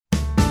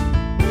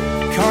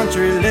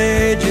Country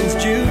Legends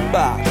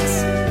Jukebox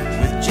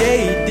with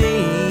J.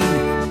 Dean,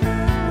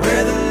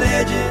 where the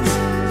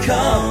legends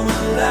come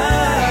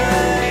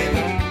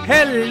alive.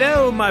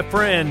 Hello, my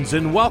friends,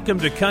 and welcome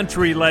to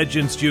Country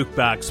Legends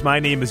Jukebox. My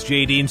name is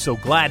J. Dean, so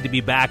glad to be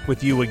back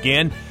with you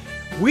again.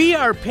 We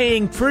are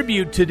paying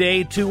tribute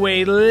today to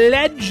a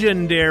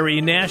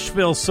legendary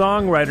Nashville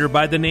songwriter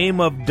by the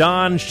name of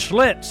Don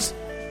Schlitz,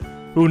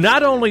 who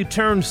not only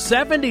turned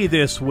 70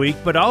 this week,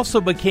 but also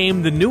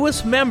became the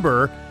newest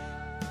member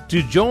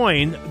to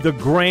join the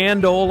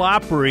Grand Ole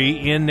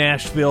Opry in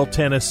Nashville,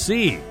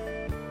 Tennessee.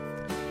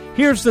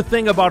 Here's the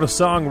thing about a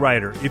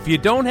songwriter. If you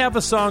don't have a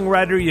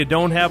songwriter, you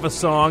don't have a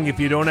song. If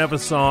you don't have a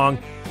song,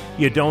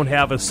 you don't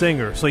have a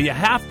singer. So you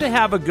have to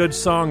have a good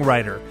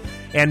songwriter.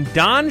 And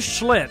Don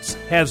Schlitz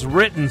has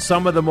written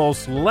some of the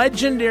most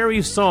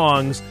legendary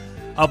songs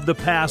of the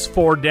past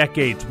 4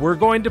 decades. We're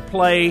going to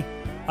play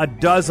a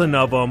dozen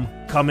of them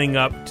coming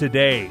up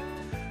today.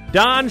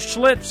 Don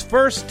Schlitz's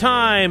first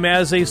time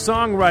as a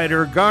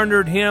songwriter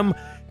garnered him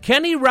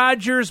Kenny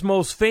Rogers'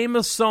 most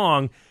famous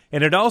song,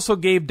 and it also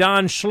gave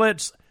Don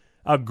Schlitz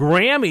a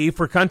Grammy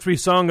for Country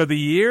Song of the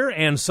Year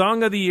and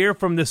Song of the Year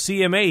from the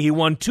CMA. He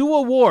won 2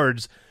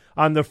 awards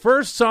on the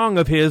first song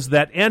of his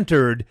that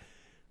entered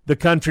the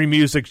country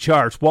music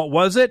charts. What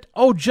was it?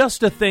 Oh,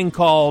 just a thing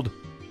called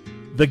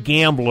The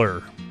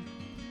Gambler.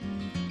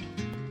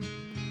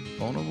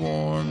 On a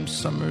warm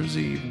summer's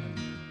evening,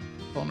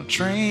 on a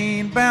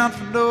train bound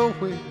for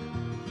nowhere,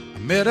 I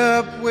met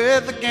up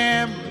with a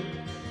gambler.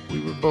 We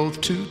were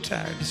both too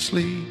tired to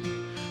sleep,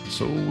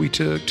 so we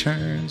took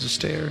turns of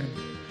staring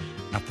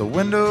out the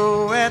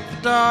window at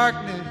the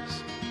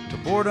darkness till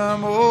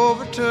boredom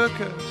overtook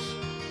us,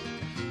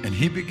 and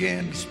he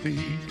began to speak.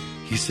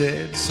 He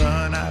said,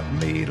 "Son, I've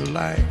made a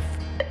life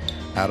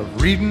out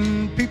of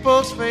reading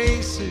people's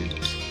faces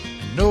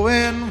and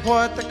knowing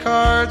what the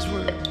cards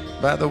were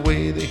by the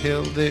way they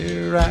held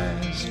their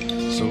eyes.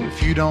 So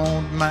if you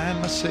don't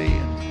mind my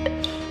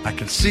saying, I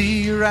can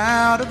see you're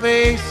out of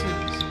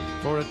aces.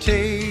 For a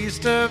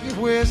taste of your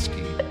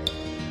whiskey,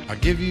 I'll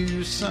give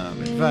you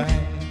some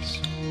advice."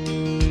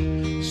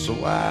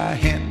 So I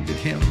handed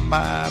him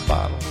my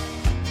bottle,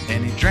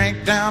 and he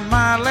drank down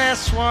my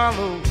last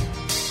swallow.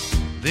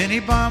 Then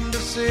he bummed a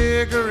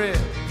cigarette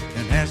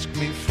and asked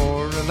me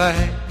for a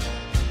light.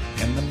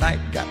 And the night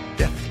got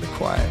deathly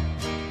quiet,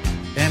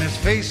 and his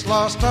face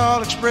lost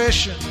all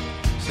expression.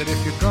 Said,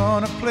 "If you're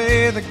gonna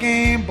play the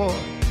game, boy,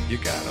 you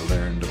gotta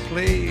learn to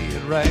play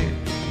it right.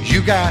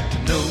 You got to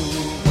know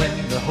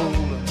when to hold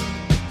 'em,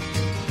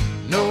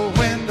 know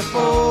when to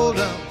fold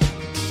 'em,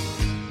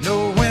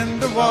 know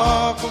when to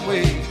walk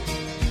away,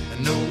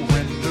 and know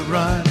when to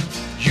run.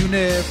 You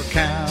never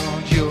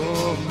count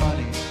your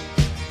money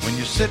when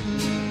you're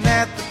sitting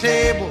at the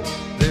table.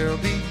 There'll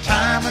be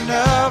time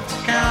enough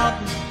for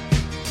counting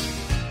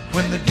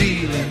when the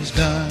dealing's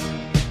done."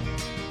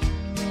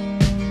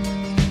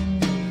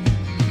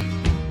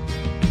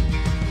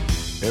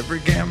 Every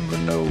gambler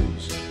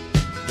knows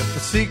that the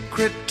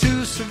secret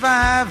to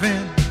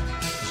surviving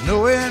is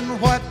knowing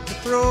what to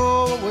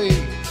throw away,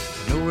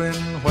 knowing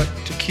what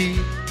to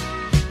keep.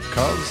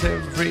 'Cause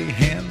every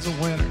hand's a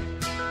winner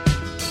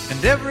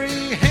and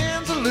every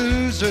hand's a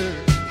loser,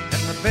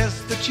 and the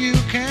best that you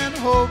can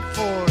hope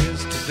for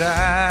is to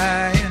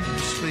die in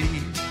your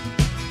sleep.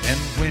 And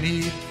when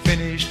he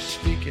finished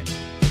speaking,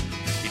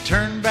 he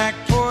turned back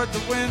toward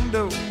the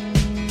window,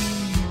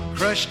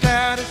 crushed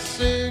out a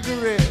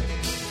cigarette,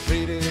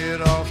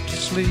 faded off to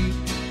sleep.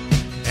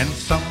 And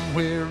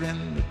somewhere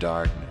in the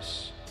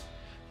darkness,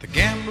 the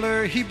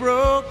gambler, he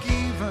broke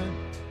even.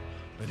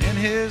 But in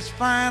his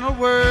final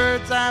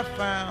words, I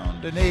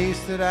found an ace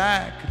that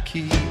I could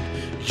keep.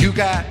 You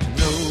got to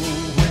know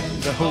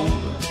when to hold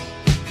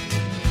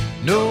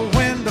 'em, know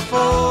when to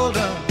fold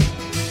 'em,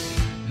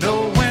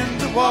 know when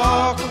to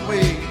walk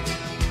away,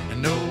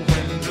 and know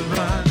when to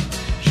run.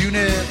 You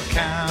never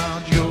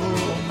count your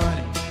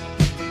money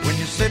when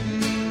you're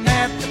sitting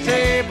at the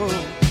table.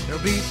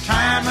 There'll be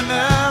time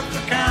enough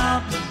for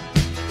counting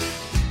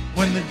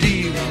when the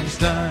dealing's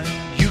done.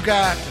 You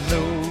got to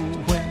know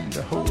when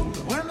to hold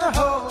 'em, when to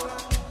hold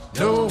 'em,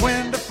 know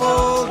when to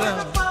fold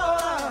 'em,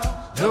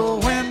 know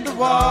when to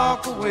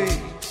walk away,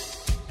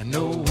 and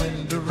know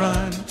when to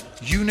run.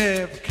 You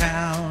never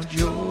count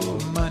your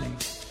money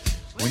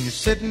when you're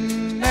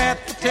sitting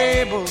at the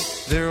table.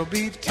 There'll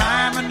be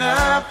time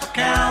enough for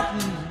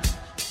counting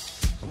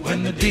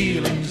when the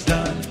dealing's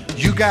done.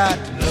 You got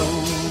to know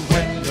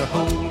when to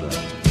hold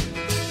 'em,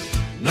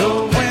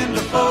 know when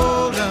to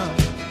fold 'em,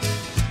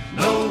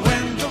 know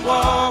when to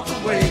walk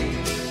away,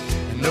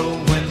 and know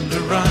when to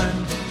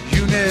run.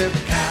 You never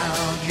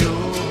count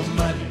your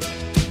money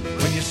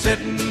when you're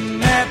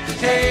sitting at the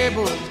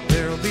table.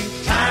 There'll be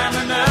time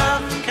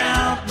enough for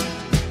counting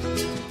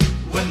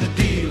when the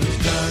deal is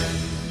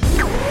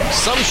done.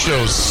 Some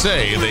shows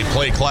say they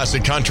play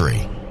classic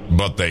country,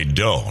 but they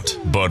don't.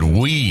 But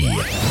we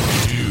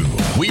do.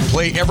 We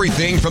play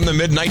everything from the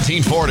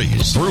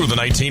mid-1940s through the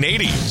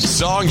 1980s.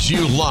 Songs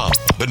you love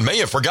but may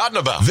have forgotten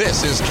about.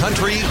 This is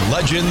Country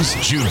Legends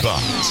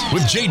Jukebox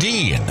with J.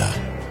 Dean.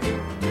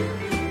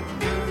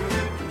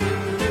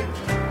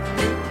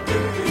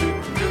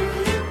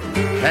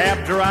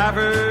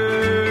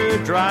 driver,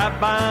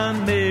 drive by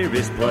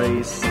Mary's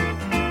place.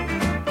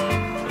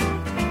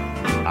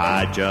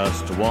 I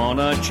just want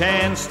a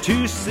chance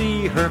to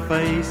see her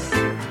face.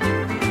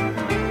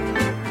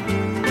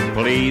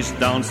 Please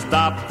don't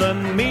stop the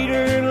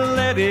meter,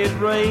 let it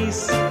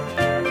race.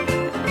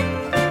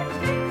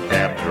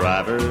 Cab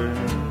driver,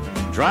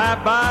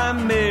 drive by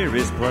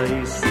Mary's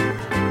place.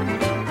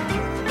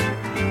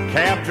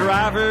 Cab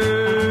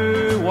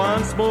driver,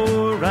 once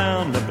more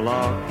round the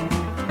block.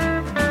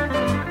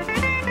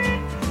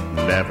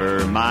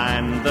 Never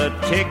mind the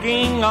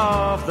ticking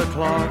of the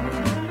clock.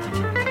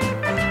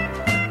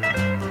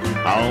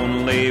 I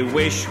only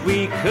wish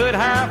we could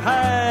have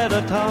had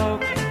a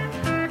talk.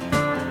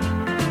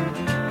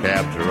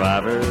 Cab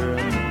driver,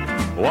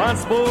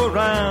 once more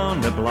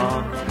round the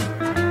block.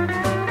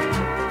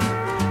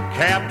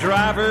 Cab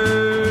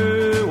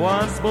driver,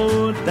 once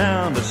more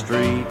down the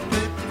street.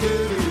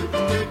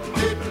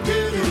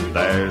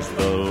 There's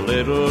the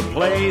little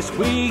place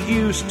we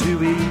used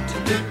to eat.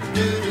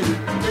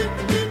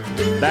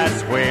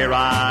 That's where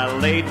I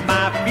laid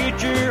my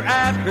future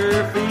at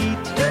her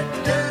feet.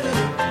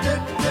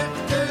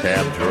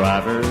 Cab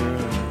driver,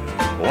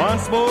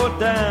 once more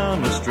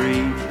down the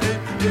street.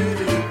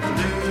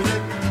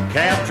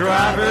 Cab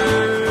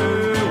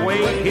driver,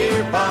 wait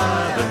here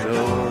by the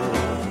door.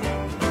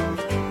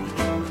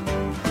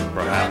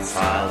 Perhaps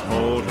I'll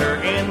hold her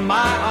in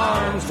my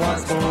arms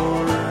once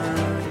more.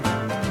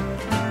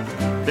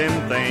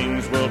 Then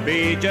things will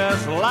be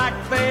just like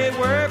they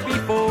were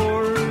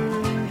before.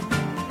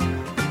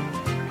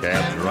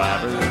 Cab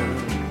driver,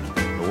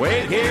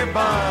 wait here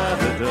by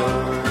the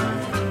door.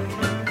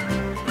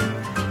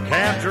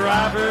 Cab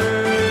driver,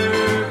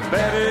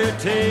 better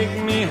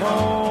take me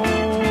home.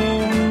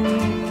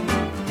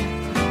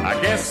 I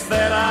guess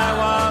that I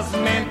was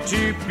meant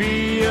to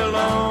be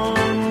alone.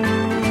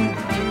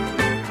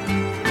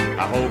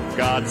 I hope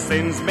God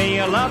sends me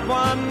a loved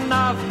one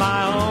of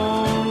my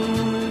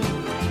own.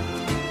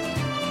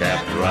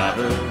 Cab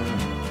driver,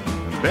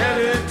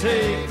 better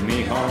take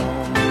me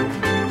home.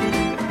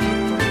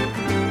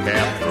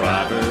 Cab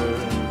driver,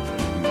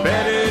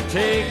 better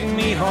take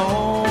me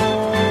home.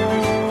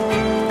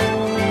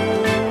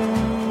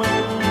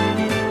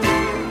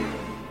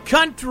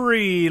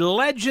 Country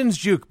Legends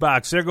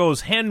Jukebox. There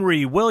goes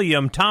Henry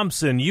William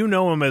Thompson. You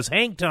know him as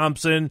Hank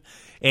Thompson,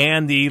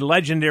 and the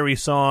legendary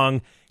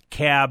song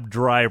Cab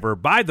Driver.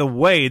 By the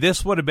way,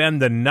 this would have been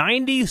the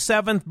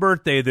 97th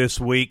birthday this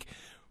week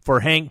for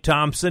Hank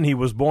Thompson. He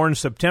was born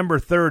September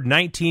 3rd,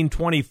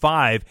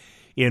 1925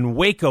 in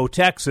Waco,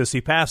 Texas.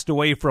 He passed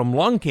away from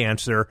lung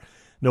cancer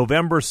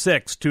November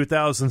 6,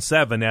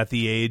 2007 at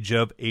the age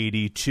of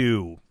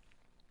 82.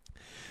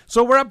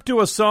 So we're up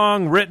to a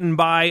song written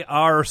by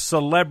our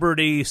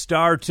celebrity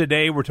star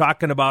today. We're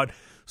talking about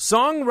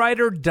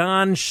songwriter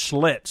Don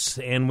Schlitz,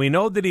 and we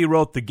know that he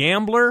wrote The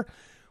Gambler.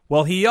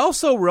 Well, he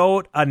also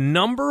wrote a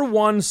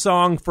 #1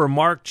 song for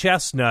Mark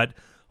Chestnut,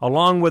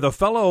 along with a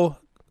fellow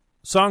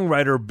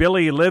songwriter,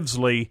 Billy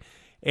Livesley,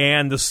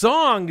 and the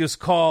song is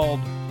called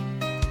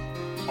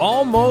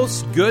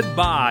Almost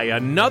Goodbye,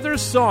 another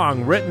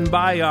song written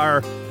by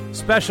our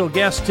special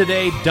guest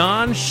today,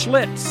 Don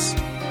Schlitz.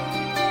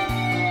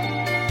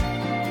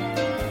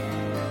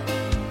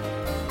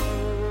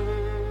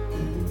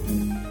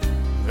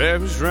 There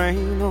was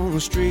rain on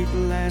the street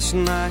last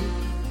night.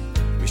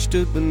 We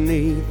stood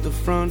beneath the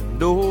front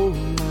door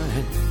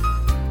light.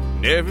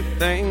 And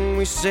everything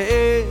we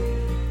said,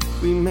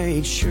 we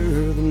made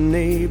sure the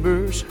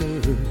neighbors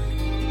heard.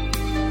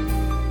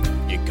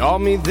 You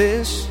called me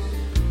this,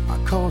 I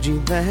called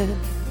you that,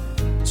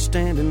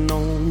 standing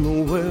on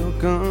the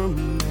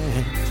welcome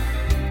mat.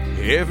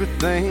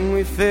 Everything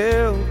we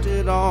felt,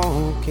 it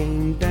all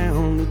came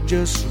down to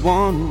just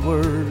one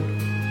word.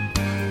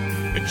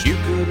 But you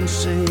couldn't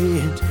say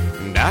it,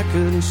 and I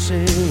couldn't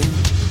say it.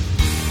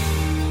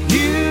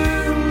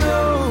 You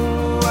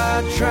know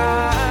I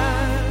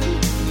tried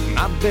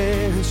my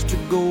best to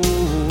go.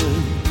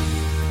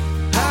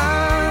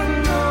 I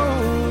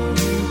know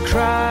you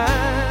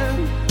cried,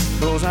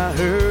 'cause I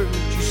hurt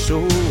you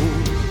so.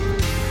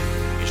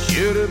 It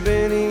should have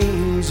been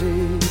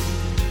easy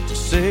to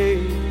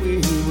say we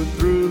were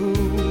through,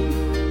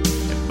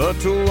 but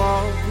to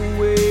walk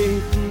away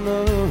from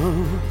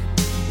love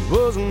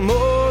wasn't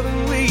more than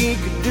we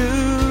could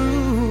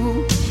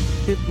do.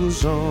 It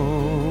was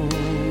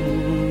almost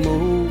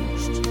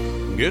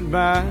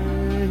goodbye.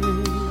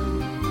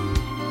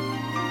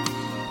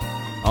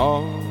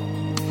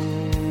 Almost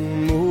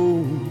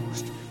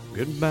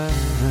goodbye.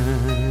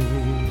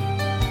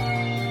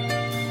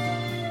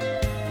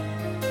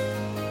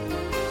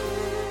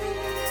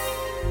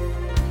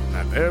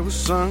 Now there was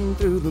sun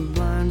through the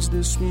blinds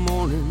this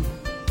morning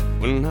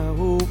when I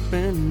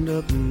opened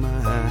up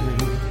my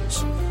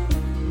eyes.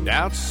 And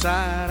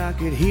outside I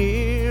could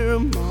hear a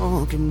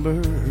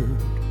mockingbird.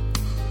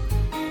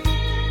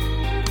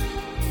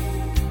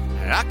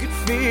 I could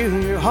feel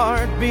your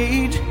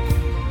heartbeat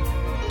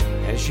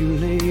as you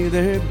lay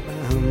there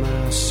by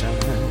my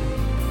side.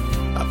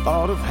 I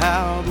thought of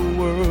how the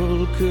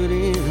world could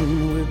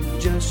end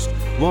with just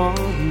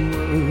one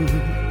word.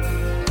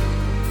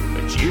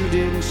 But you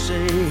didn't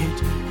say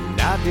it,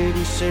 and I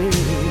didn't say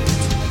it.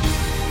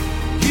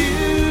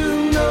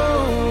 You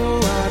know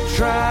I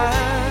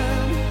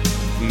tried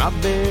my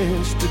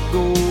best to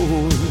go.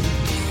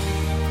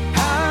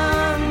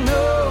 I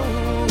know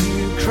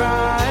you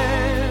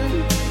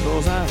cried,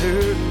 'cause I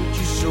hurt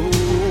you so.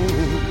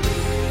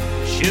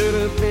 Should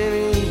have been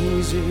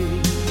easy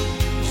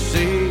to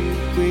say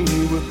we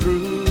were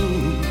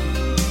through,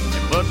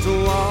 but to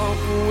walk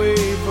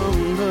away from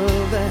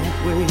love that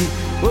way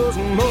was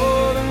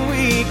more than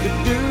we could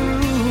do.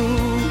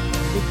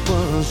 It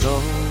was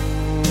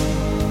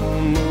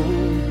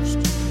almost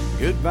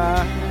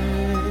goodbye.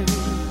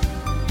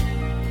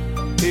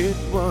 It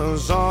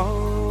was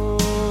almost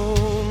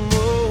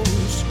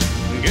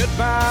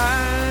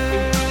goodbye.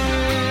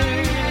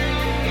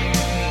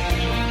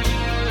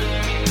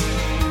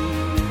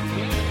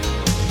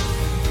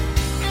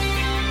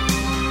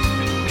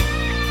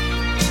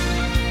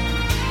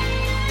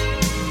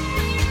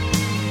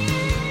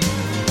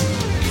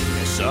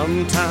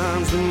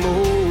 Sometimes the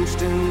most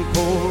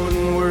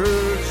important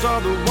words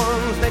are the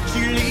ones that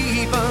you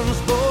leave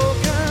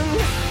unspoken.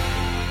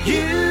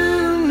 You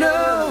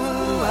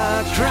know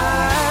I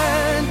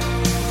tried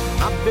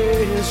my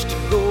best to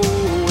go,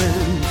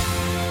 and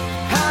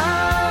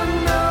I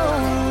know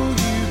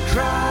you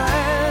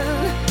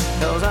cried,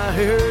 'cause I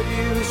hurt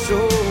you so.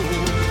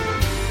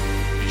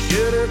 It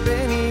should have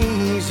been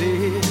easy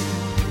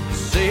to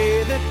say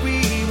that we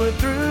were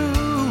through,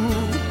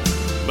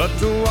 but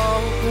to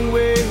walk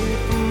away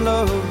from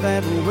love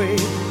that way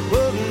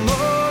was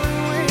more than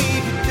we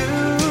could do.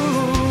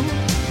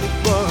 It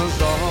was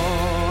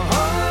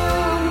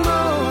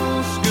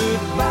almost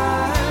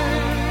goodbye.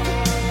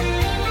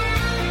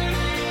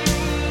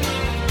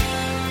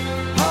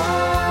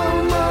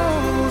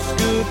 Almost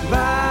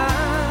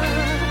goodbye.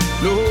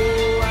 No,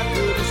 I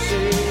could have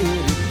said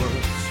it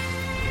once.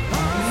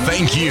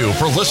 Thank you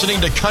for listening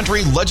to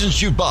Country Legends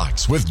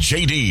Jukebox with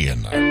JD.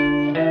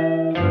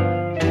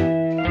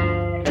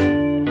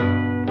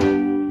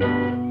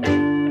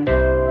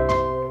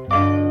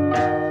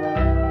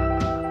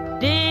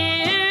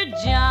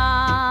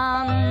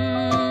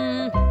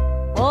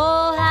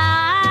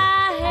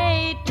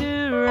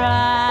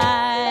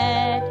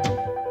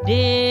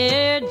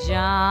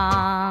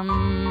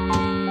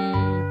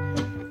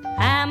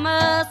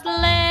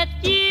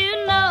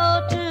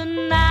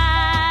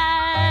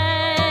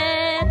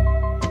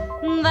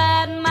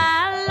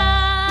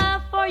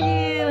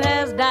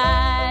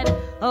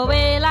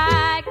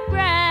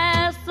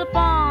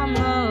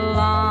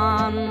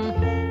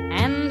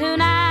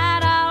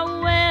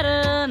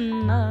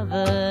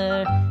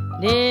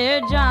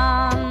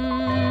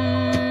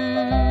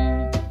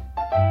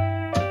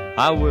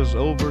 I was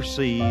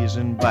overseas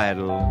in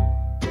battle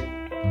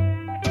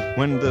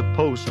when the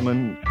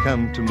postman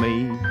come to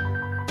me,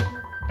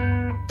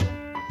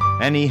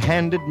 and he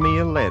handed me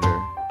a letter.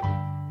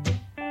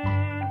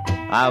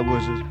 I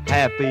was as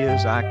happy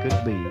as I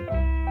could be,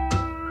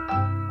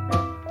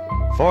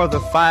 for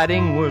the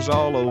fighting was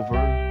all over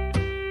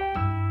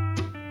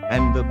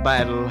and the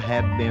battle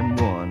had been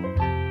won.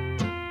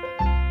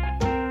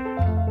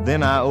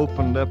 Then I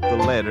opened up the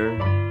letter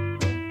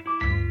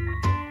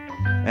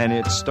and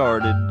it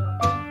started,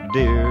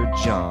 "Dear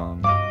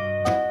John."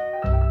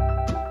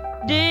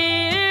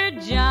 Dear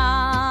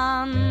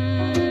John,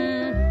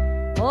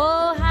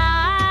 oh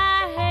how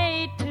I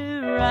hate to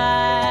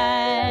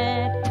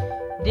write.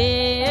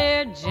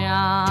 Dear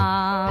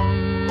John,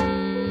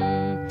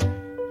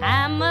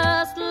 I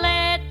must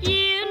let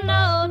you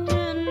know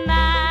tonight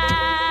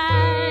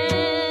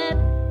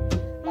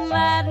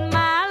that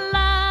my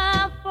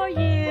love for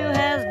you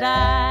has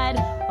died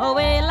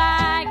away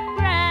like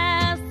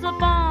grass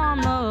upon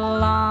the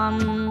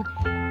lawn.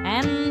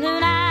 And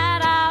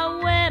tonight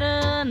I'll wed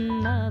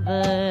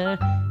another,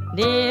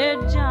 dear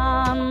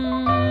John.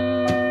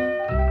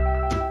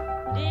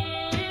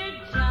 Dear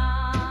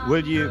John,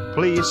 Will you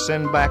please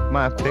send back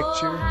my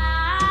picture?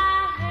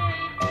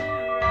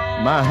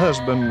 My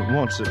husband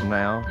wants it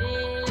now.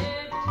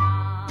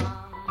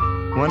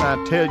 When I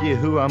tell you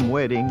who I'm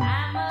wedding,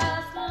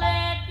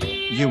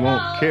 you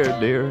won't care,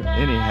 dear,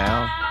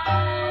 anyhow.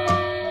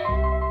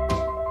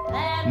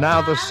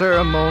 Now the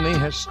ceremony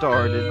has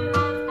started,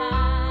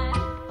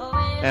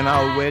 and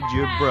I'll wed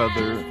your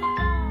brother,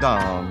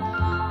 Don.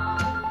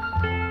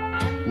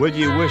 Will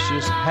you wish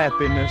us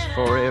happiness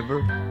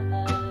forever,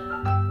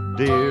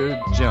 dear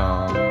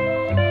John?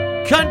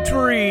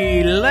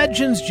 Country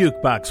Legends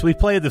Jukebox. We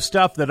play the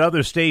stuff that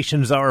other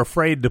stations are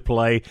afraid to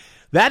play.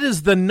 That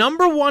is the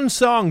number one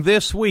song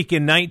this week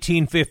in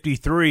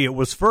 1953. It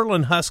was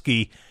Ferlin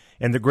Husky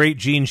and the great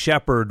Gene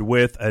Shepard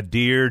with A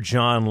Dear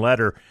John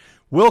Letter.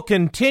 We'll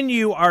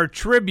continue our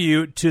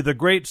tribute to the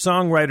great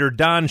songwriter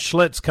Don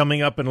Schlitz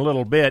coming up in a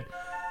little bit.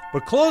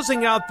 But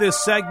closing out this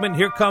segment,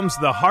 here comes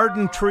the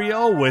Hardin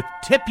Trio with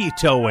Tippy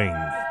Toeing.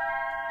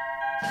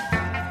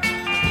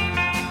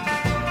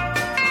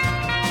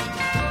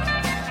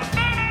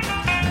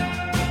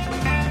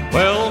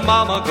 Well,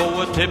 mama,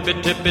 go a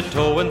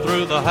tippy-tippy-toeing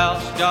through the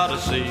house. Gotta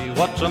see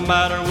what's the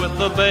matter with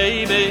the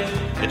baby.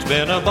 It's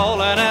been a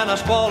bawling and a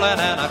squalling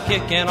and a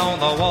kicking on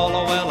the wall.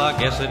 Oh, well, I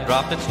guess it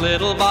dropped its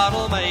little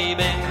bottle,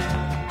 maybe.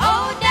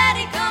 Oh,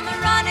 Daddy, come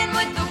a-running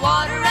with the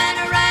water and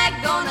a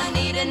rag. Gonna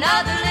need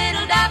another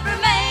little diaper,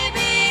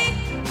 maybe.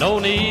 No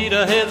need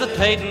of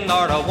hesitating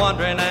or a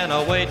wondering and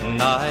a waiting.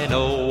 I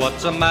know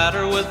what's the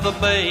matter with the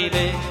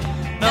baby.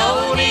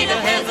 No need of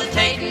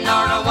hesitating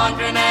or a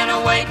wondering and a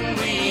waiting.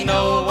 We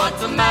know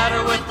what's the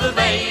matter with the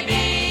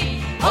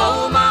baby.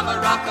 Oh, Mama,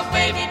 rock a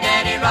baby,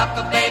 Daddy, rock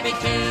a baby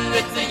too.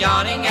 It's a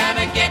yawning and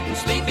a getting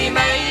sleepy,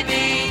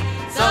 maybe.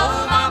 So,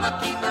 Mama,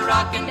 keep a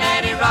rocking,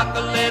 Daddy, rock a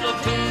little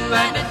too.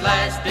 And at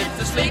last, it's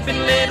a sleeping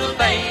little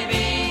baby.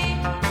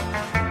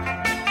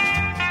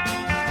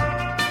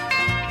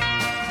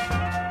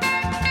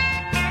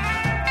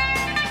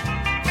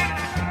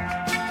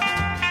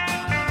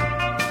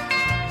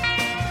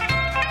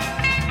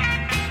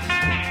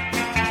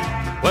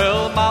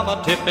 Well,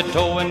 Mama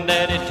tippy-toeing,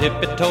 Daddy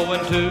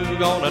tippy-toeing too.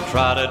 Gonna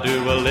try to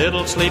do a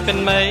little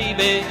sleeping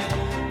maybe.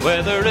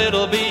 Whether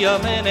it'll be a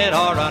minute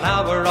or an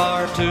hour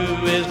or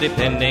two is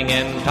depending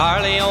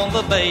entirely on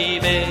the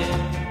baby.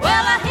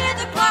 Well, I hear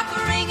the clock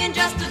a-ringing,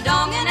 just a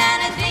donging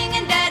and a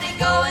dinging. Daddy,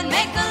 go and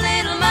make a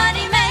little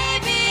money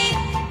maybe.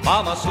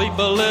 Mama, sleep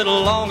a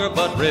little longer,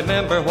 but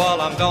remember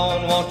while I'm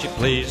gone, won't you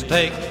please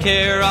take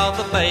care of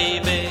the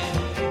baby?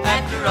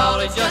 After all,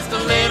 it's just a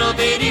little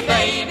bitty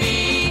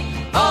baby.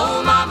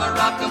 Oh, Mama,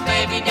 rock a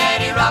baby,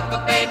 Daddy, rock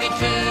a baby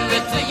too.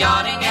 It's a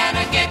yawning and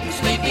a getting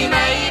sleepy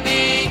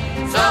maybe.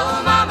 So,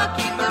 Mama,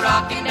 keep a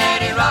rocking,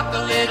 Daddy, rock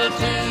a little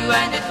too.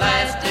 And at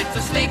last, it's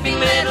a sleeping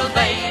little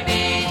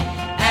baby.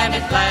 And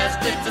at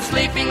last, it's a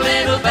sleeping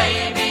little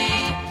baby.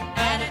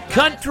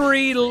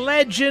 Country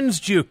Legends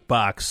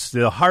Jukebox,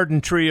 the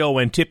Hardin Trio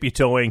and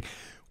Tippy-Toeing.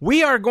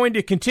 We are going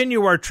to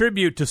continue our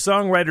tribute to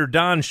songwriter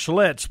Don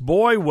Schlitz.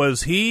 Boy,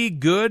 was he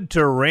good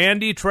to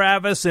Randy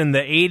Travis in the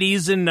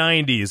 80s and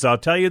 90s. I'll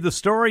tell you the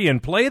story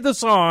and play the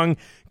song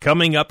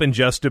coming up in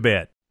just a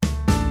bit.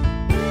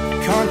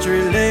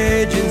 Country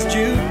Legends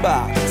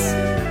Jukebox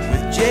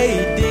with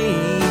J.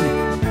 Dean,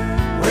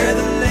 where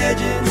the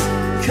legends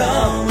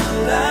come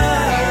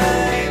alive.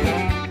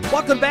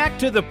 Welcome back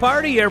to the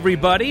party,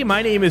 everybody.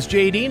 My name is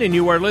J. Dean, and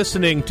you are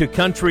listening to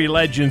Country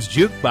Legends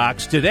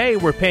Jukebox. Today,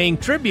 we're paying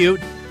tribute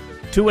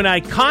to an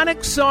iconic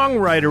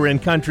songwriter in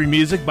country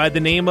music by the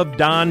name of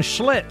Don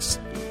Schlitz.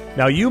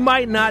 Now, you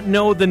might not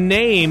know the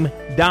name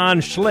Don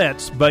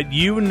Schlitz, but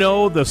you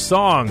know the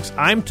songs.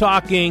 I'm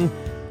talking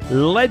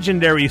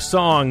legendary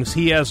songs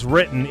he has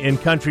written in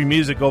country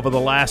music over the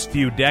last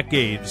few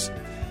decades.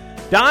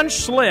 Don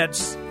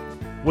Schlitz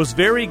was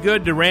very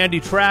good to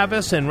Randy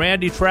Travis, and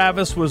Randy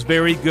Travis was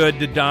very good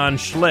to Don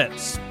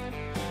Schlitz.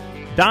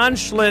 Don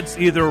Schlitz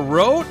either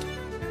wrote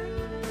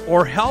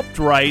or helped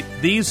write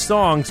these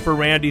songs for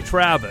Randy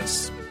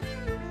Travis.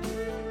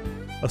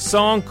 A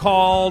song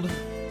called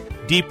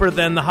Deeper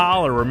Than the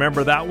Holler,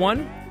 remember that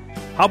one?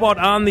 How about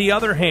On the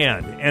Other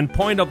Hand and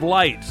Point of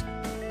Light?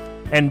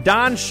 And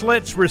Don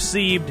Schlitz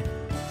received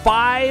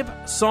 5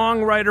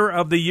 Songwriter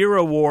of the Year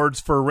awards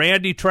for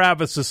Randy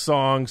Travis's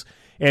songs.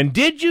 And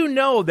did you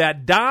know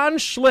that Don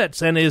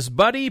Schlitz and his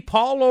buddy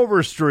Paul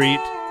Overstreet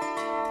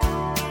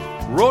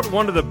wrote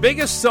one of the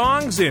biggest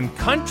songs in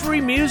country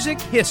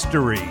music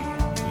history?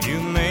 You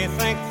may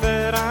think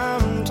that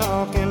I'm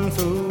talking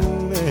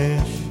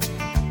foolish.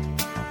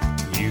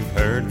 You've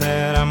heard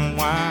that I'm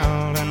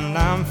wild and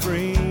I'm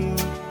free.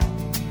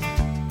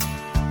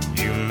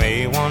 You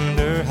may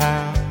wonder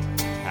how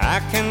I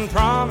can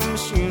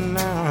promise you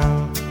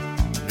now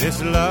this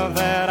love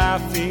that I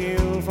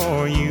feel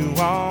for you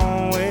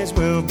always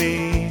will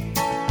be.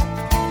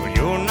 Well,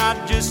 you're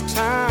not just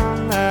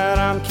time that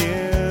I'm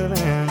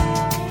killing.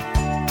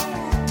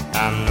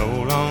 I'm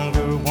no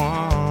longer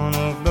one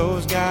of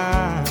those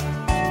guys.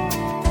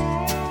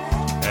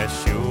 As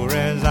sure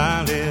as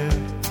I live,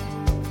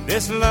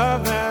 this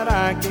love that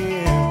I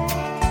give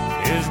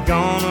is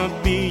gonna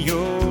be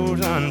yours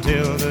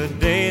until the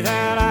day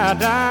that I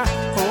die.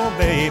 Oh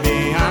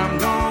baby, I'm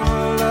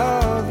gonna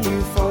love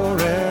you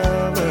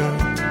forever,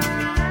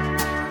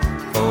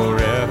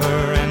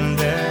 forever and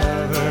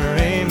ever,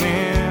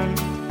 amen.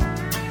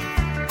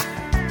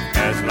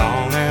 As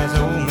long as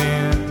old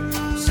men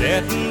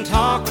sit and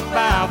talk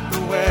about the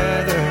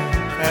weather,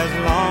 as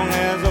long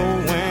as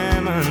old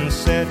women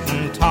sit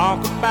and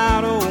talk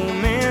about old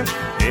men.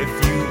 If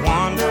you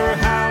wonder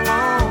how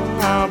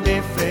long I'll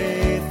be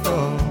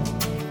faithful,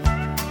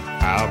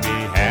 I'll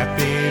be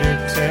happy to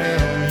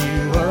tell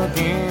you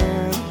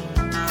again.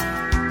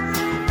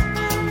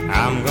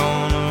 I'm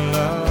gonna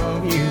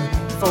love you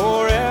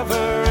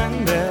forever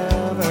and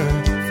ever,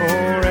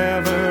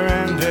 forever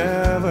and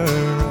ever,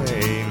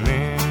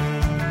 amen.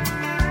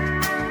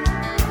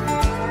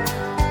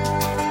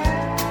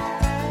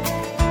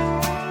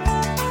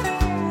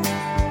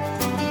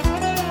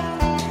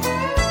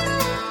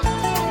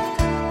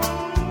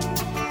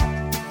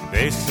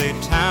 They say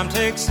time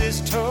takes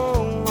its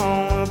toll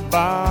on the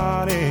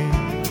body,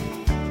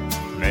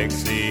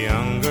 makes the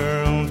young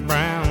girl's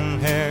brown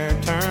hair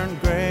turn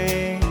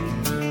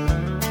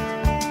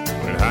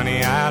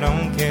honey, I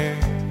don't care.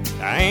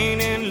 I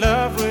ain't in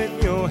love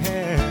with your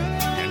hair.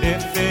 And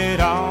if it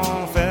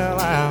all fell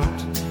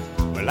out,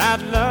 well,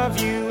 I'd love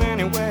you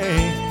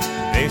anyway.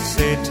 They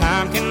say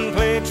time can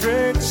play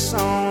tricks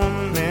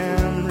on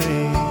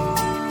memory,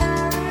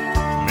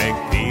 make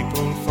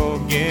people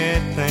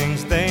forget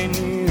things they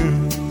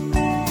knew.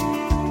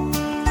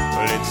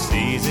 Well, it's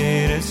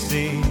easy to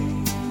see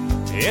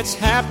it's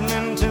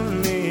happening to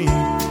me.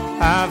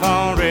 I've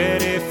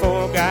already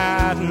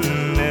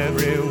forgotten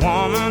every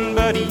woman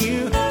but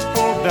you.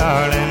 Oh,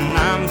 darling,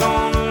 I'm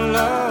gonna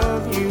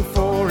love you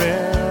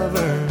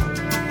forever,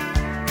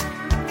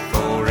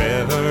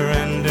 forever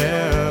and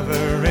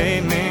ever,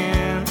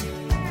 amen.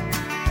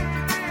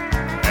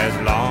 As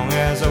long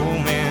as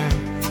old men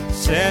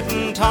sit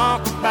and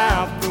talk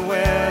about the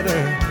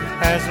weather,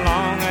 as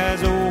long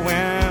as old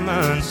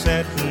women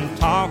sit and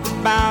talk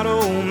about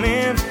old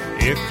men.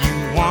 If you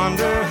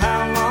wonder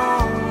how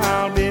long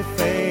I'll be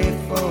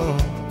faithful,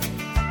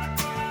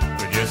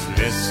 but just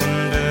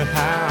listen to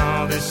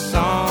how this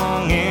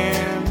song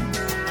ends.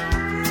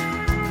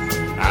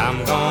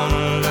 I'm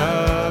gonna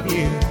love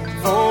you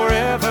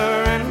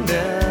forever and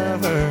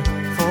ever,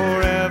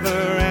 forever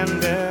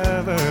and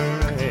ever,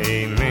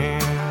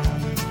 amen.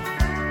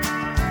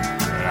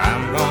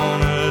 I'm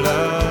gonna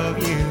love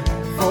you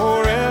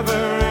forever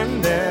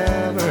and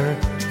ever,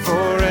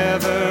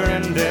 forever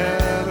and ever.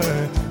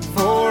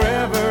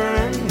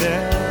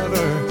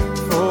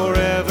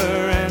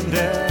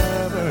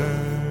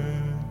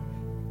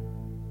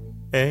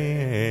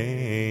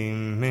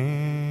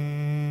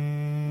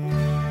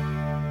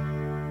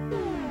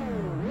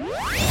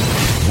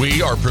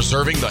 We are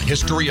preserving the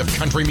history of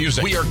country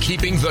music. We are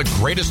keeping the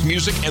greatest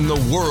music in the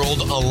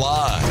world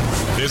alive.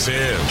 This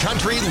is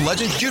Country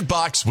Legends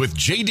Jukebox with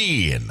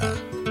J.D.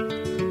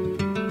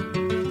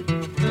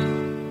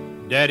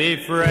 Daddy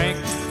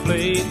Frank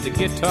played the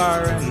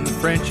guitar and the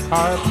French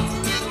harp.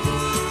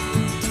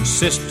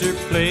 Sister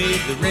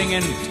played the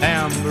ringing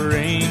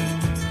tambourine.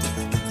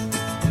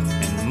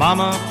 And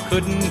Mama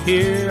couldn't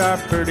hear our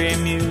pretty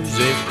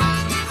music,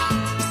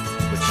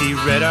 but she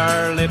read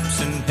our lips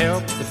and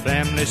helped the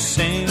family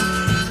sing.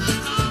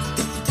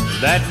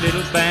 That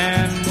little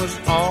band was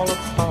all a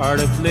part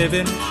of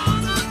living,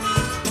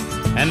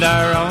 and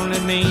our only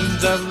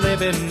means of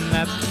living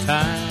at the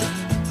time.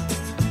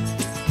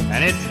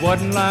 And it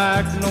wasn't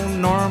like no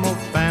normal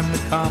family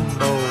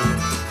combo,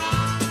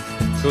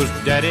 'cause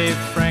Daddy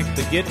Frank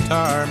the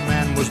guitar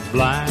man was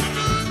blind.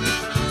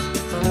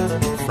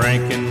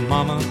 Frank and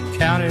Mama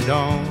counted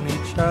on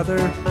each other.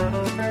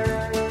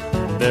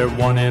 Their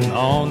one and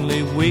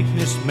only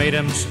weakness made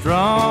them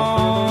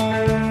strong.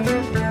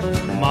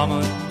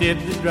 Mama did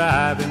the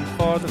driving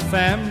for the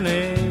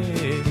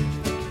family,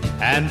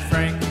 and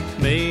Frank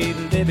made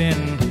a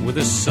living with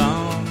a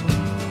song.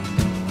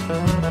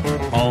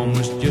 Home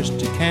was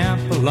just a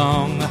camp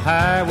along the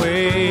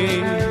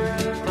highway. A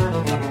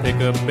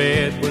pick-up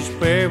bed was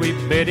where we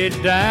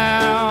bedded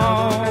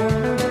down.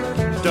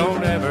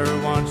 Don't ever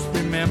once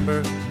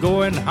remember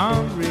going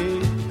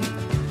hungry,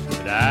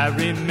 but I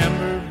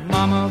remember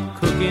Mama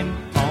cooking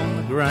on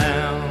the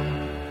ground.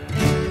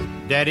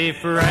 Daddy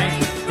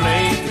Frank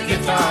played the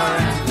guitar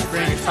and the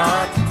French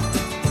harp.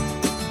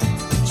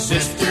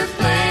 Sister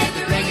played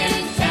the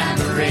ringing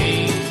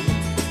tambourine.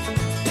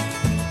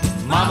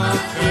 Mama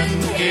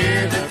couldn't hear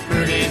the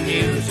pretty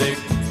music,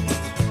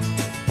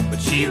 but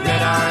she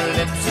read our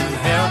lips and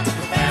helped the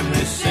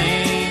family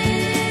sing.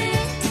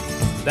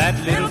 That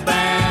little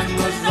band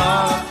was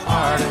all a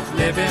part of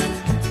living,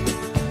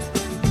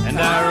 and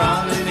our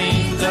only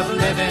means of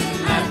living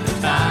at the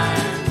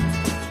time.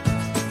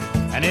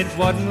 And it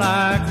wasn't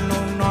like no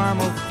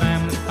normal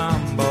family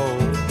combo,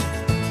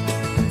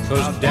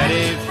 'cause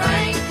Daddy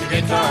Frank, the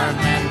guitar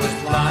man, was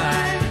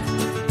blind.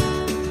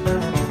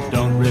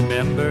 Don't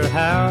remember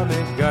how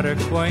they got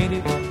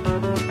acquainted.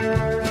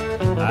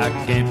 I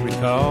can't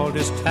recall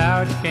just how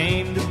it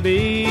came to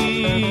be,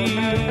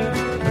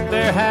 but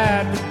there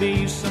had to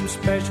be some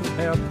special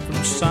help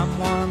from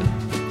someone,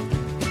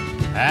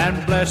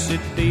 and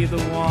blessed be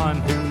the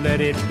one who let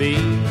it be.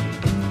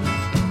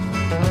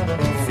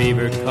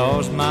 Fever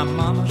caused my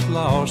mama's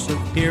loss of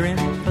hearing.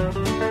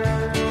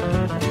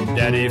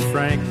 Daddy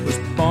Frank was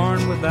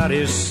born without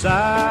his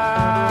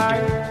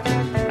sight,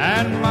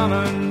 and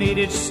Mama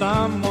needed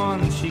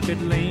someone she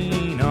could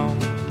lean on.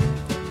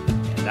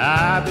 And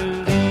I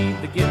believe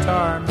the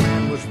guitar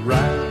man was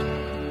right.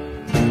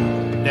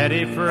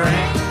 Daddy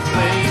Frank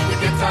played the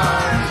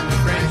guitar and the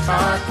French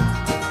harp.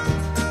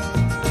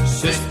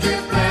 Sister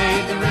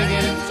played the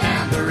ringing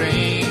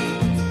tambourine.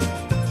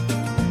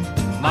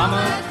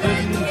 Mama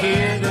couldn't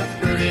hear the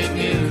pretty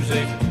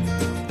music.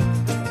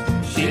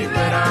 She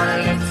read our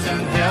lips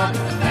and helped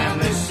the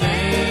family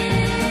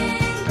sing.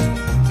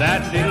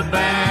 That little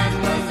band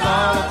was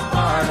all a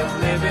part of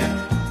living.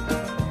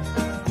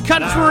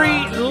 Country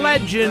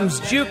Legends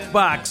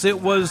Jukebox.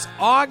 It was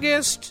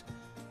August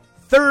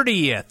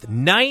 30th,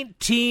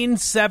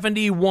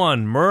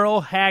 1971.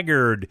 Merle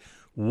Haggard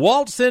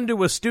waltzed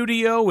into a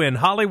studio in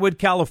Hollywood,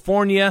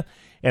 California,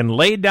 and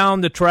laid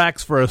down the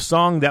tracks for a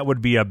song that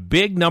would be a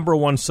big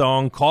 #1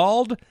 song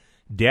called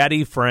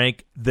Daddy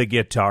Frank the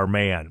Guitar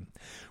Man.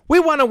 We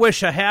want to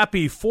wish a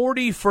happy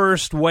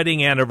 41st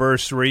wedding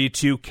anniversary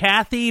to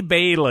Kathy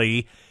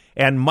Bailey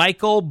and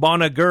Michael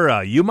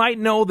Bonagura. You might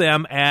know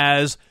them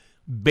as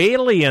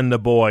Bailey and the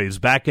Boys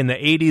back in the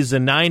 80s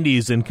and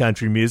 90s in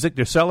country music.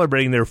 They're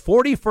celebrating their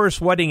 41st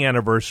wedding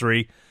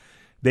anniversary.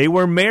 They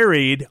were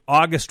married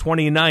August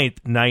 29th,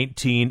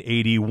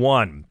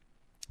 1981.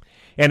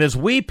 And as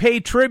we pay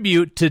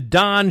tribute to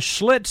Don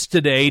Schlitz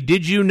today,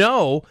 did you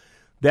know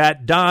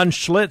that Don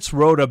Schlitz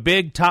wrote a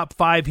big top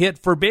 5 hit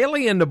for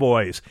Bailey and the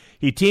Boys?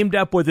 He teamed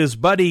up with his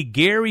buddy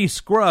Gary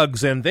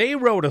Scruggs, and they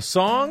wrote a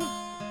song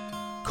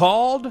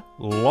called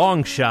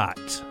Long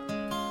Shot.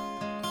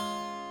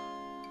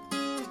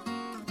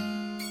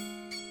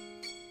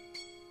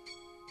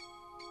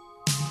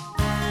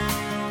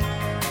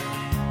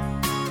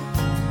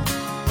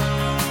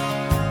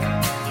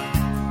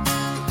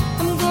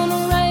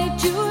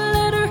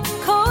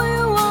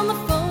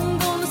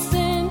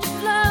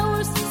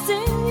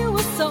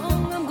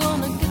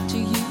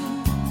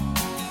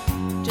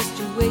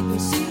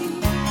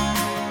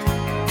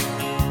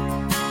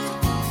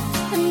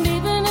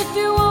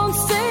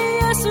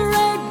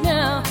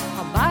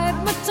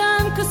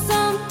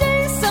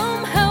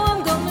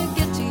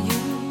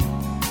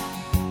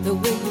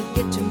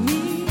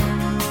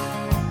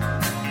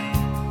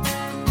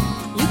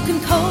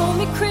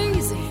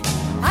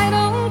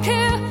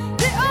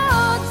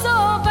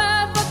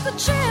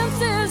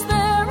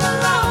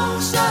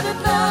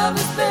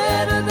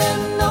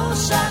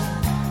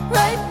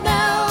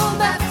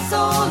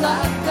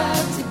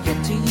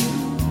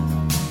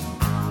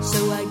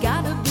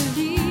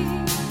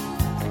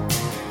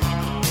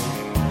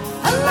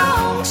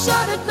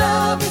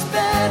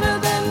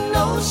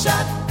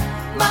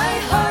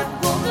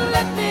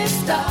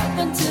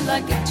 I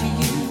get to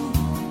you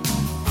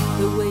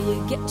the way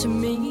you get to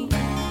me.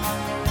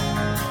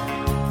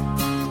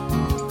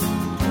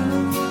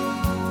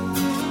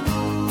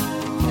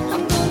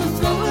 I'm gonna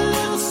throw a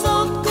little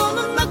salt,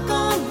 gonna knock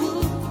on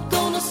wood,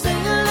 gonna say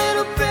a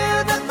little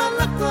prayer that my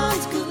luck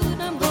runs good.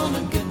 I'm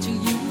gonna get to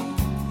you,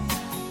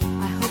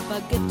 I hope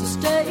I get to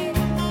stay.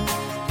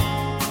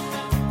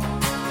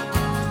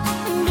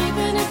 And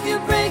even if you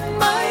break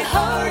my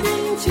heart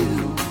in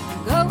two,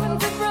 going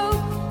to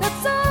broke,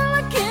 that's all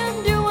I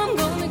can do. I'm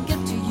gonna get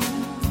to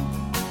you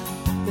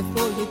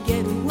before you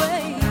get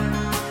away.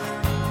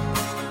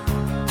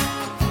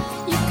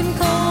 You can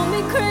call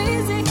me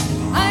crazy,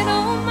 I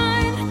don't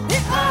mind. The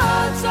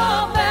odds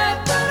are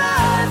bad, but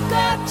I've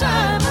got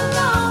time. A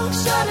long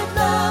shot at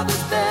love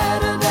is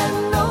better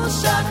than no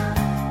shot.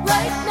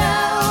 Right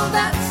now,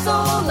 that's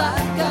all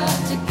I've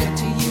got to get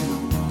to you.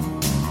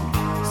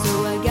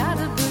 So I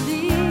gotta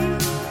believe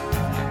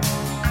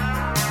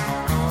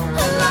a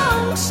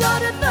long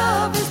shot at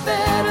love is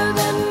better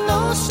than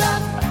no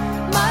shot.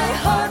 My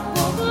heart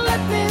won't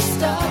let me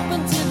stop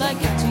until I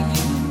get to you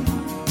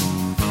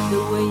the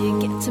way you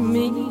get to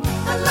me. A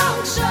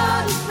long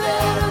shot is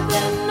better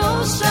than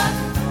no shot.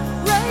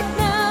 Right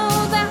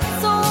now,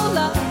 that's all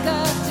I've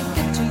got to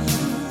get to you.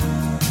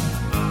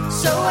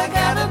 So I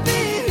gotta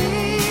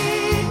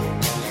believe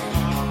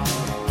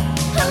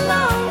a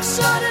long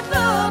shot at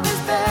love is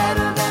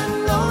better than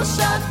no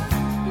shot.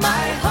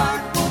 My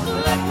heart won't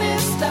let me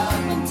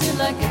stop until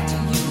I get to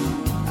you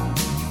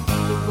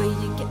the way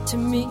you get to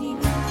me.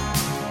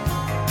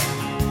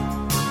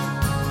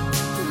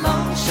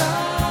 Long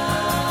shot.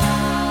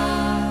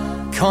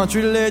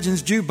 Country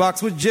Legends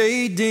Jukebox with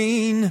J.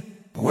 Dean,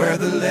 where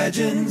the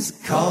legends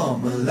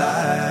come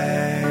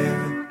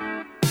alive.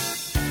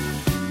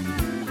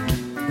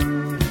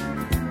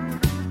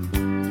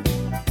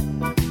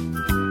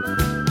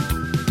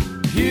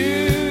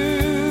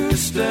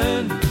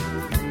 Houston,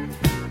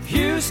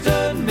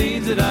 Houston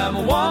means that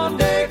I'm one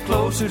day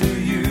closer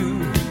to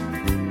you.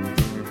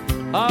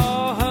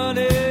 Oh,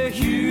 honey,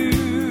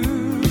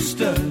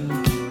 Houston,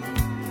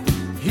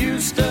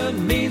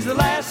 Houston means the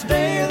last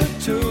day of the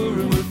tour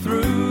and we're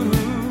through.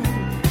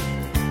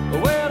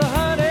 Well,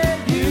 honey,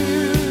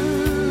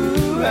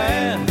 you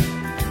and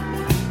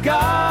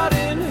God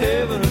in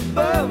heaven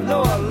above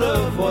know I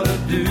love what I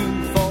do.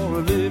 For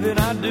a living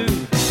I do.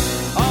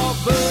 Oh,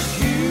 but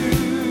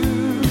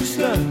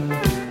Houston,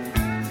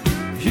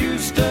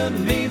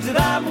 Houston means that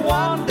I'm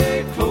one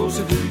day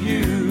closer to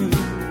you.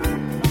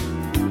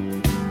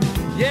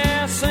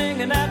 Yeah,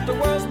 singing at the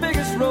world's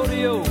biggest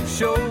rodeo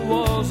show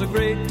was a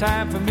great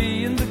time for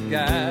me and the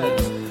guys.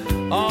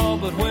 Oh,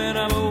 but when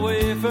I'm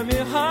away from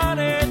you,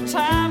 honey,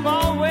 time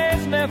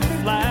always never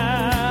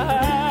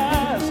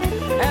flies.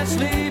 And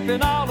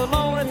sleeping all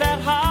alone at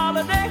that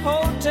holiday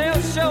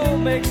hotel show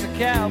makes a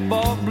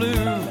cowboy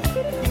blue.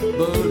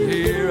 But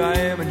here I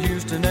am in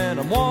Houston and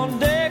I'm one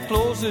day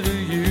closer to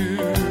you.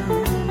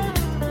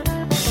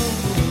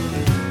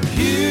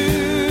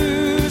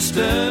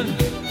 Houston,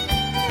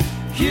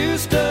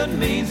 Houston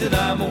means that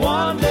I'm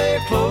one day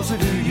closer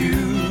to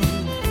you.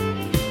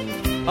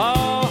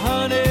 Oh,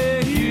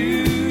 honey,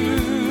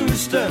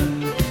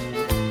 Houston,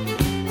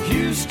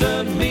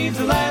 Houston means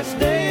the last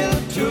day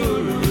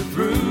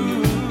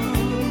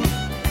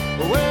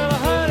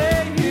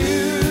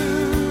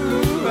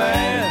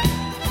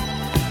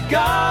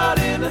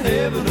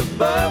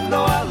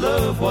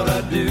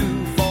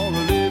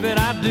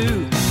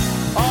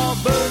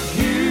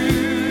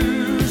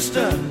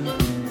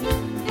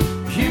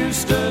Houston.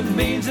 Houston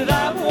means that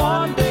I'm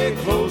one day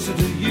closer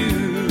to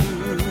you.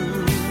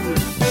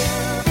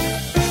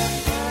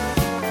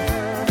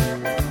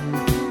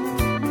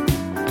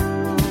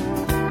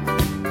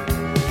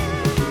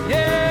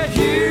 Yeah,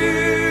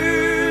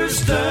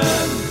 Houston.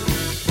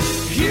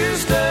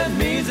 Houston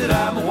means that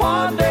I'm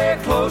one day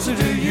closer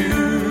to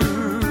you.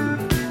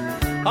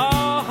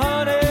 Oh,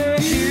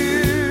 honey,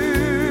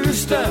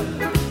 Houston.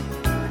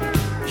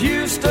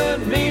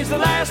 Houston means the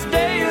last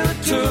day of the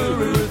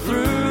tour is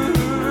through.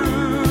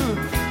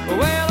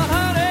 Well,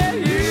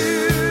 honey,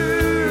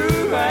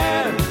 you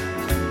and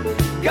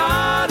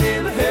God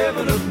in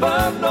heaven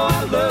above know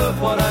I love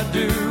what I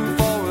do.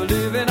 For a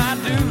living I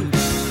do.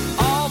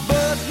 Oh,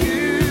 but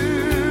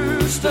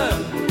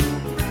Houston.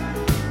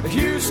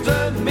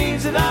 Houston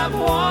means that I'm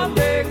one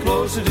day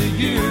closer to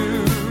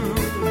you.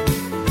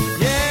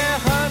 Yeah,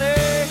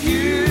 honey,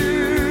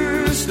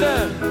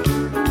 Houston.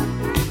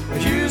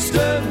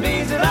 Houston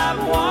means that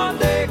I'm one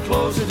day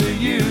closer to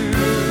you.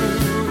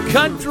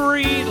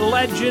 Country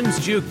Legends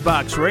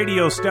Jukebox.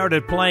 Radio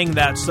started playing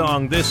that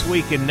song this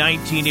week in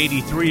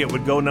 1983. It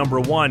would go number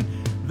one.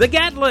 The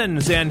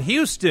Gatlins and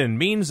Houston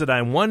means that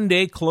I'm one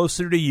day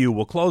closer to you.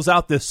 We'll close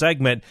out this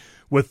segment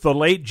with the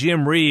late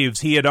Jim Reeves.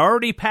 He had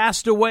already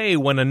passed away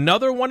when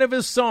another one of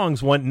his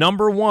songs went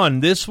number one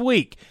this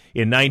week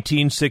in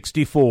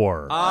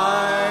 1964.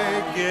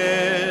 I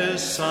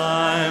guess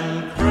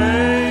I'm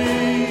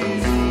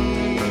crazy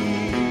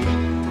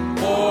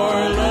for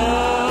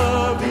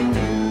loving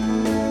you.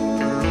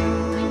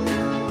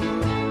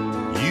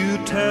 You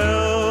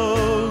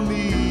tell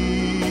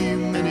me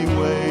many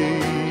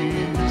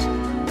ways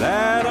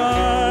that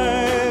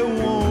I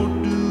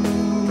won't do.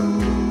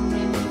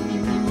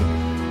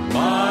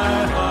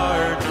 My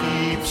heart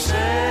keeps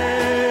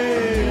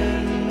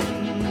saying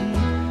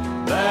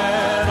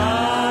that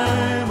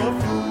I'm a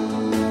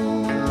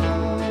fool.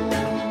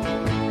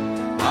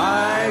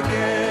 I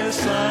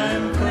guess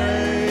I'm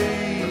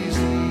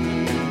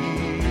crazy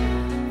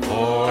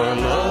for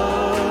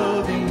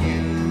loving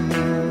you.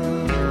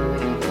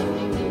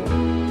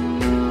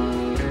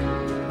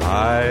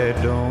 I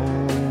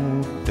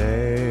don't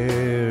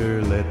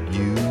dare let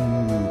you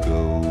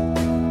go.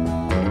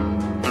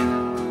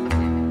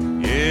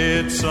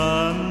 It's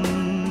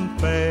unfair,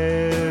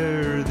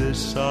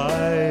 this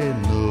I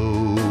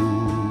know.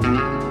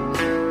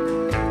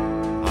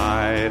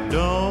 I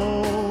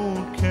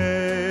don't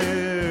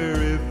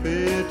care if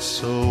it's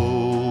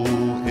so,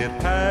 it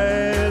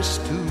has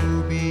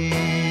to be.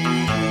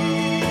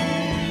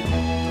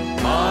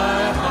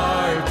 My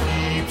heart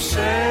keeps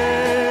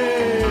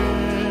saying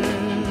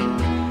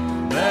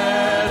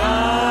that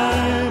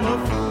I'm a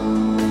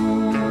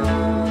fool.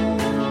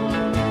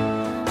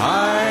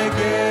 I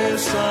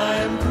guess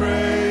I'm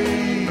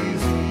crazy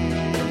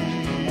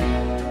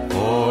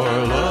for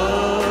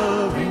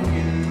loving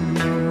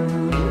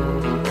you.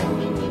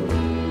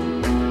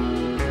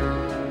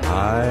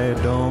 I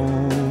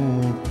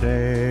don't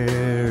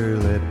dare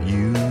let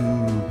you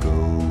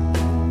go.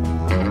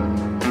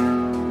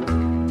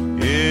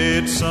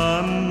 It's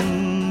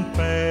unfair,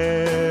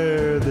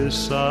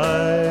 this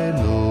I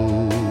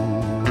know.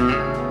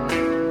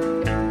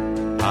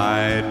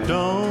 I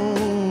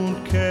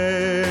don't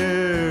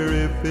care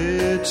if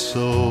it's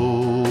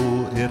so,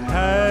 it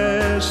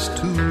has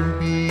to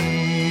be.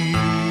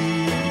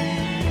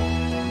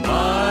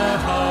 My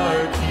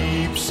heart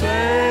keeps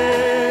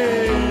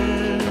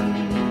saying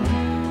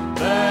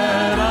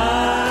that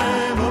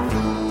I'm a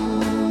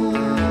fool.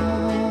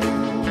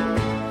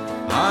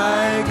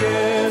 I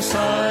guess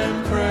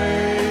I'm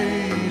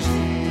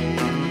crazy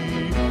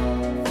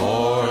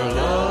for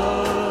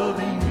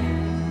loving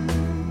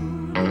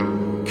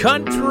you.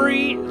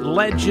 Country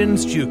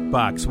Legends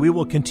Jukebox. We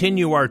will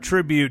continue our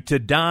tribute to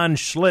Don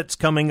Schlitz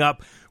coming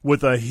up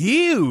with a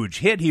huge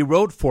hit he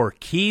wrote for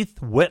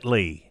Keith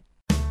Whitley.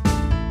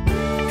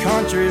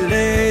 Country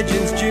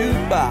Legends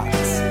Jukebox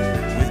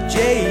with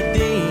J.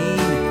 Dean,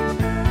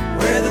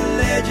 where the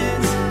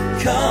legends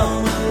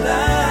come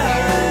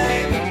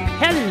alive.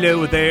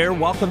 Hello there.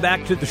 Welcome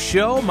back to the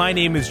show. My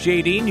name is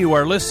J. Dean. You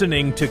are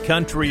listening to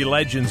Country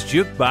Legends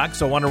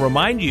Jukebox. I want to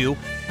remind you,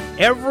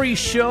 every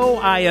show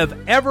I have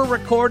ever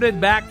recorded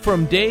back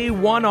from day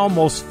one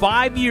almost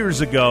 5 years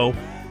ago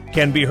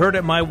can be heard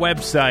at my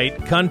website,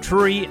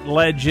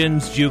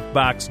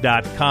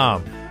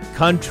 countrylegendsjukebox.com.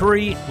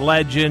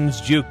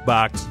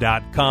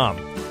 countrylegendsjukebox.com.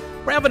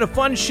 We're having a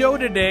fun show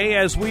today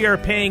as we are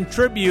paying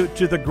tribute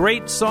to the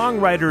great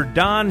songwriter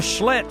Don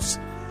Schlitz,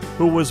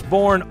 who was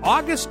born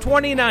August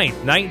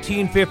 29th,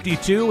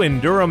 1952 in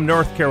Durham,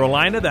 North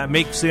Carolina. That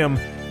makes him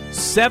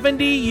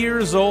 70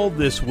 years old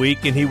this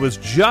week, and he was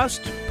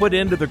just put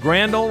into the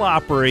Grand Ole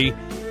Opry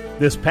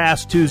this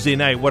past Tuesday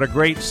night. What a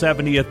great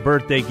 70th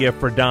birthday gift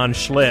for Don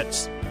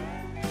Schlitz.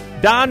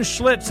 Don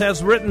Schlitz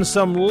has written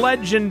some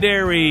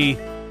legendary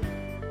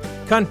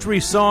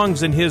country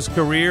songs in his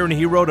career, and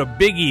he wrote a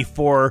biggie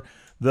for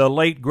the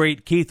late,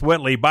 great Keith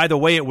Whitley. By the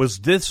way, it was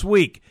this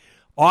week,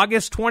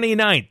 August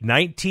 29th,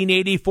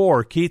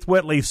 1984, Keith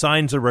Whitley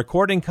signs a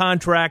recording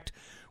contract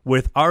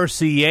with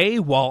RCA.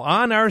 While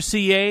on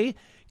RCA,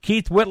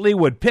 Keith Whitley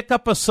would pick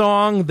up a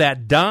song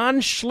that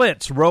Don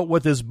Schlitz wrote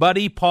with his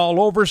buddy Paul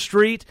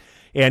Overstreet,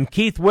 and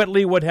Keith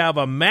Whitley would have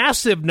a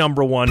massive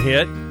 #1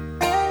 hit.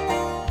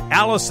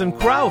 Alison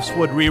Krauss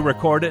would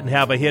re-record it and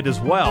have a hit as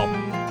well.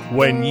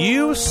 When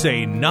You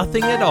Say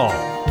Nothing at All.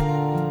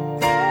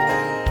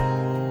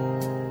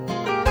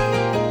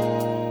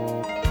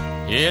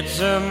 It's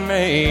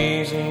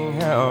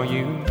amazing how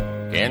you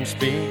can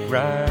speak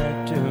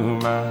right to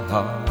my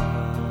heart.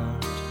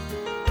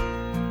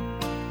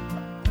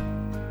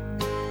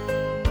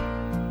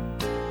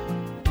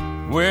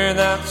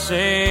 Without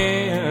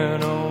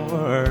saying a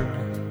word,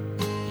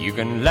 you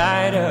can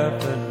light up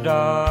the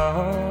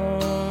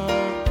dark.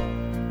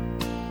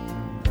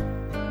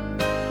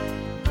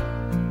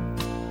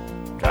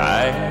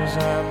 Try as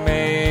I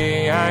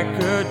may, I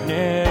could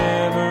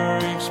never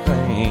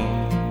explain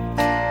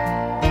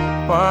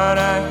what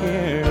I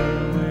hear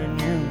when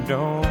you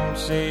don't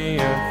say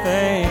a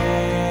thing.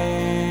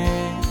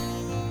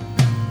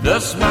 The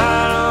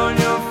smile on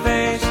your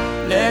face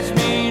lets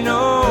me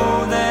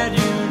know that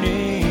you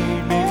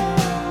need me.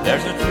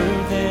 There's a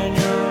truth in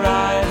your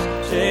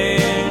eyes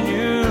saying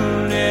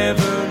you'll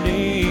never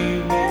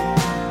leave me.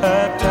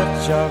 A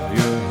touch of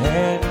your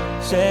hand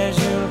says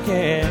you'll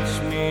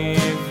catch me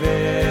if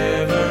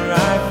ever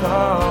I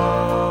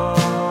fall.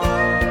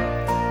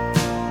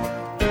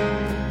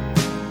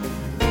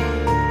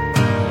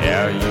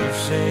 Now you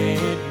say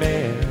it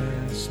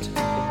best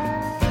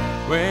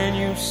when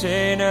you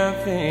say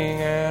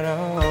nothing at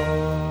all.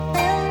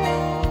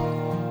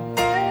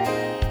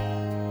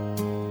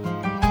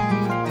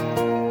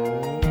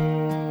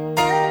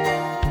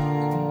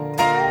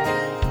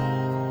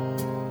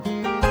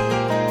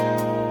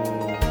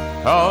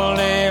 All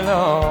day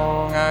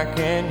long I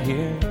can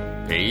hear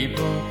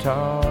people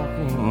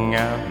talking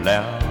out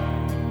loud.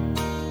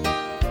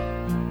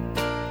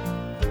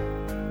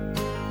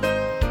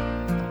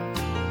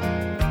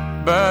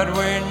 But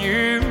when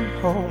you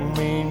hold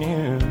me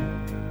near,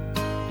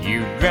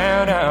 you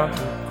drown out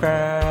the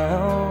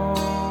crowd.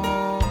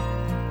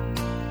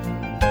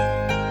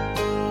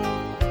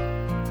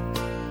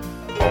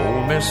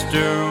 Old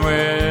Mr.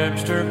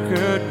 Webster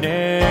could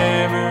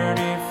never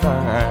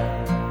define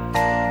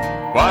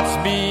what's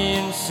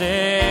being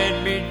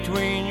said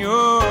between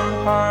your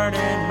heart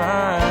and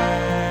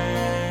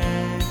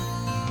mine.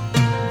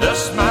 The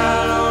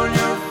smile on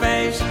your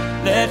face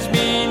lets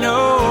me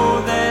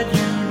know that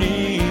you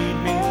need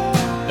me.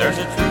 There's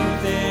a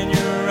truth in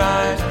your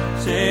eyes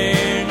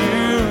saying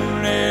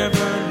you'll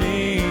never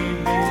leave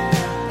me.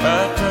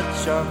 A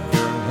touch of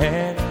your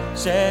hand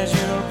says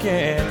you'll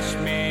catch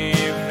me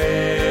if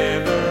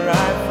ever I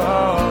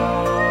fall.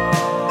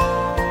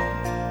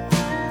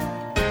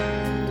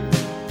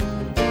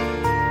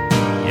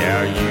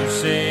 Yeah, you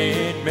say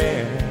it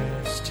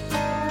best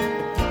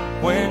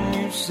when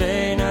you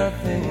say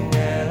nothing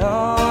at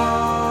all.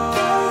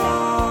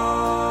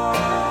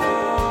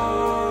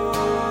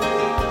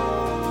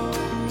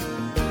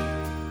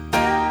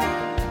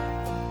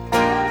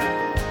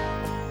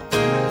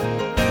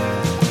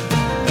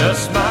 The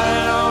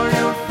smile on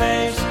your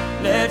face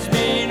lets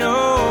me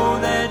know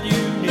that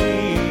you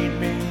need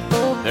me.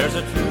 There's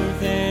a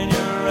truth in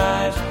your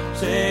eyes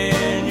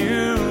saying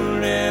you'll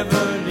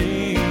never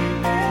leave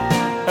me.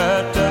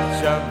 A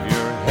touch of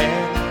your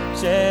hand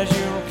says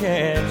you'll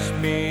catch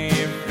me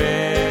if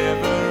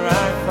ever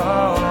I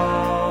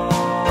fall.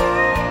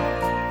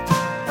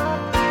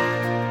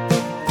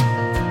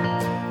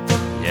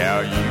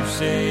 Yeah, you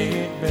say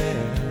it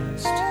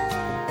best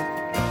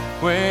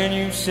when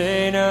you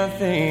say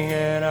nothing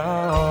at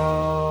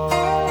all.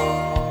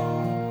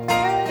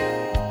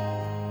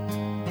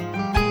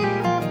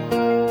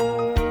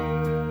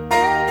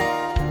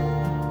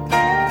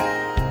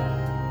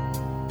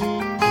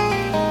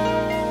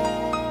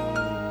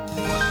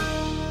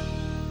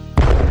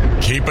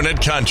 Keeping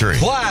it country.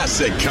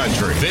 Classic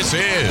country. This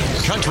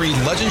is Country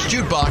Legends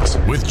Jukebox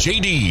with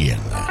JD.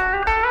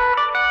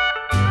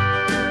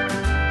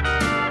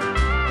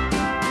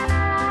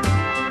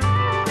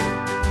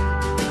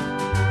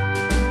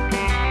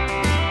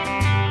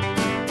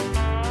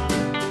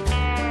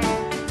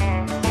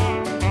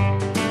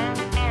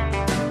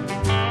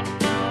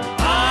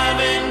 I've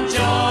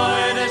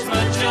enjoyed as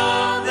much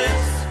of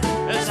this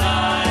as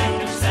I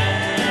can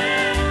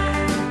stand.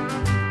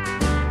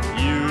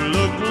 You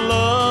look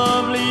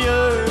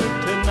lovelier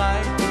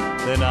tonight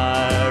than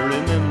I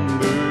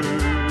remember.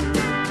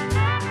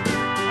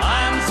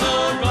 I'm so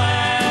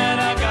glad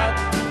I got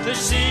to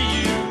see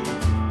you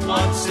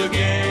once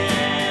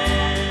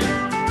again.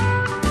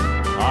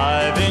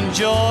 I've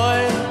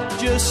enjoyed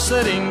just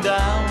sitting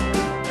down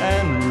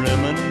and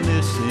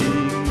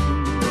reminiscing.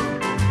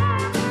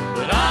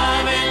 But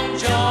I've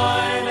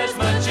enjoyed as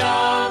much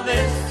of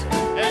this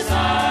as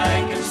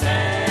I can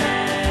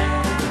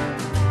stand.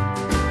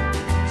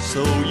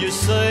 So you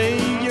say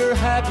you're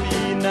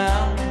happy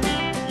now,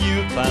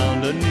 you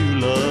found a new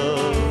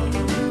love.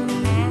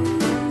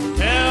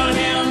 Tell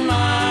him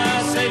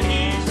I said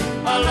he's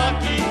a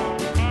lucky,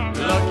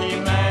 lucky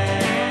man.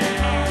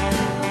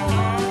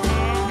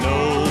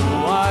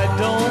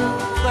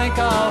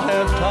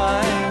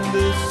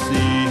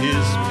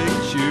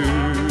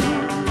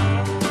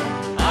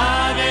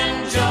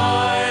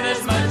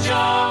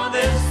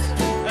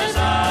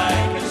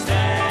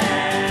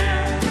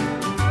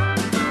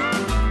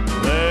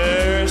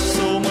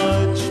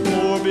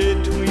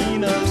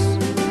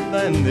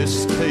 than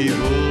this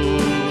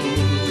table.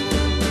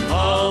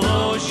 All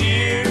those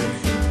years,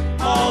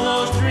 all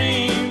those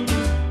dreams,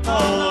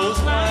 all those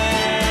plans.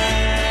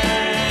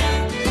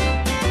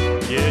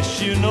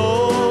 Yes, you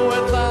know,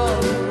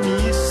 without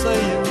me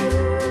saying,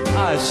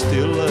 I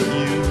still love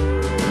you.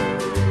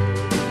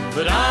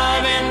 But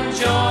I've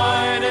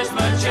enjoyed as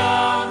much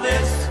of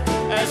this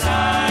as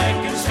I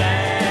can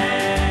stand.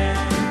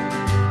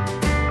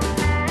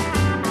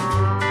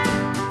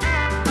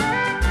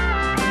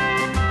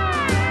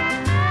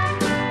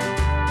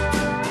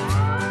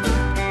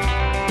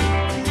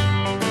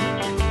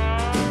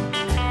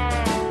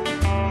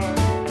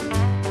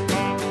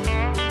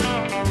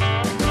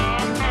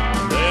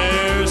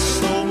 There's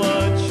so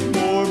much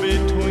more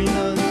between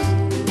us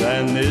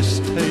than this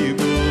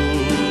table.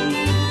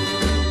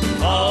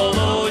 All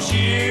those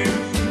years,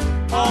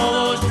 all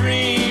those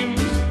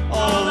dreams,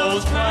 all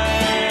those plans.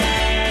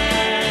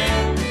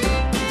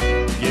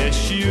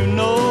 Yes, you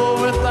know,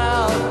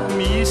 without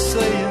me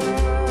saying,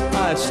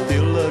 I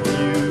still love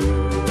you.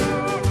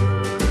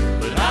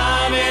 But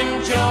I've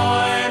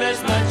enjoyed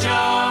as much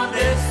of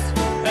this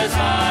as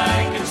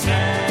I can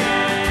stand.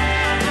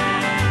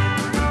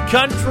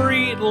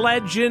 Country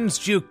Legends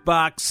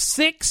Jukebox,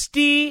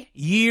 60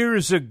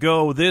 years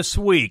ago this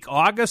week,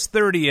 August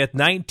 30th,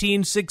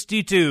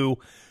 1962,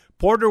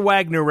 Porter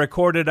Wagoner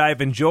recorded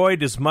I've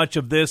Enjoyed as Much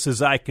of This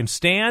as I Can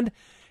Stand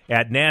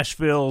at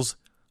Nashville's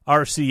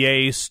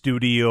RCA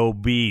Studio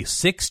B.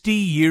 60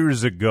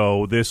 years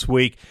ago this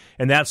week.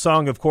 And that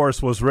song, of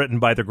course, was written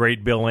by the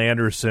great Bill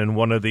Anderson,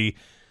 one of the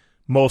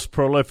most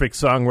prolific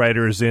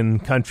songwriters in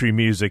country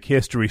music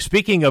history.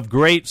 Speaking of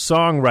great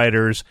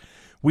songwriters,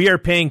 we are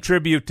paying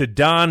tribute to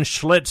Don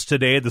Schlitz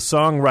today, the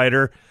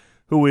songwriter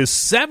who is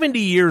 70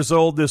 years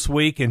old this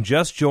week and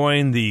just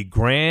joined the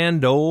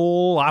Grand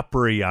Ole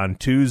Opry on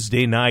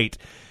Tuesday night.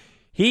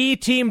 He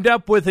teamed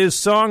up with his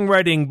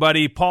songwriting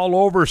buddy Paul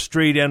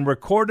Overstreet and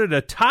recorded a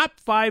top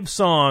 5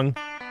 song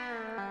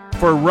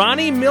for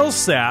Ronnie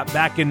Millsap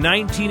back in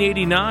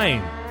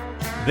 1989.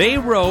 They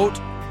wrote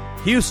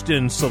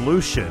Houston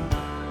Solution.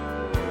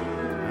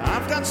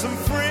 I've got some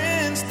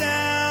friends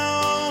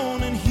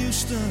down in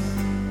Houston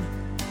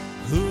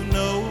who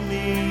know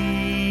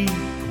me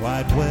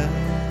quite well.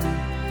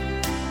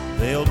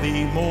 They'll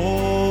be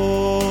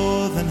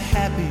more than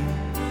happy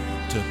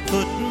to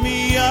put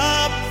me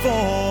up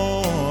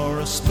for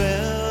a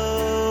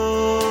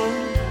spell.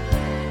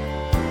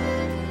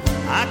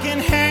 I can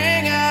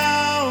hang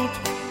out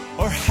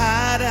or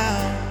hide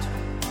out,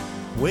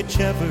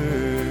 whichever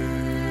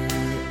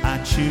I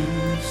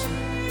choose,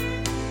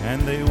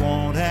 and they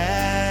won't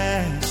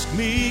ask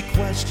me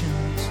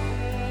questions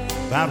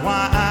about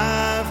why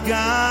I've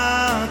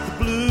got the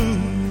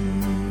blues.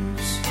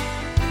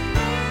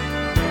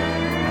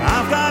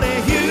 I've got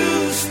a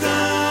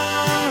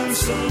Houston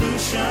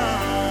solution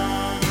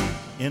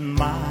in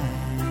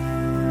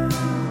mind.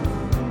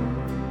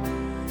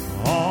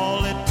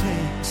 All it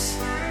takes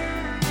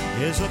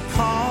is a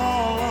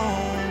call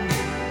on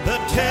the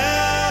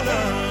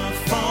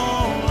telephone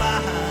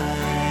line,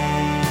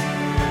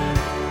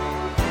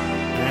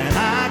 and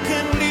I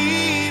can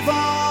leave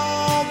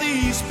all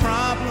these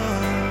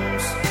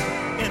problems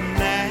in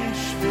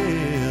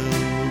Nashville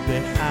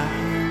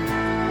behind.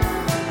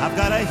 I've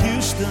got a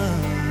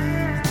Houston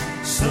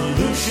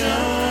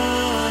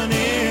solution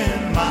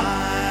in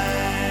mind.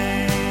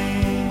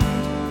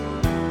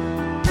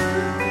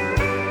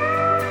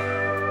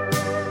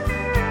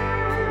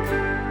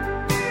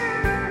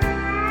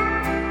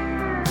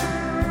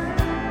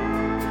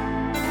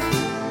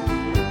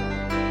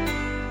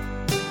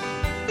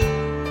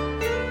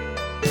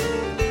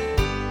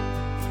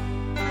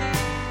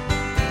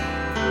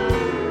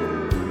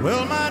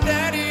 Well, my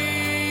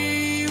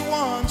daddy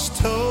once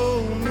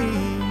told me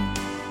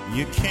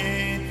you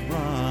can't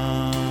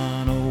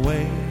run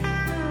away.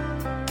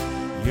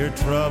 Your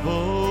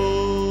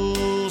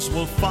troubles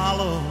will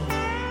follow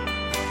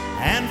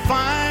and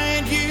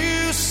find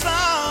you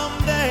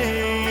someday.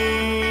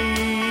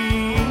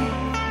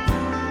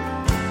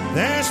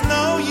 There's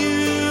no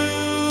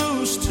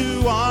use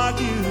to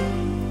argue,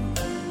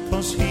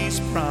 'cause he's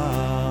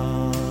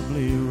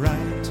probably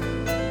right.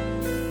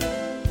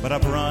 But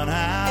I've run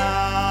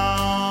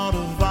out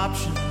of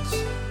options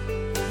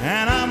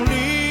and I'm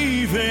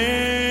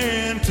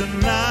leaving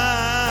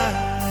tonight,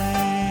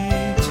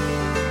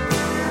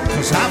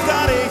 'cause I've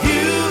got a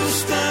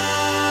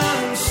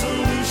Houston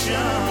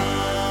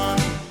solution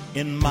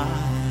in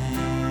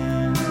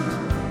mind.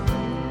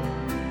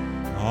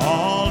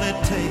 All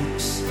it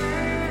takes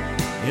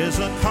is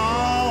a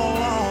call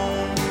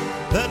on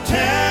the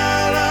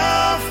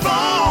telephone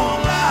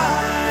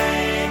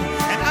line,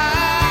 and I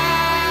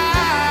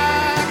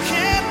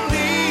can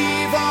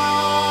leave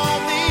all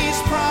these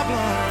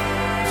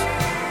problems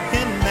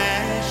in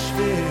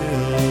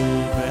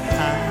Nashville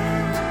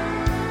behind.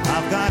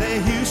 I've got a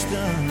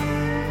Houston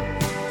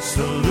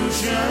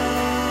solution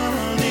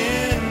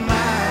in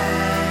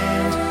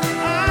mind.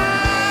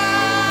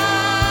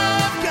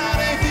 I've got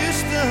a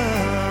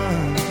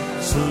Houston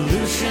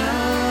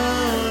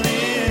solution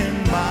in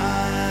mind.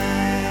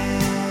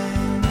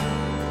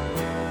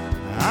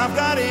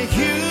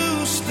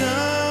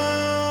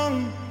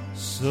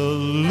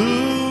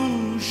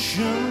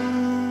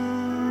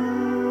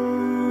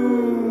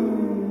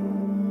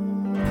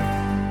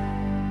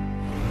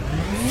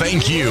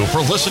 Thank you for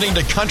listening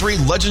to Country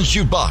Legends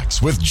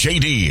Jukebox with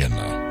J.D.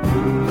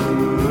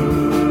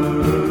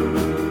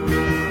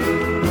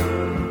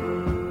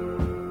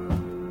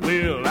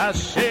 Well, I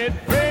said,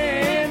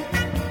 friend,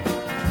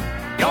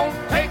 don't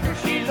take her,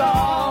 she's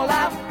all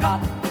I've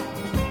got.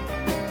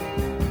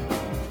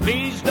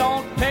 Please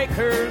don't take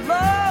her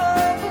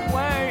love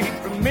away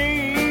from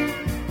me.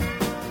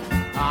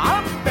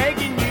 I'm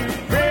begging you,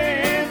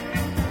 friend,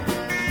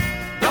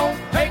 don't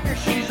take her,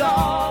 she's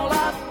all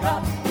I've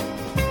got.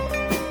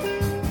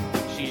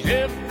 She's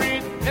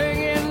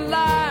everything in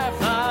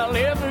life I'll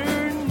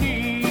ever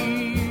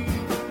need.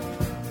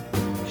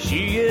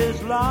 She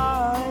is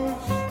life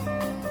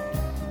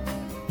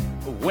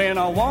when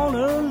I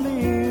wanna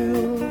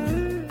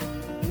live.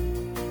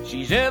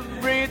 She's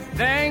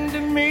everything to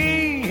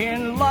me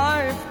in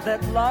life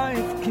that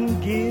life can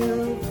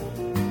give.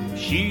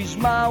 She's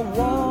my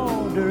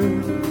water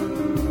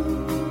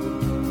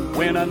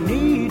when I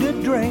need a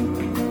drink.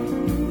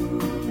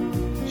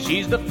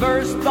 She's the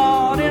first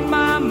thought in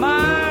my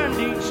mind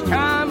each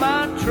time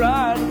I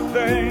try to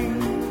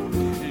think.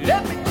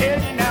 Let me tell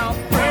you now,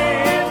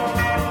 friend,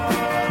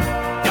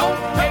 don't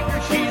take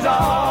her, she's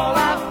all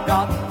I've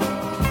got.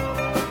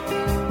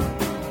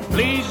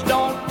 Please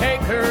don't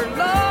take her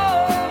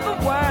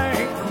love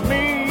away from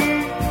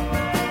me.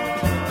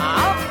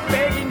 I'm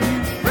begging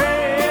you,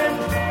 friend,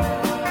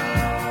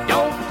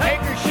 don't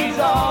take her, she's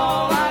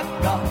all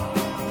I've got.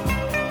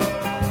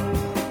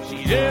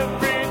 She's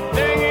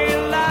everything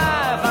in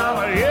life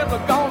I'm ever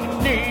gonna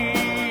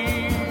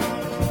need.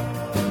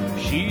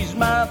 She's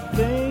my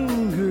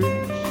fingers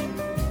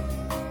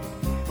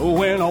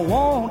when I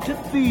want to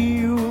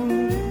feel.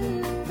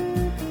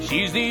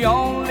 She's the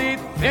only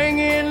thing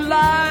in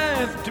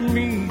life to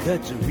me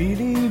that's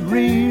really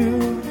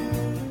real.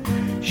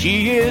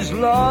 She is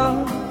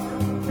love.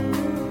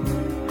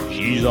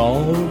 She's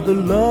all the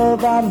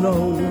love I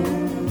know.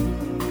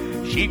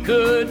 She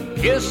could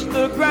kiss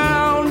the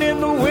ground in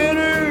the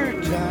winter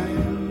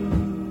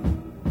time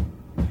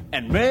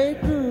and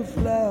make a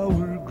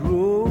flower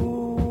grow.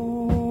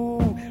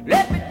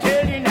 Let me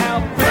tell you now,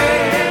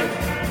 friend,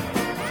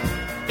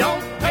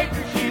 don't take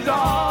her, she's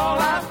all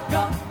I've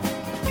got.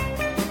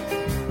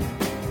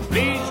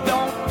 Please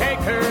don't take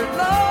her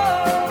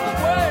love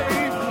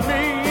away from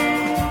me.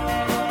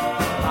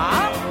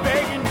 I'm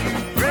begging you,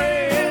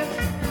 friend,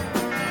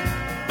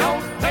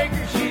 don't take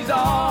her, she's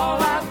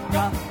all I've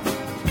got.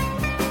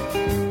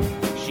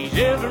 She's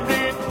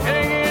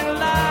everything in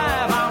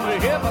life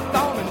I'm ever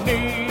gonna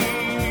need.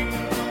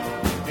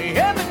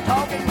 Ever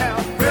talking now,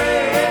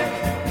 friend,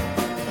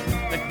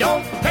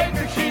 don't take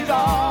her, she's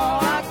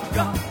all I've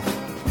got.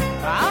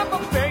 I'm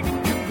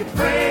begging you,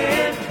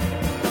 friend,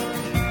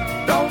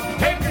 don't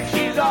take her,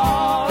 she's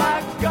all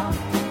I've got.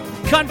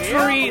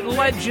 Country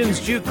Legends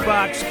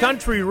Jukebox.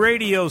 Country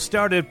radio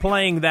started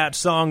playing that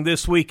song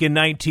this week in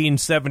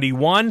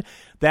 1971.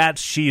 That's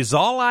She's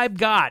All I've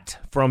Got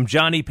from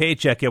Johnny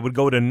Paycheck. It would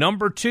go to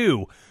number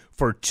 2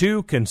 for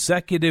 2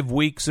 consecutive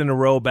weeks in a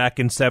row back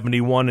in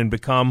 71 and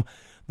become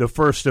the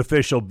first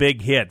official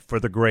big hit for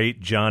the great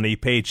Johnny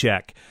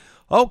Paycheck.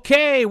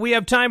 Okay, we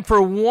have time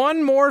for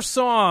one more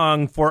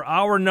song for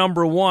our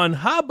number 1.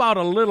 How about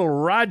a little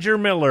Roger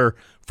Miller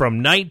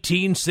from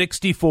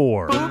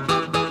 1964?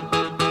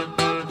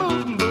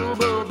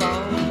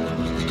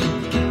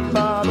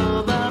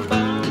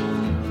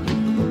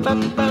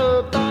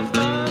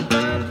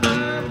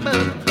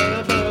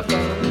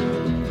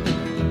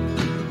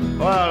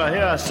 Well,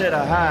 here I sit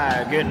a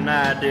high, getting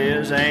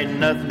ideas. Ain't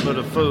nothing but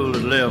a fool to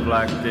live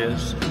like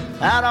this.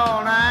 Out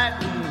all night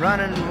and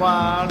running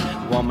wild.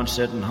 Woman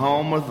sitting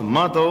home with a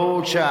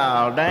month-old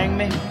child. Dang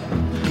me,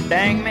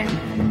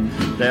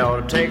 they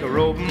ought to take a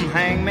rope and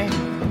hang me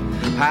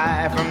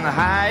high from the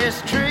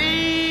highest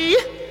tree.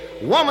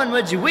 Woman,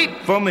 would you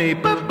weep for me?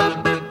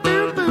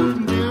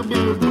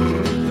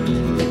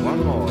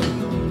 One more.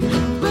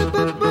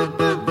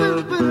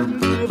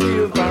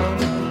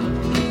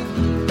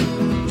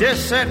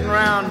 Just sitting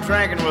around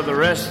drinking with the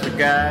rest of the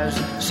guys.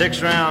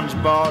 6 rounds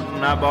bought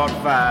and I bought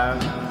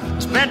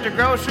 5. Spent the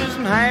groceries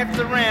and half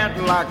the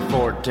rent, like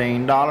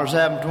 $14,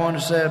 having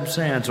 27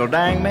 cents. So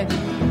dang me,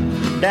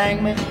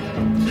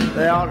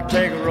 they ought to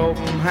take a rope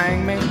and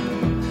hang me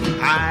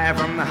high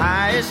from the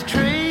highest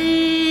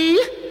tree.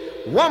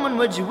 Woman,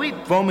 would you weep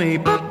for me?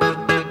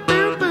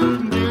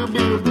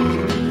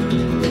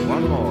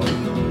 One more.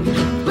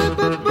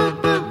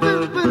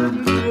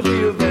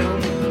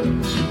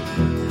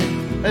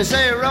 They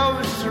say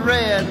roses are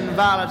red and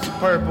violets are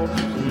purple,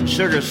 and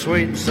sugar's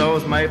sweet and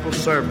so's maple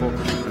syrup.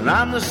 And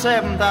I'm the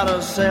 7th out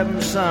of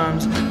 7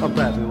 sons. My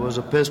pappy was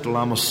a pistol,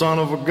 I'm a son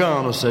of a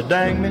gun. I said,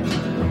 dang me,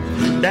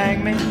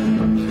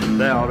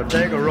 they ought to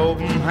take a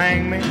rope and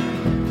hang me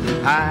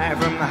high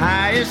from the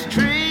highest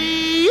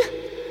tree.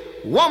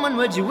 Woman,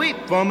 would you weep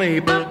for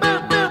me?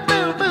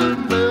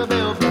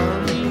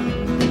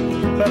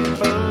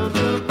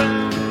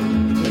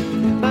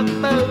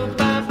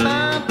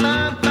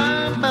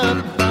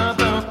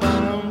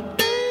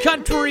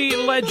 Country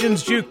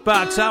Legends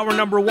Jukebox. Hour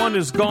number 1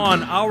 is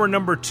gone. Hour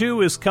number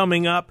 2 is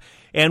coming up.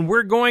 And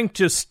we're going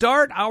to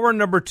start hour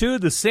number 2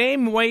 the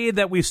same way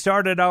that we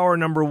started hour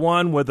number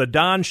 1 with a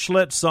Don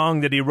Schlitz song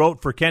that he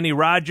wrote for Kenny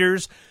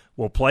Rogers.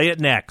 We'll play it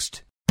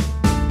next.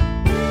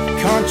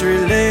 Country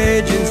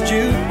Legends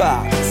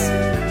Jukebox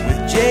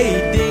with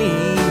J.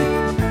 Dean,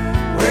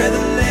 where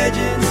the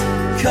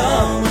legends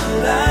come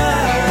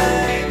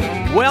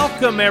alive.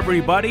 Welcome,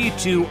 everybody,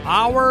 to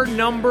hour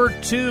number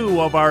 2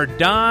 of our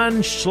Don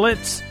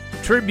Schlitz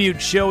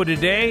tribute show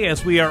today,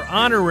 as we are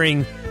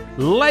honoring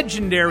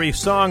legendary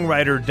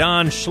songwriter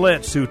Don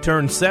Schlitz, who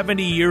turned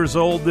 70 years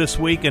old this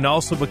week and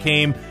also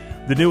became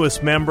the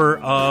newest member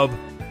of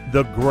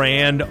the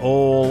Grand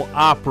Ole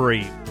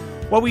Opry.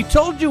 Well, we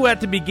told you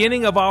at the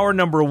beginning of hour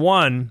number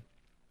 1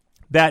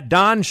 that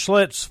Don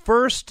Schlitz's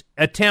first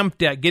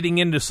attempt at getting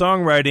into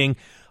songwriting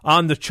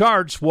on the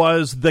charts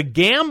was The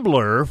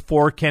Gambler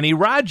for Kenny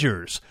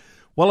Rogers.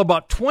 Well,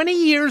 about 20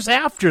 years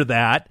after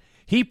that,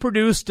 he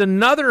produced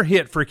another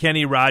hit for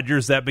Kenny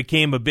Rogers that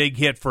became a big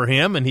hit for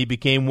him and he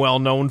became well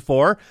known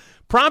for,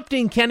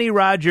 prompting Kenny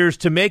Rogers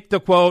to make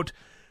the quote,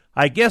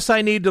 "I guess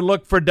I need to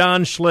look for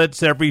Don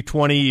Schlitz every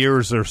 20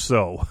 years or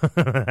so."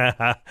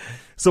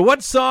 So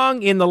what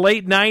song in the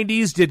late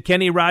 90s did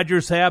Kenny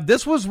Rogers have?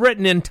 This was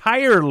written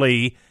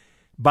entirely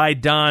by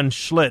Don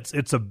Schlitz.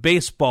 It's a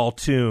baseball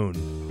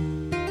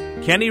tune.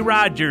 Kenny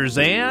Rogers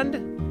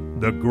and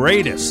The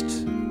Greatest.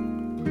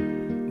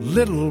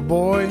 Little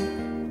boy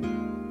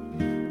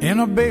in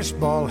a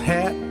baseball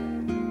hat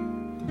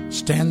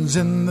stands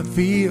in the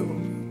field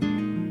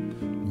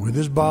with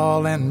his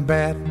ball and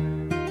bat.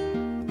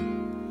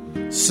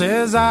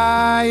 Says,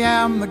 "I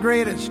am the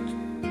greatest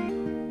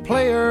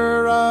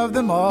player of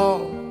them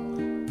all."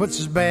 Puts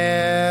his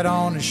bat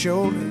on his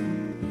shoulder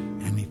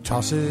and he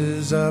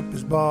tosses up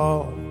his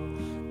ball.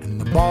 And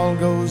the ball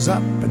goes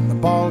up and the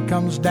ball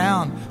comes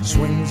down.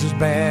 Swings his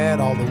bat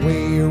all the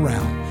way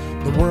around.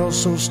 The world's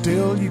so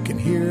still you can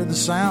hear the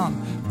sound.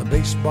 The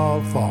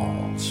baseball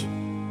falls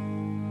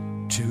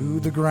to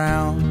the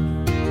ground.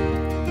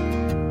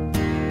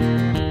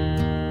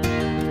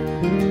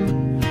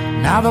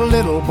 Now the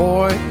little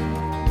boy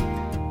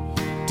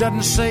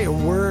doesn't say a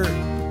word,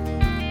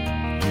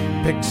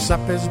 picks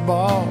up his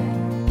ball,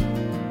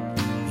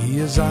 he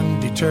is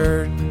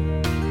undeterred.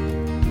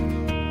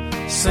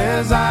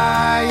 Says,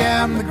 "I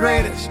am the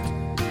greatest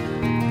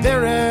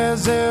there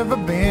has ever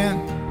been."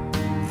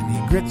 And he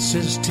grits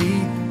his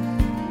teeth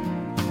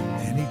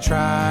and he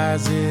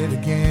tries it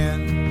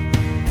again.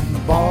 And the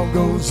ball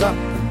goes up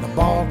and the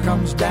ball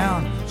comes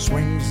down.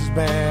 Swings his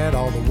bat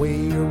all the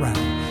way around.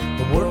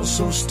 The world's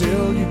so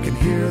still you can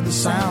hear the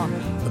sound.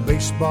 The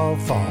baseball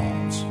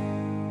falls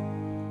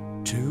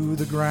to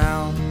the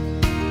ground.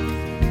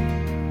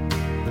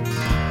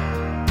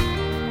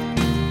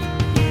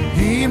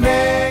 He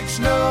makes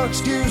no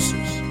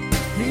excuses,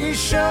 he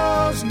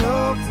shows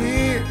no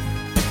fear.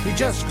 He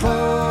just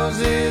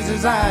closes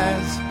his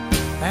eyes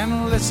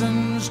and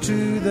listens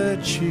to the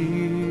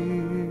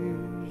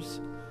cheers.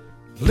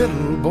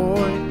 Little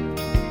boy,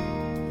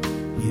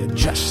 he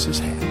adjusts his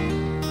hat,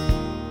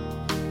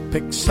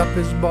 picks up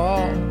his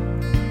ball,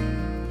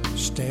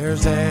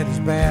 stares at his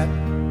bat.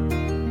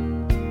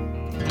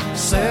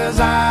 Says,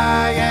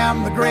 "I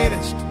am the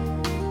greatest,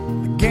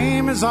 the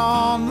game is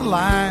on the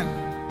line."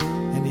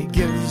 And he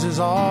gives his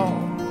all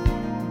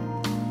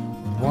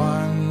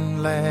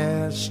one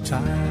last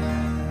time.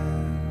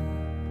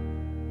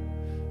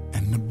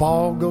 And the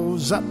ball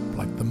goes up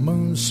like the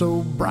moon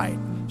so bright,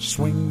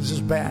 swings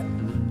his bat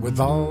with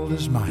all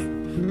his might.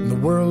 And the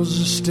world's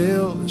as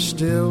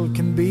still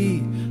can be.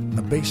 And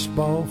the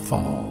baseball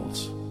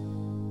falls.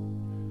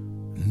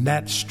 And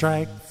that's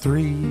strike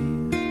 3.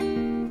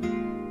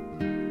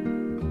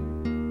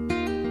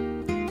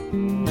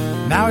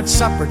 Now it's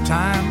supper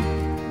time,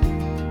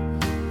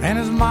 and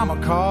his mama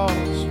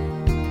calls.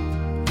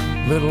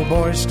 Little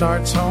boy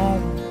starts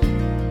home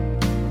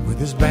with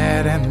his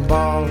bat and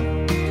ball.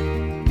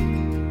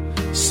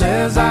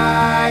 Says,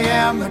 "I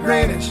am the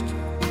greatest,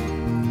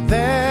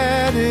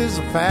 that is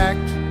a fact.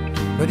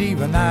 But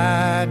even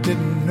I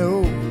didn't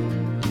know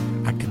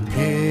I could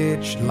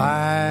pitch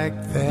like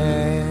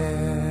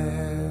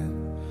that."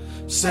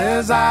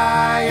 Says,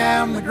 "I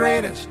am the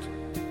greatest,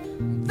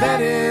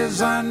 that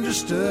is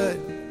understood.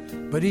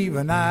 But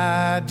even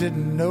I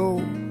didn't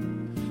know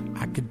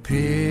I could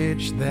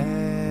pitch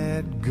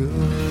that good."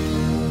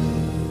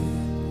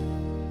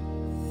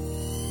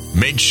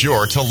 Make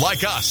sure to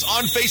like us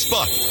on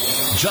Facebook.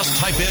 Just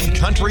type in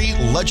Country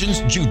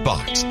Legends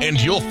Jukebox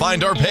and you'll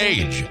find our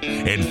page.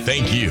 And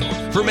thank you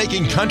for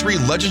making Country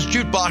Legends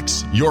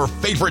Jukebox your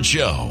favorite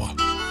show.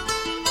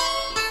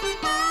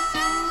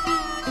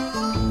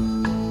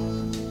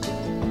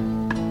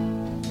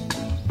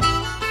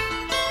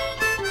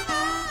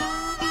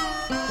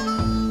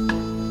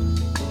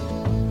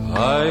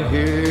 I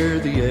hear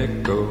the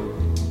echo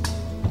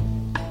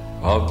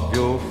of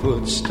your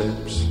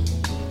footsteps.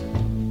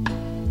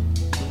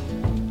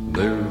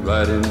 They're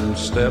right in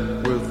step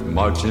with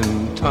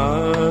marching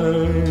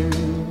time.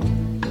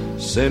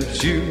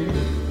 Since you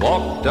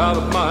walked out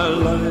of my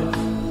life,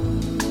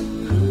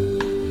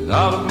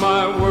 out of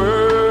my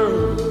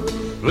world,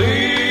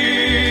 please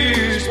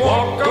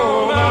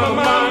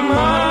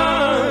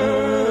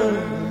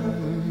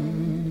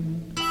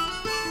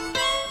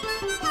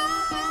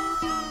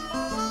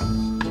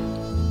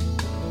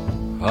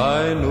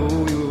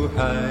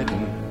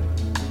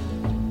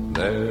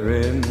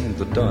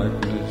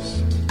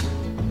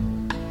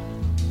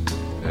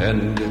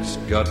and it's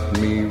got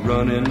me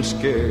running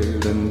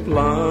scared and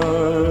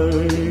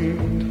blind.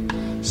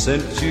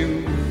 Since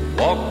you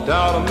walked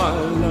out of my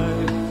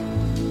life,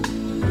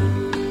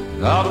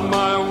 out of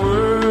my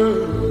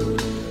world,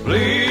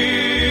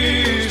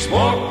 please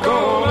walk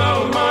on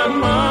out of my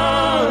mind.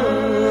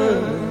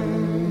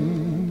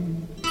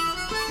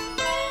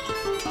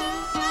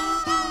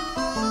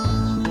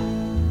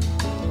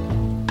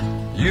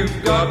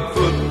 You've got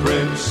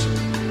footprints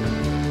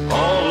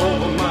all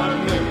over my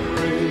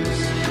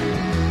memories.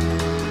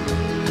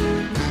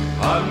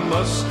 I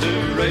must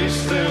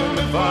erase them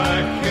if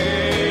I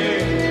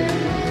can,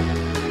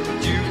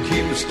 but you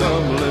keep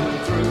stumbling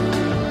through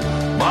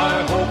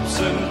my hopes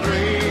and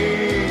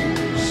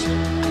dreams,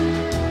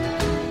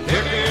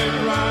 kicking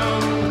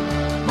around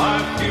my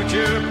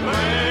future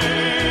plan.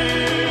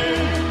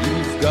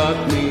 You've got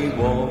me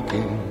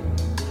walking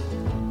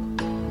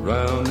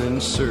round in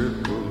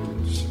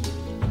circles,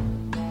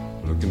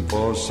 looking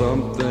for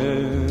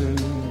something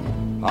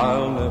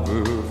I'll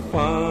never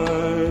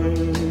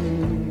find.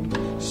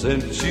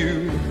 Since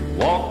you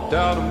walked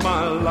out of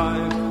my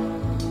life,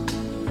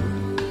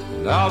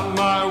 out of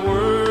my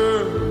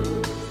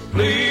world,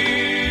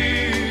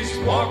 please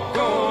walk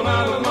on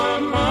out of my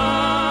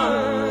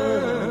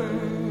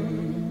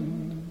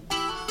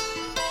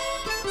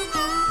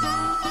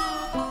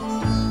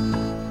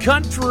mind.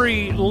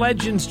 Country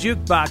Legends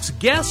Jukebox.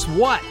 Guess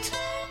what?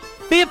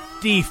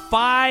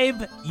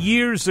 55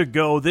 years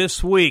ago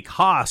this week,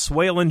 Haas,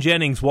 Waylon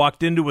Jennings,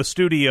 walked into a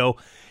studio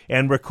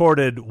and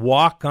recorded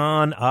Walk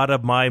On Out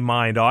of My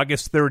Mind,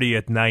 August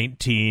 30th,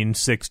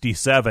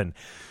 1967.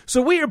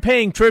 So we are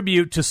paying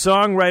tribute to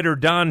songwriter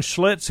Don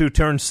Schlitz, who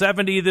turned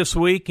 70 this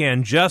week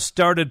and just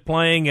started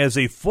playing as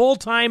a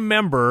full-time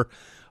member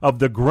of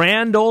the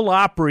Grand Ole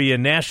Opry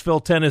in Nashville,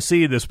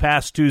 Tennessee this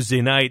past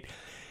Tuesday night.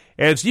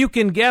 As you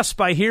can guess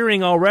by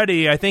hearing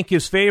already, I think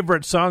his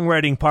favorite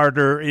songwriting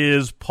partner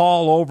is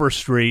Paul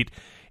Overstreet,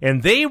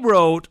 and they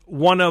wrote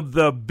one of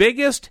the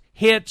biggest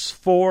hits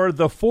for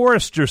the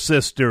Forrester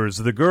Sisters,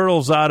 the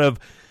girls out of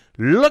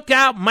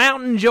Lookout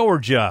Mountain,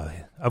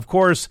 Georgia. Of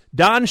course,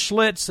 Don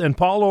Schlitz and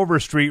Paul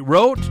Overstreet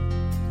wrote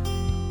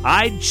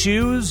I'd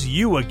Choose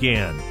You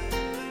Again.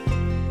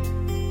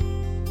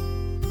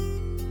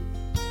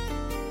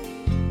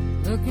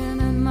 Looking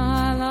at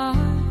my life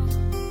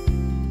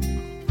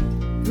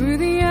through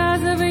the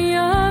eyes of a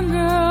young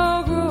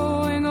girl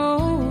growing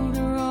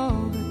older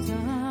all the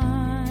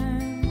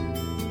time,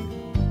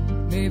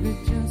 maybe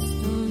just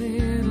a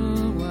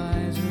little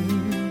wiser,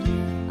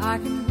 I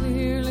can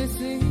clearly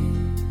see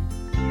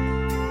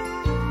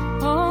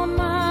all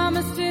my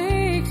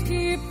mistakes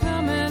keep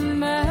coming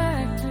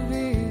back to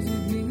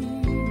visit me,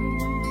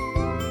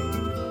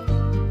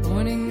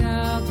 pointing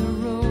out the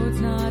roads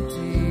not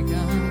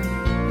taken,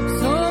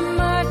 so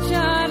much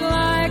I'd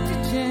like to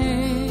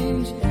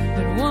change,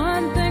 but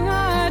one thing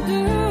I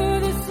do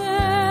the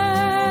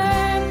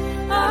same.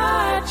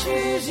 I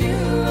choose you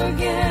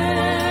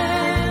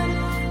again,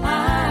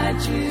 I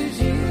choose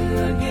you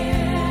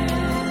again.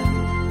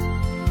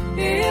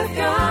 If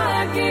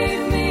God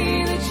gave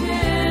me the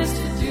chance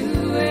to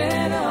do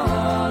it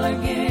all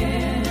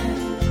again,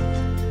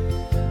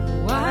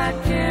 oh, I'd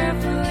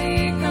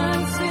carefully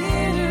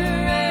consider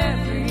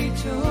every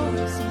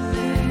choice I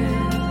made.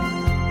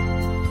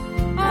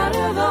 Out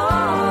of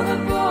all the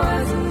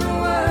boys in the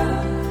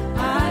world,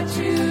 I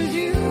choose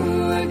you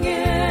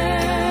again.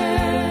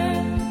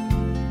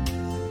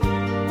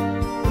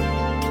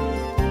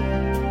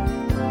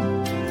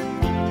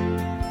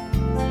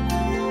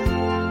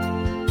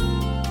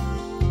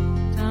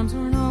 Times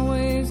weren't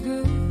always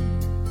good.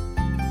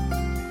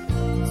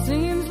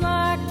 Seems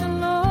like the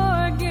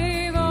Lord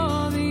gave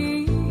all the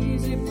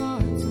easy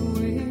parts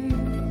away.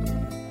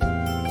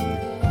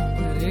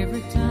 But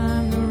every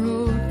time the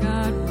road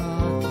got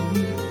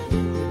rocky,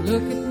 He'd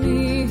look at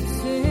me and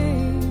say,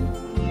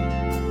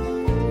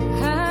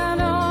 had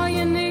all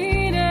you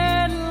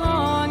needed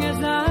long as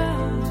I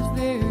was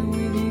there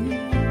with you.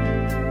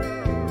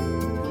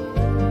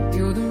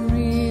 You're the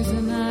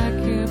reason I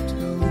kept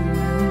going.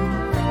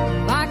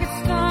 If I could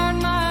start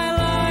my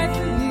life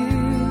with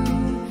you,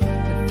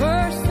 the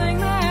first thing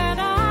that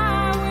I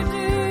would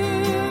do,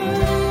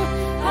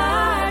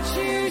 I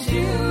choose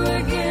you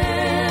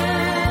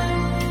again,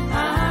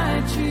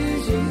 I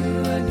choose you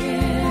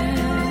again.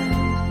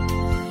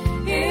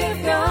 If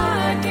God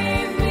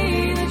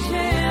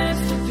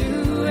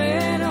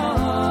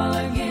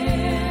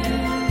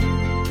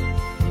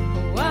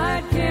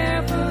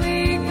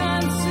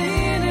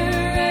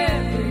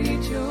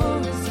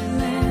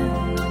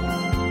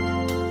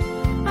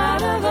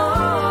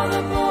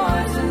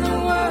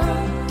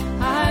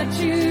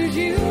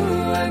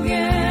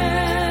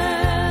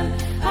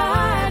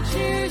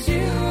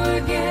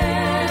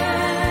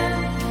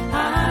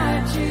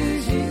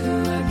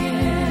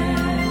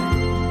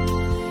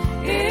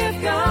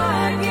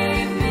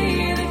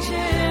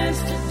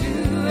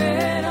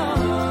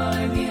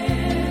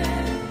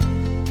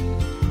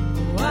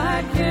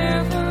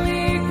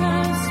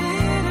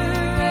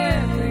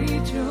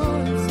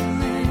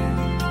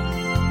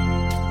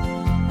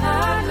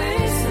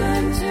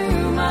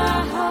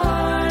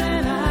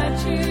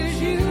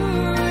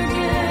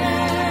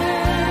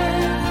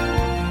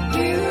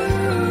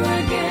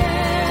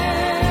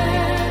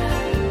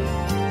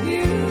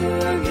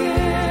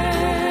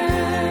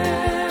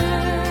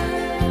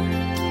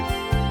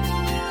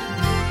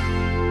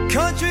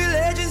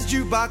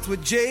Jukebox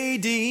with J.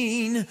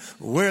 Dean,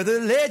 where the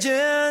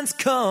legends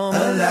come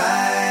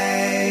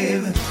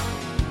alive.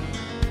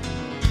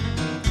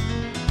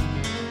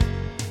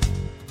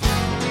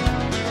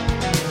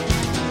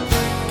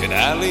 Could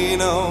I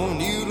lean on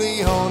you,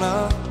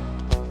 Leona?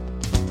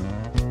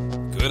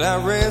 Could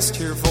I rest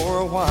here for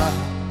a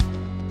while?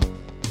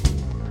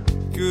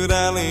 Could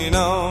I lean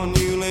on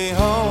you,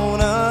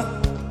 Leona?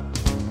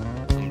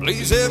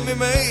 Please help me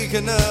make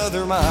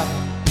another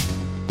mile.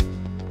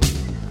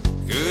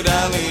 Could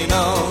I lean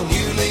on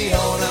you,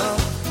 Leona?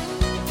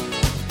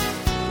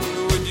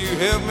 Would you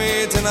help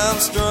me till I'm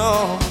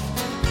strong?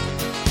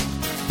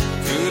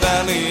 Could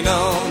I lean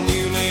on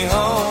you,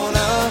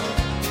 Leona?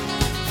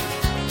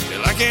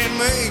 Till I can't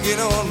make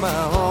it on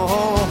my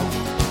own.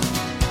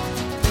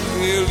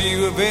 Well,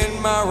 you have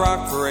been my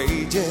rock for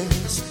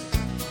ages.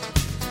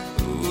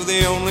 Ooh,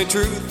 the only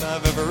truth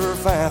I've ever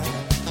found.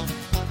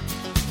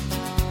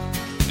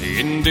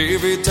 And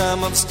every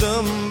time I've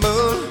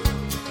stumbled,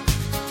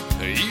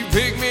 you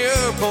pick me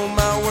up on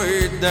my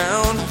way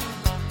down.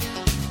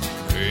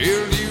 Well,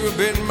 you have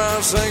been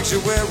my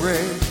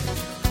sanctuary.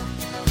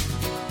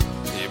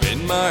 You've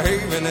been my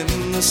haven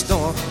in the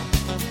storm.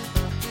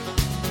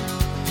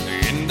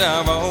 And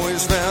I've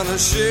always found a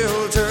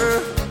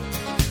shelter,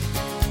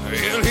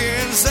 well, here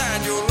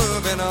inside your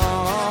loving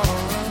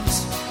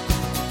arms.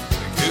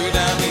 Could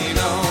I lean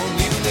on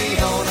you,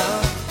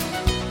 Leona?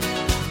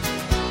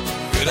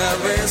 Could I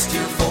rest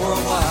here for a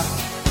while?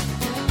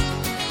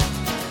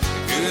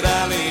 Could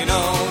I lean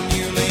on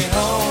you,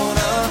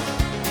 Leona?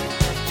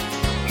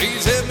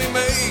 Please help me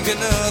make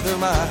another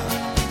mile.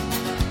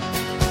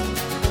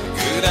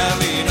 Could I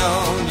lean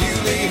on you,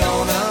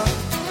 Leona?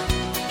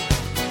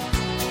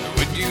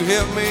 Would you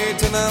help me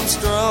till I'm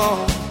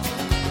strong?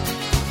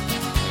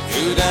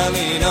 Could I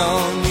lean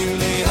on you,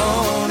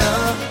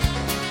 Leona?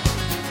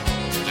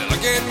 Till I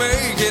can't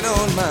make it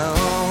on my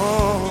own.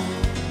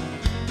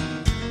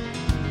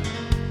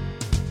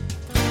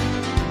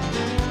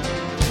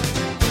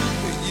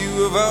 You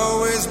have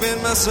always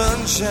been my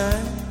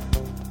sunshine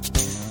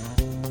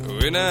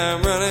when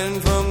I'm running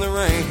from the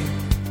rain.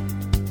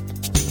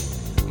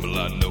 Well,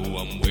 I know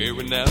I'm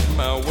wearing out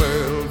my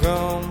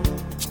welcome.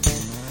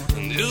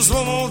 And just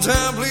one more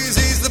time, please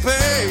ease the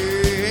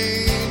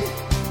pain.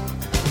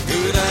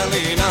 Could I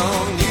lean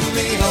on you,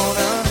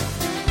 Leona?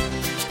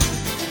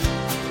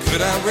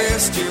 Could I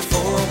rest here for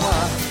a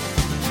while?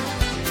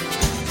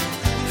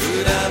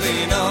 Could I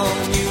lean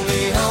on you,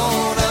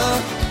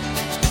 Leona?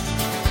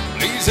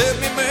 Please help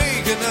me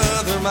make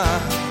another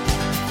mile.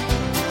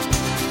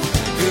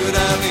 Could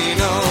I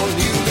lean on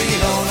you,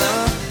 Leona?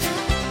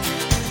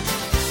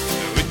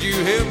 Would you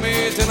help me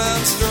till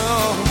I'm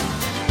strong?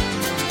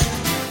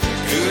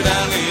 Could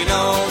I lean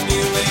on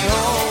you,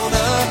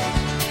 Leona?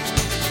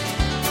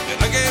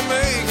 Till I can't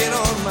make it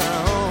on my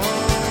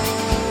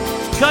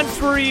own.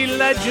 Country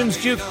Legends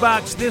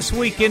Jukebox this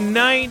week in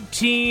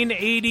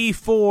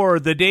 1984.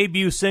 The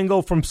debut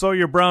single from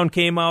Sawyer Brown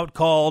came out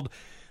called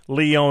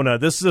Leona.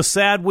 This is a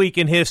sad week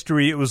in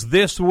history. It was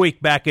this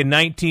week back in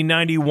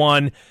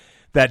 1991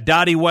 that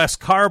Dottie West's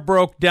car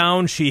broke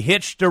down. She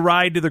hitched a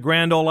ride to the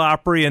Grand Ole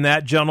Opry, and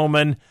that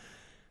gentleman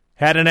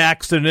had an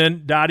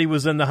accident. Dottie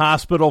was in the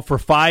hospital for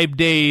 5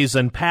 days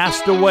and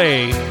passed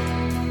away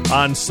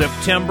on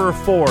September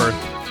 4th,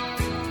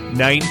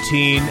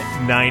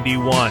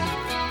 1991.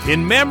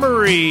 In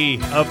memory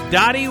of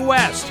Dottie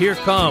West, here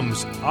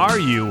comes Are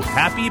You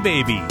Happy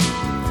Baby?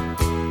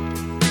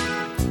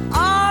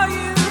 Are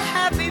you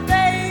happy,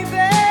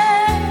 baby?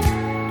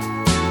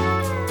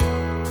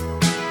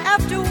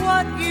 After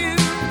what you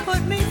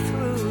put me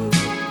through,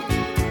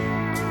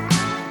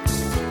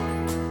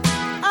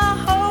 I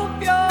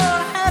hope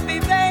you're happy,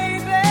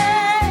 baby.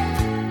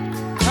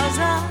 'Cause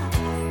I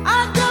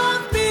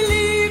don't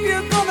believe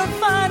you're gonna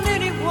find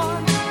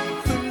anyone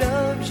who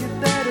loves you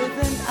better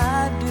than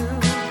I do.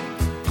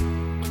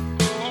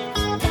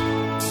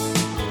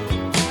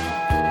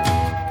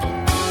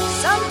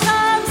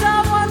 Sometimes I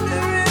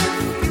wonder if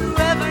you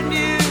ever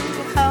knew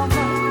how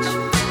much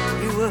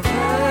you were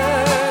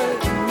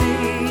hurting me.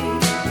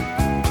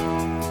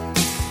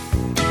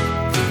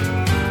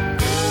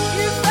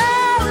 You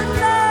fell in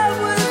love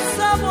with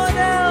someone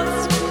else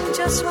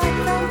just like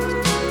that.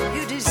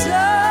 You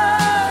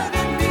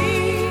deserted me.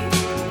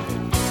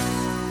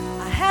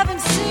 I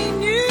haven't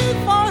seen you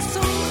for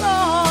so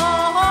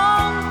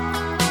long.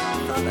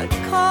 Thought I'd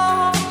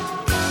call.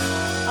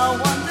 I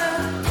wonder,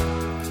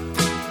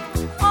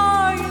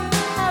 are you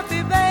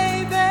happy,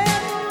 baby?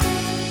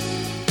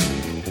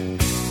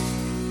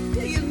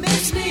 Do you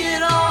miss me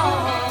at all?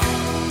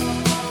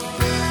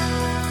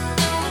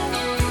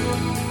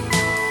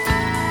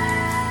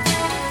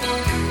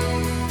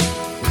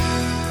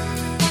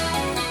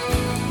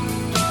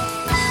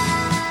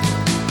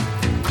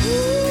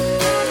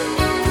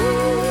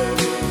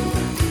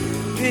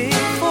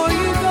 Before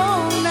you go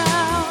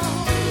now,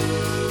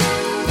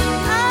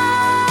 I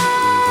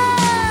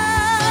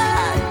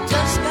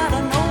just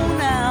gotta know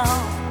now.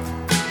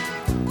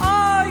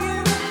 Are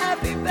you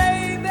happy,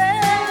 baby?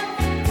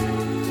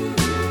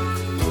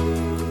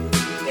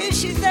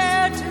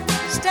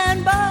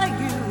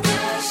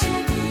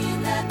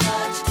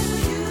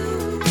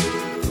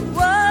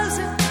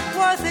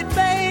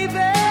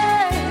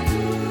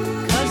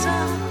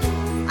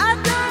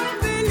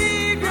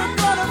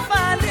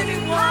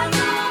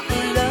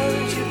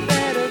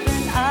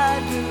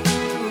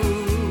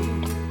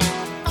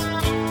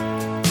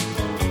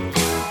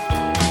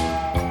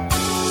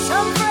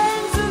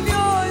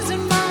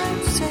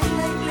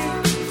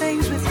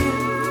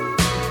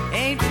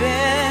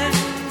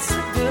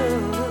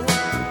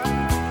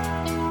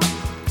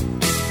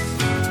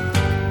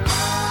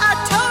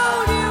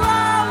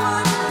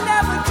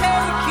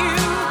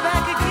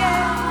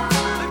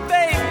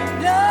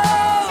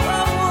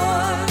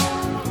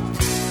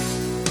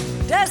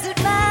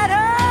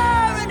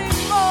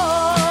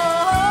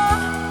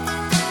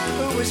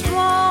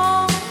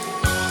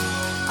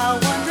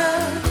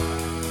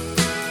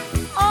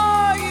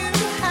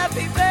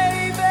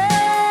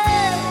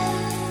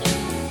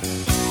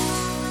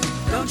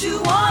 Don't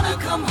you wanna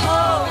come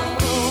home?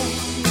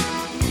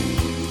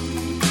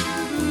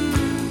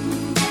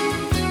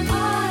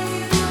 Are you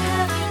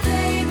happy,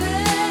 baby?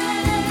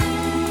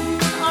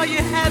 Are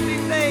you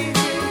happy, baby?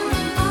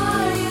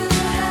 Are you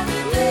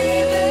happy,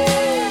 baby?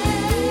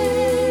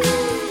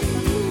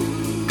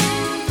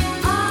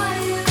 Are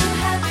you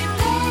happy,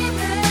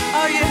 baby?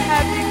 Are you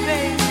happy,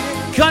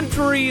 baby?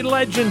 Country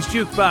Legends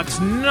Jukebox,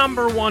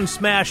 number one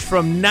smash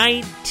from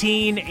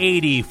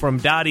 1980 from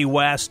Dottie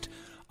West.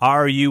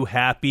 Are You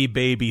Happy,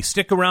 Baby?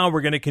 Stick around.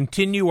 We're going to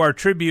continue our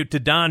tribute to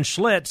Don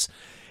Schlitz,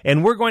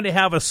 and we're going to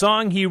have a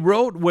song he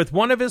wrote with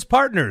one of his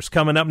partners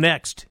coming up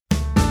next.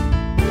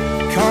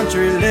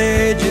 Country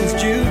Legends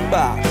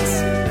Jukebox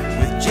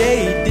with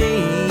J.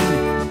 Dean,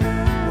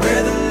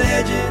 where the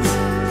legends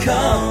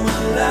come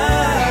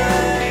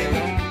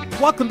alive.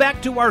 Welcome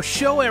back to our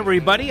show,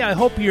 everybody. I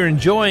hope you're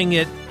enjoying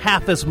it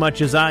half as much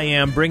as I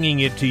am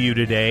bringing it to you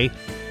today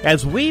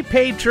as we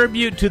pay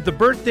tribute to the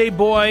birthday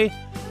boy,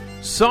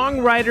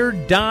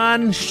 songwriter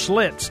Don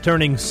Schlitz,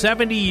 turning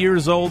 70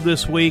 years old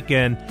this week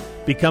and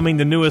becoming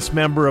the newest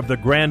member of the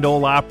Grand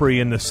Ole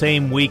Opry in the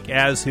same week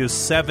as his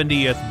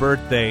 70th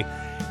birthday.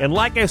 And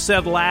like I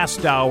said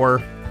last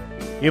hour,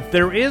 if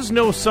there is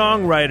no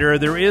songwriter,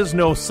 there is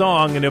no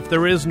song, and if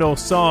there is no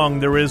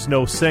song, there is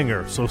no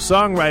singer. So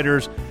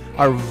songwriters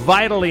are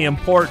vitally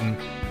important,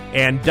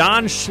 and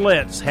Don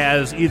Schlitz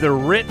has either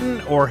written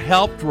or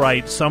helped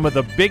write some of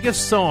the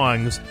biggest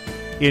songs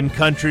in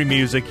country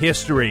music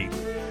history.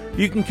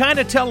 You can kind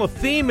of tell a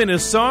theme in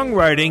his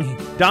songwriting.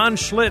 Don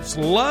Schlitz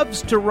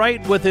loves to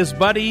write with his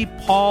buddy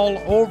Paul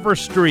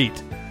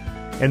Overstreet.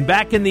 And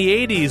back in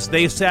the 80s,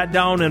 they sat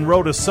down and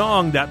wrote a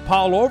song that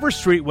Paul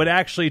Overstreet would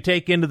actually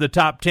take into the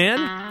top 10.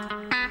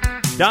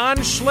 Don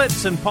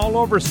Schlitz and Paul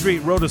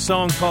Overstreet wrote a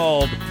song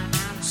called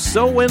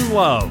So in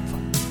Love.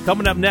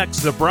 Coming up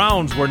next, the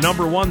Browns were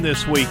number one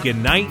this week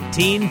in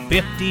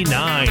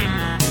 1959.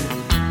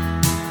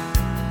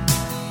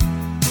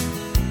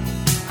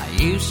 I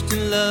used to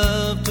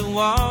love to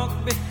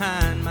walk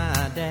behind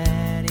my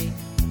daddy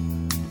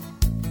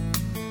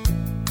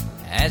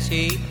as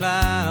he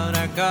plowed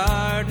our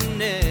garden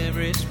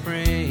every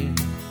spring.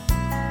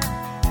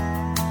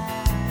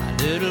 My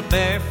little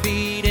bare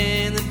feet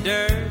in the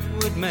dirt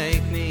would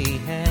make me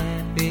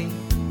happy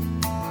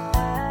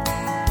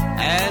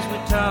as we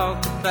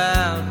talked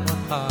about what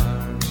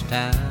harvest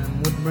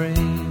time would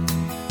bring.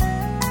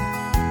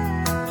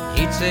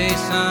 He'd say,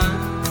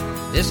 son,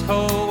 this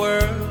whole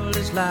world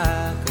is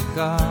like a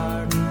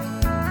garden,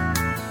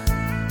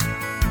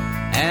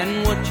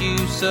 and what you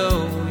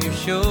sow, you're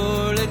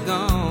surely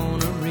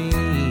gonna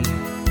reap.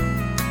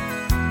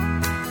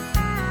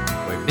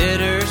 Where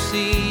bitter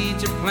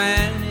seeds are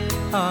planted,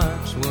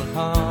 hearts will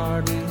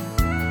harden,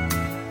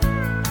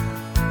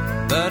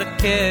 but a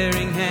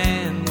caring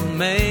hand will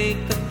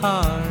make the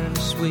heart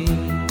sweet.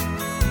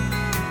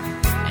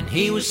 And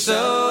he was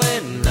so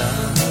in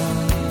love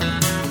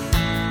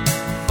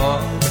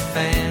for the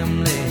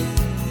family,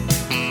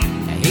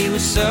 and he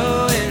was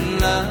so in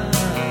love,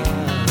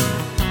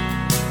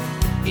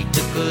 he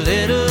took a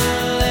little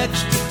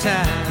extra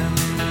time,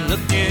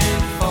 looking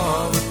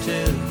forward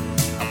to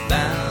a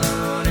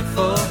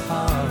bountiful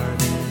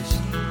harvest,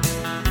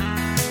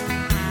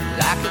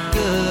 like a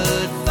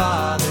good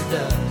father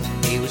does.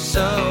 He was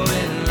so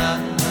in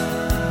love.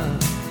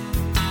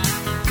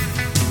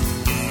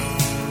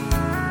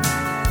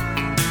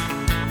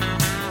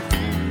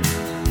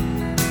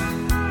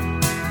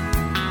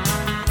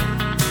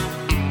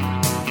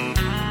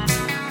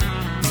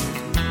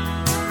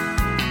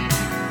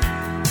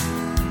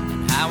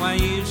 I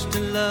used to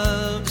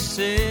love to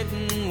sit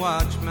and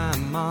watch my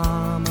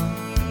mama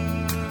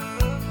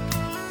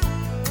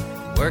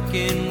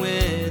working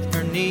with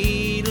her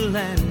needle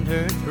and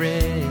her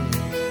thread.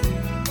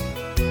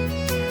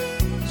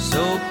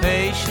 So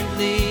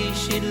patiently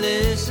she'd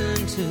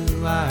listen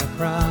to our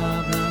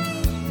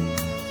problems,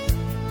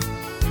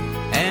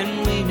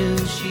 and we knew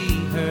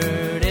she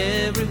heard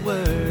every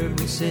word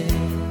we said.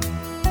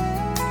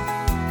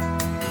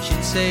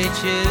 She'd say,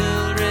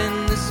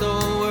 children, this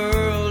old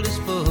world is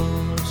full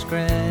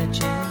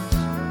scratches,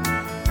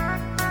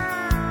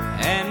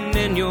 and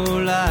in your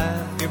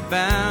life you're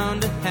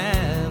bound to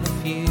have a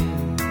few.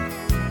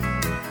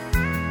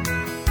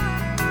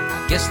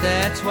 I guess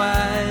that's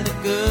why the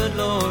good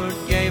Lord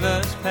gave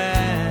us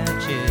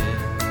patches,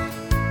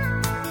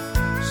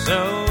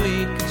 so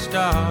we can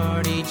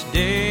start each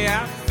day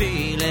out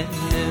feeling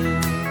new.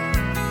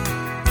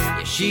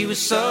 Yeah, she was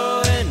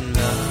so in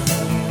love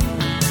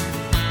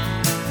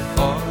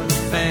for the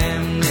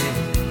family.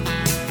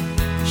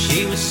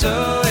 She was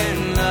so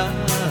in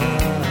love,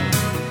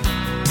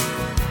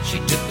 she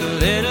took a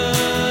little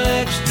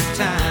extra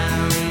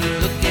time,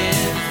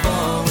 looking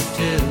forward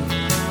to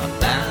a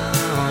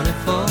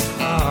bountiful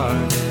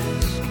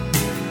harvest,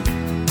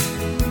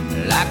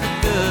 like a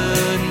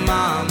good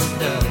mama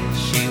does.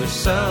 She was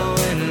so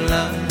in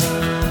love,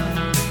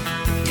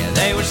 yeah,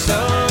 they were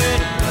so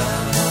in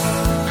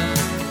love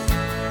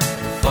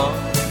for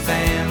the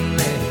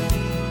family.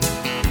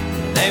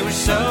 They were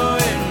so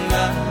in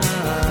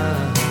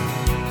love,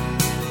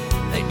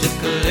 they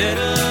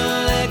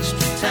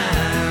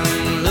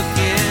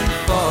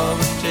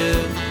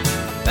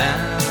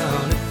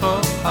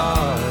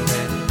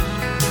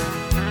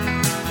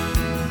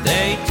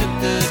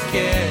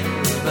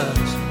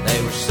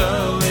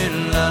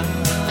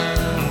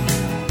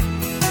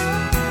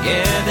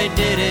they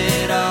did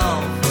it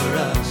all for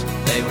us.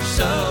 They were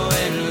so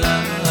in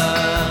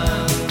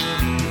love.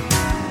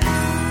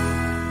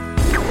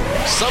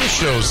 Some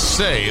shows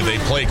say they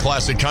play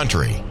classic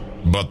country,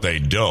 but they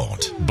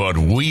don't. But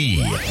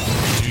we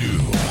do.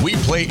 We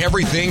play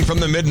everything from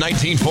the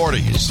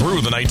mid-1940s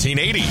through the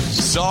 1980s.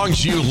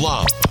 Songs you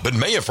love, but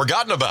may have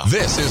forgotten about.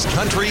 This is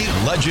Country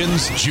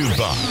Legends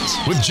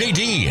Jukebox with J.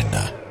 Dean.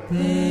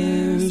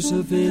 There's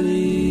a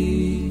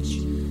village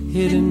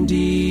hidden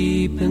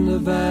deep in the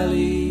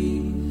valley,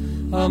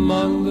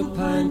 among the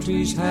pine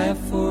trees half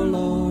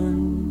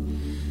forlorn.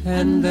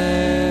 And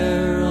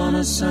there on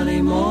a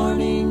sunny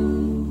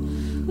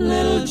morning,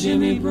 little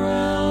Jimmy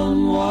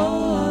Brown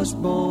was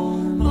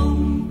born.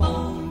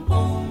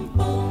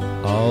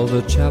 All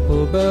the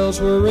chapel bells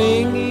were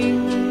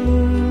ringing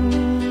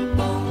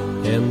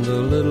in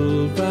the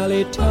little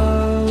valley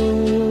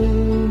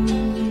town,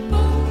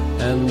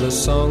 and the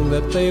song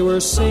that they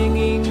were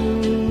singing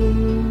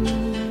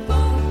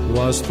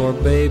was for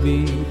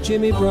baby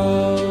Jimmy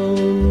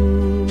Brown.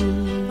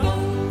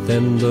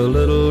 Then the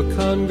little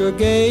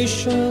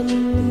congregation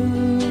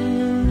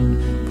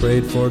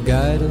prayed for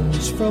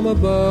guidance from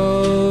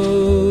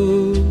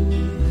above.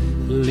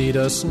 Lead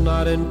us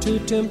not into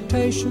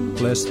temptation,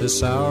 bless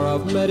this hour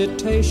of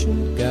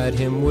meditation, guide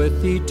him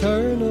with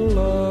eternal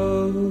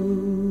love.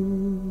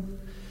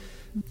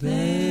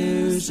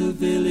 There's a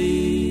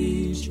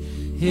village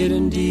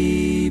hidden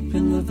deep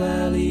in the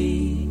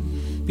valley,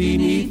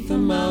 beneath the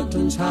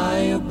mountains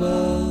high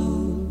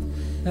above,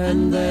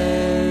 and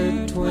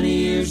there 20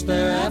 years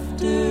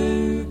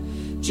thereafter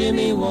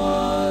Jimmy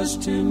was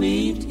to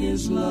meet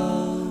his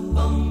love.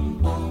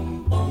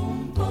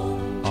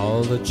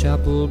 All the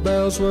chapel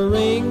bells were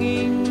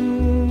ringing,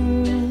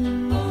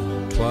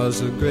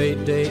 'twas a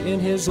great day in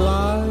his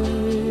life,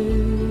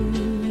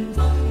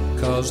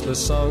 'cause the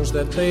songs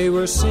that they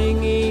were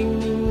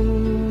singing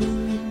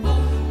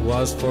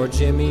was for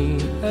Jimmy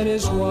and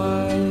his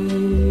wife.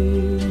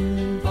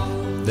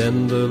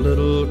 Then the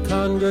little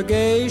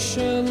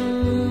congregation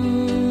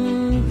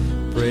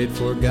prayed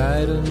for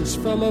guidance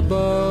from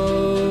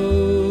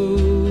above.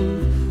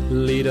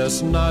 Lead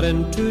us not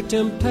into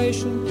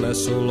temptation,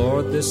 bless, O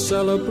Lord, this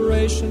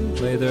celebration,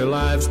 may their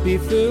lives be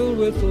filled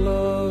with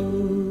love.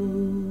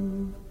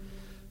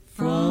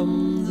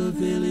 From the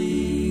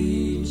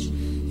village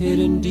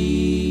hidden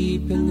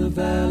deep in the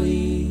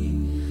valley,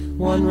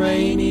 one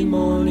rainy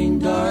morning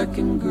dark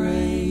and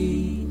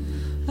gray,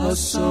 a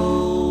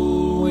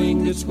soul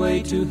winged its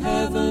way to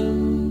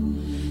heaven.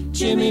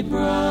 Jimmy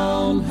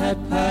Brown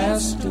had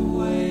passed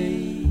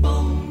away.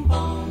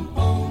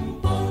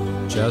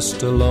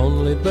 Just a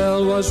lonely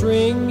bell was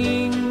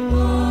ringing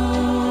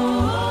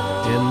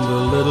in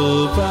the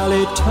little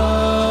valley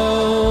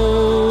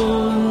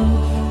town.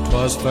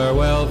 'Twas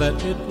farewell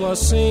that it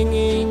was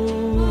singing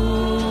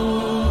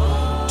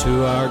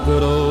to our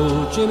good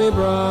old Jimmy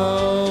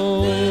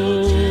Brown.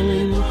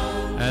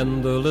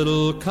 And the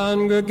little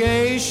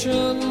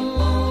congregation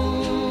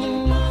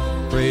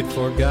prayed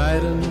for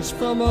guidance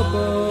from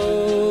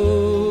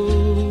above.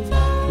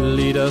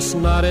 Lead us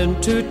not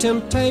into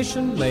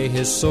temptation, may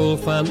his soul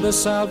find the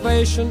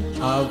salvation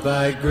of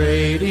thy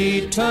great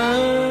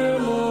eternal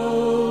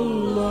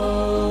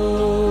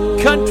love.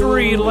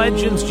 Country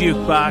Legends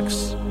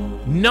Jukebox,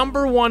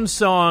 number one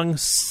song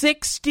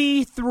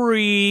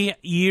 63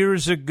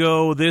 years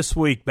ago this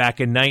week, back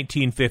in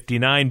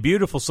 1959.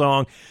 Beautiful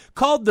song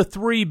called The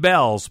Three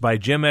Bells by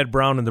Jim Ed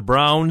Brown and the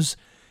Browns.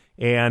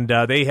 And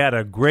they had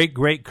a great,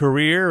 great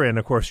career. And,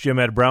 of course, Jim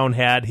Ed Brown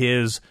had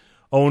his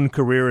own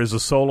career as a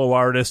solo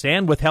artist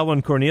and with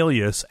Helen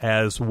Cornelius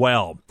as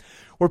well.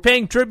 We're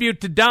paying tribute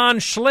to Don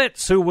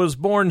Schlitz, who was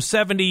born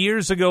 70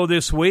 years ago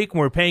this week. And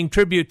we're paying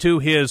tribute to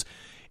his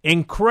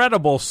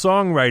incredible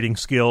songwriting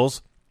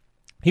skills.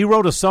 He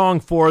wrote a song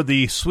for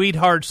the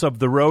Sweethearts of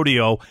the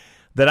Rodeo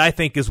that I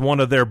think is one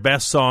of their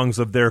best songs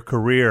of their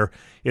career.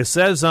 It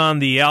says on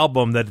the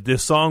album that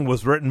this song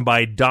was written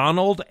by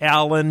Donald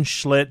Allen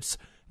Schlitz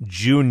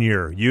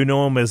Jr. You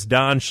know him as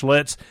Don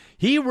Schlitz.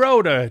 He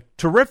wrote a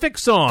terrific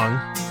song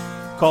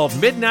called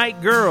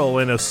Midnight Girl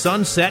in a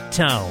Sunset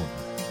Town.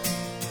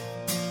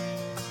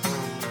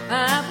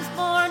 I was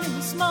born in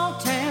a small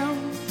town.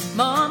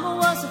 Mama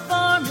was a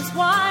farmer's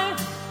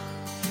wife.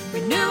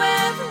 We knew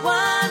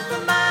everyone for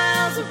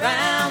miles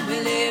around. We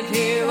lived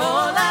here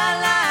all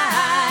our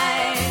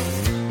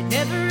lives. It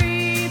never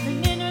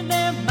even entered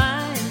their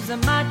minds I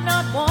might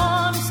not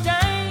want to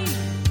stay.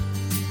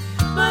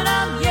 But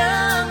I'm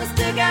young, I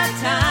still got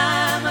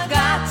time. I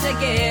got to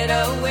get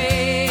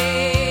away.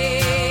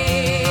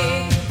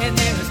 And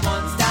there was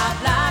one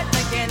stoplight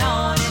blinking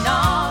on and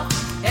off.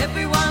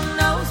 Everyone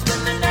knows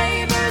when the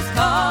neighbors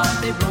call.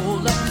 They roll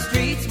up the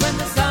streets when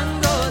the sun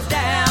goes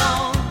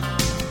down.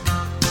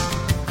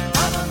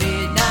 I'm a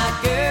midnight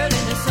girl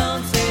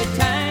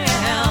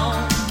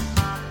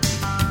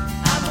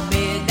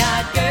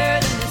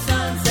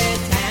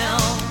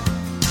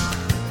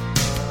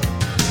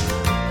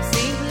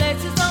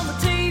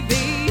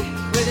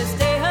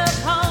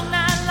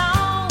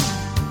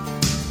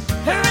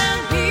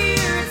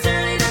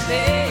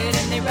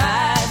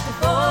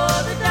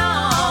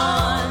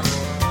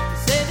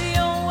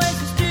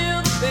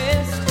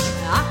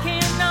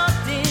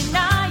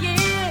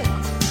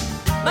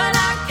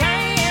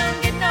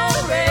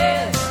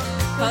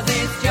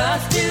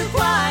too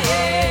quiet.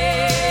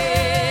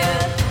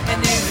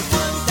 And there is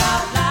one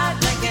stoplight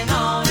blinking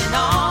on and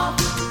off.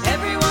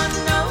 Everyone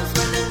knows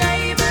when the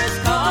neighbors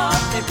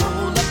cough. They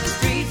roll up the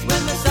streets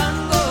when the sun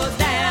goes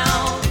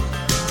down.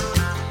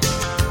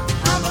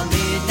 I'm a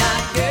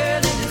midnight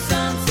girl in the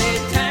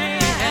sunset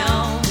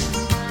town.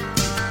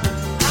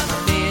 I'm a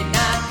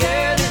midnight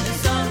girl in the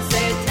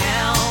sunset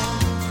town.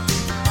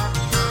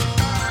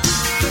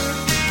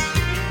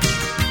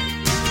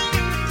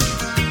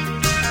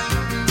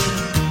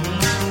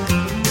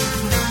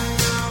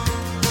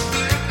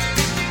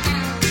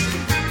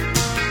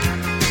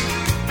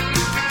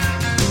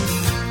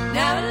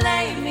 Now I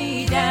lay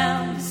me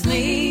down to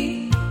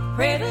sleep.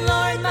 Pray the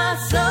Lord my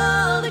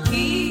soul to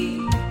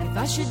keep. If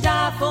I should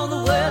die before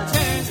the world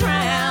turns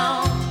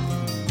round,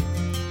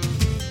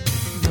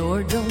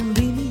 Lord, don't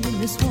leave me in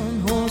this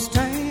one-horse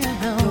town.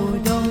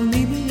 Lord, don't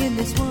leave me in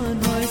this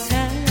one-horse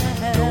town.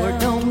 Lord,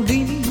 don't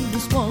leave me in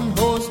this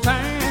one-horse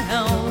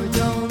town. Lord,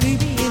 don't leave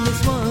me in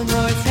this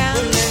one-horse town.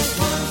 Well, there's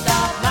one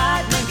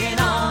stoplight blinking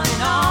on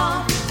and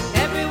off.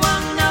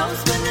 Everyone knows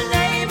when the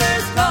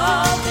neighbors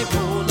call. They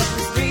roll up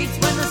the streets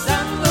when the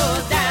sun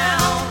goes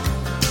down.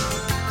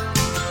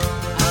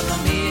 I'm a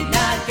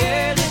midnight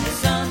girl in the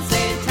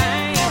sunset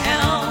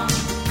town.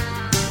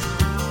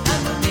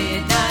 I'm a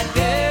midnight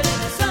girl in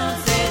the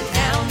sunset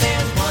town.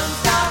 There's one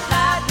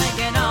stoplight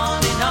blinking on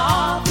and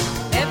off.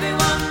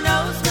 Everyone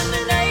knows when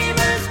the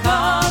neighbors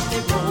call.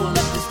 They roll up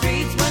the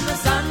streets when the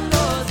sun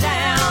goes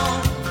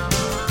down.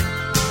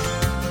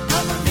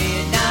 I'm a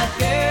midnight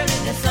girl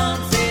in the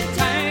sunset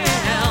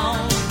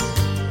town.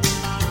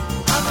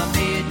 I'm a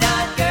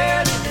midnight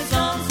girl in the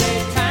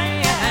sunset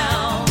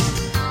town.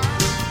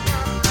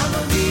 I'm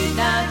a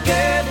midnight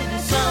girl in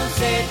the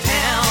sunset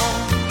town.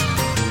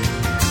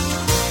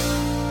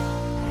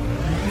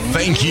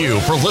 Thank you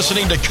for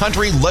listening to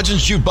Country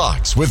Legends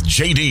Jukebox with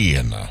JD.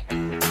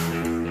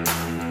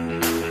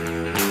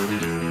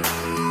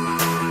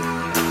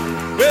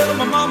 Well,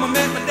 my mama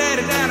met my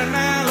daddy down in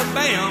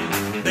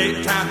Alabama.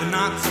 They tied the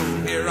knot, so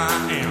here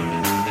I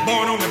am.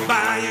 Born on the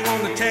bayou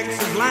on the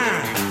Texas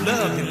line.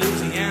 Loved in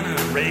Louisiana,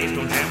 raised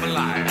on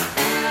jambalaya.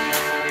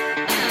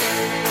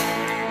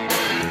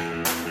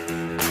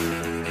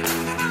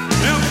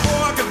 Now,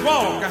 before I could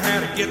walk, I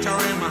had a guitar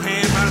in my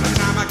hand. By the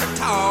time I could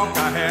talk,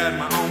 I had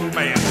my own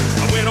band.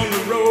 I went on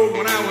the road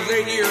when I was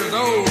 8 years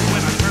old.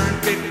 When I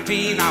turned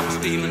 15, I was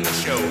stealing the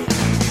show.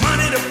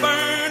 Money to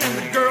burn and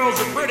the girls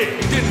are pretty.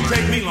 It didn't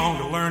take me long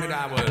to learn that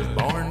I was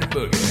born to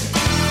boogie.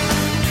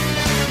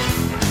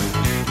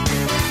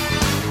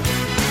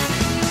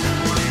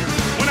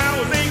 When I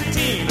was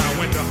 18, I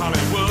went to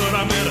Hollywood.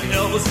 I met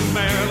Elvis and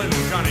Marilyn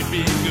and Johnny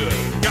B. Good.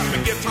 Got my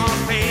guitar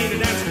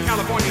painted and some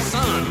California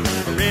sun.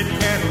 A red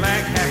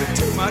Cadillac having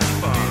too much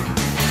fun.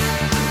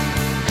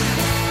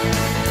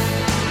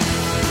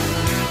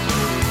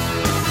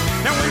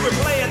 Now we were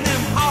playing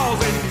them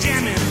halls and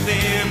jamming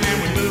them, and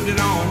we moved it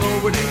on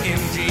over to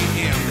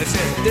MGM. They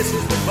said, this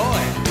is the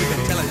boy we've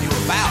been telling you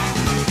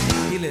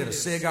about. He lit a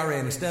cigar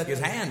and he stuck his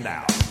hand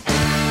out.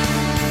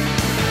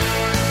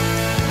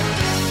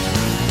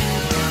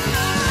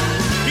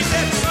 He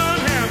said, son,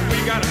 have we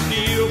got a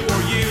deal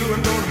for you?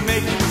 I'm gonna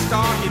make you a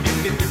star, give you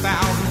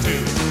 50,000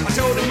 too. I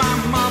told him my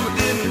mama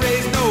didn't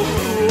raise no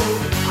fool.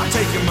 I'll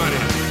take your money,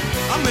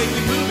 I'll make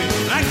you move it.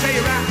 And I can tell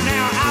you right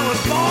now, I was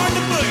born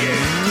to boogie.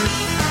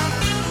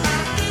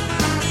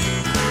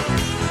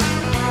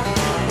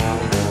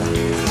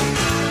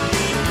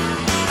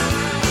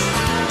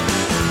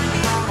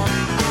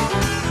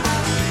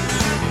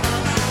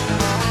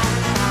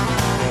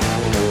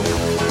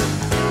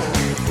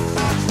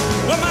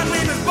 Well, my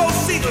name is Bo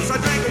Seedless. I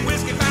drank a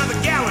whiskey by the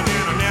gallon,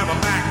 and I never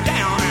back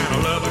down, and I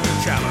love a good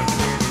challenge.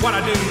 What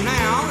I do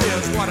now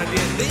is what I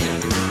did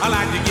then. I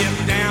like to get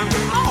down to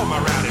all my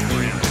rowdy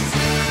friends.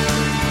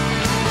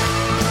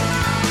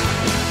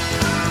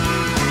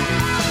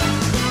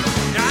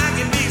 Now I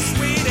can be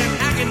sweet and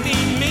I can be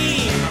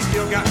mean. I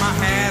still got my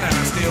hat and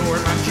I still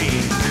wear my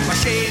jeans. My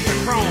shades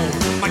are chrome,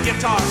 my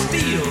guitar's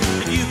steel.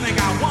 If you think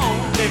I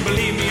won't, then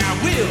believe me I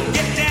will.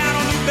 Get down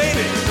on me,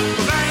 baby,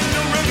 'cause I ain't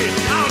no rookie.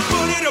 I'll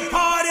put it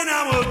apart and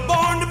I was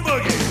born to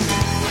boogie.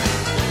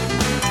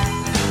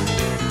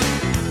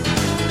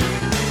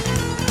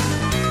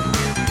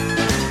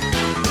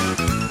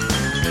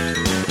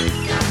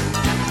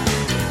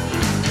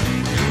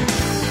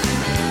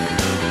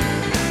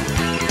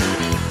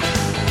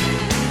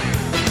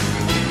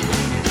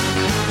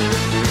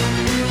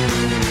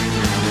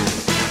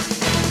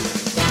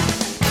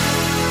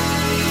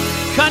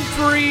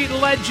 Country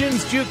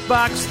Legends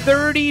Jukebox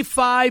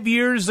 35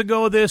 years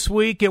ago this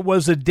week. It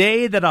was a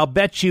day that I'll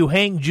bet you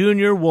Hank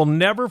Jr. will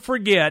never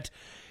forget.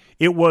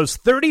 It was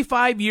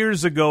 35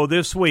 years ago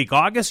this week,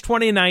 August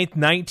 29th,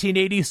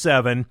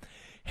 1987.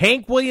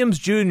 Hank Williams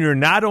Jr.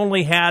 not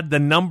only had the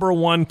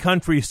 #1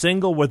 country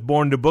single with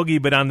Born to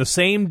Boogie, but on the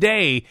same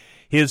day,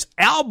 his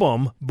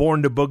album,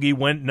 Born to Boogie,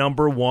 went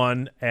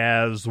 #1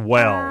 as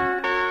well.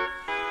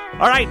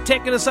 All right,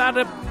 taking us out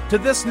to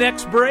this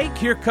next break,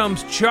 here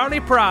comes Charlie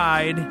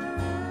Pride,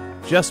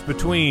 Just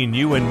Between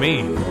You and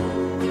Me.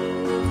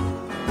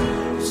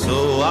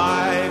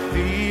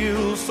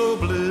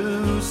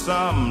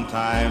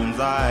 sometimes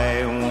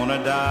I wanna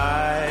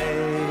die.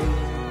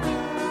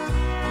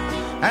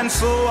 And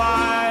so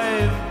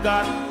I've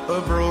got a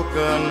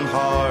broken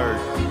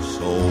heart,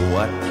 so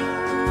what?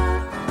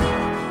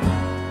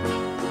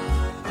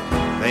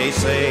 They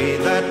say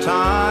that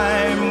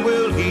time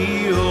will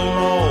heal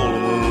all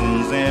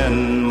wounds in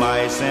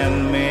mice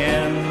and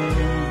men,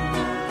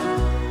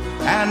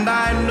 and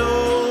I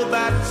know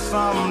that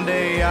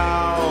someday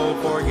I'll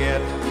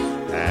forget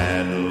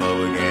and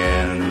love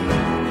again.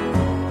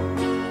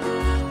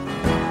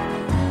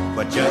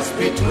 But just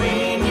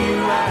between you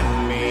and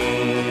me,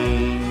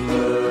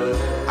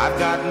 I've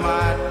got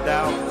my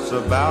doubts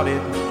about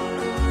it.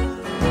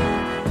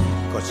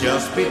 'Cause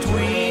just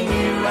between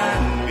you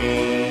and me,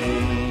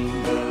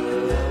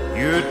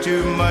 you're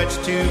too much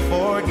to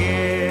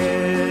forget.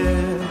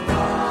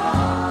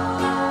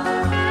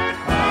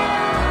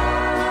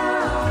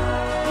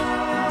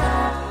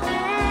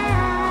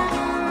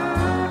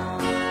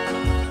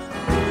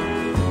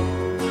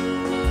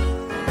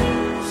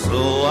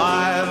 So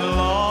I've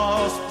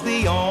lost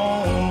the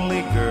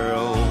only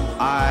girl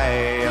I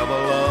ever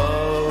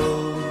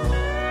loved,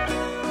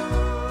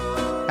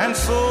 and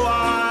so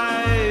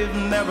I've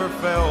never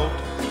felt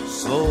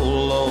so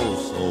low,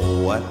 so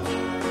what?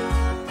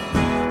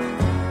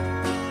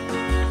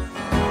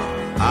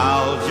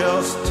 I'll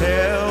just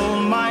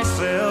tell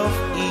myself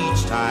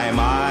each time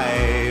I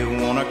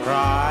wanna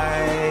cry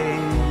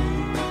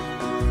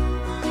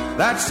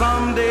that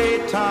someday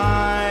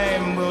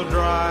time will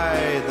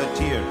dry the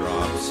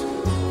teardrops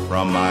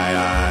from my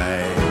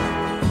eyes.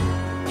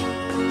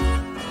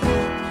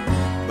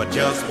 But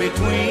just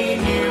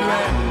between you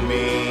and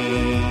me,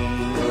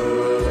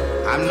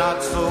 I'm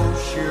not so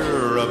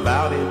sure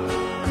about it.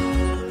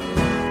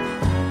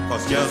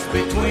 'Cause just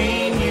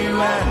between you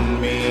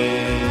and me,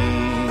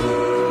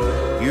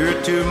 you're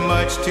too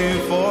much to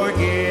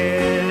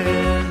forget.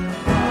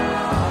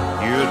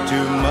 You're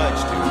too much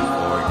to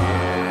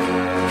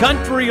forget.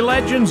 Country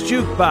Legends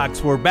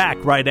Jukebox. We're back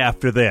right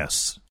after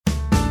this.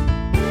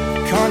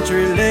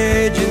 Country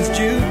Legends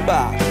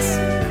Jukebox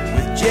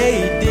with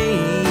J.D.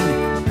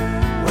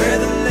 where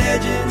the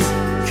legends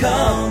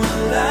come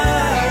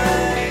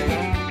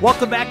alive.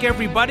 Welcome back,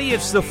 everybody.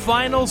 It's the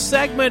final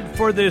segment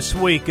for this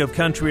week of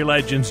Country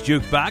Legends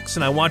Jukebox,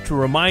 and I want to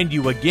remind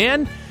you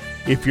again,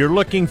 if you're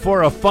looking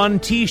for a fun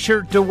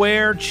t-shirt to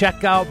wear,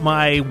 check out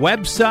my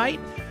website,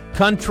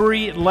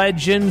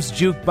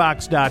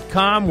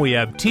 countrylegendsjukebox.com. We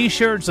have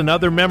t-shirts and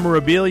other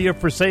memorabilia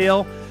for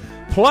sale.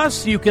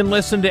 Plus, you can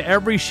listen to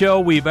every show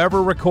we've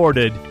ever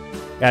recorded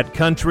at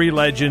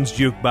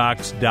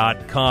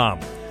countrylegendsjukebox.com.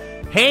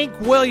 Hank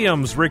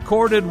Williams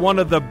recorded one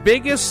of the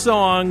biggest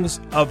songs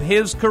of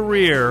his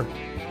career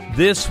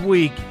this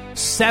week,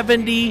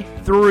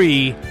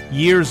 73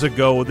 years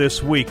ago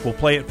this week. We'll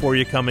play it for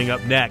you coming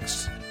up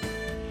next.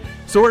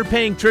 So we're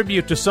paying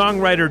tribute to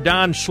songwriter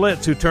Don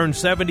Schlitz, who turned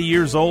 70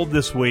 years old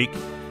this week.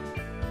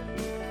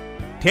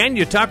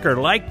 Tanya Tucker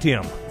liked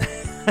him.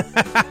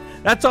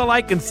 That's all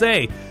I can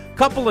say. A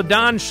couple of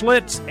Don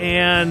Schlitz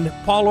and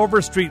Paul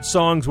Overstreet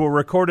songs were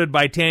recorded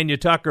by Tanya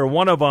Tucker.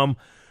 One of them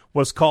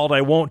was called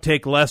I Won't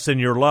Take Less Than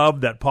Your Love,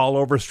 that Paul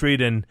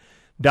Overstreet and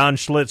Don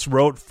Schlitz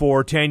wrote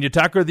for Tanya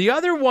Tucker. The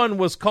other one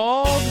was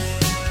called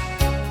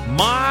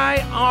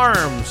My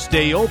Arms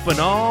Stay Open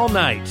All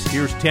Night.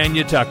 Here's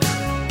Tanya Tucker.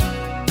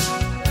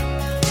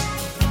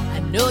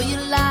 Know you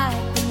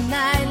like the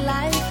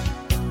nightlife,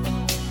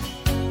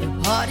 the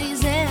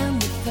parties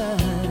and the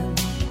fun.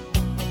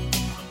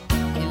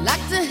 You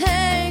like to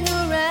hang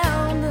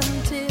around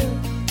until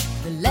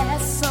the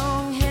last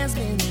song has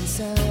been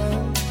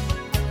sung.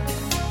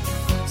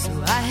 So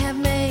I have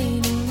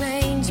made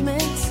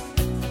arrangements,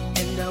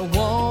 and I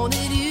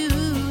wanted you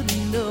to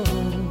know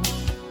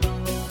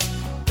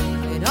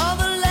that all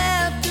the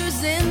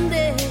laughter's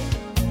ended,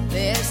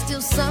 there's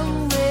still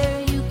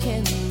somewhere you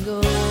can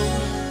go.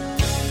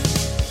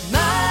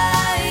 My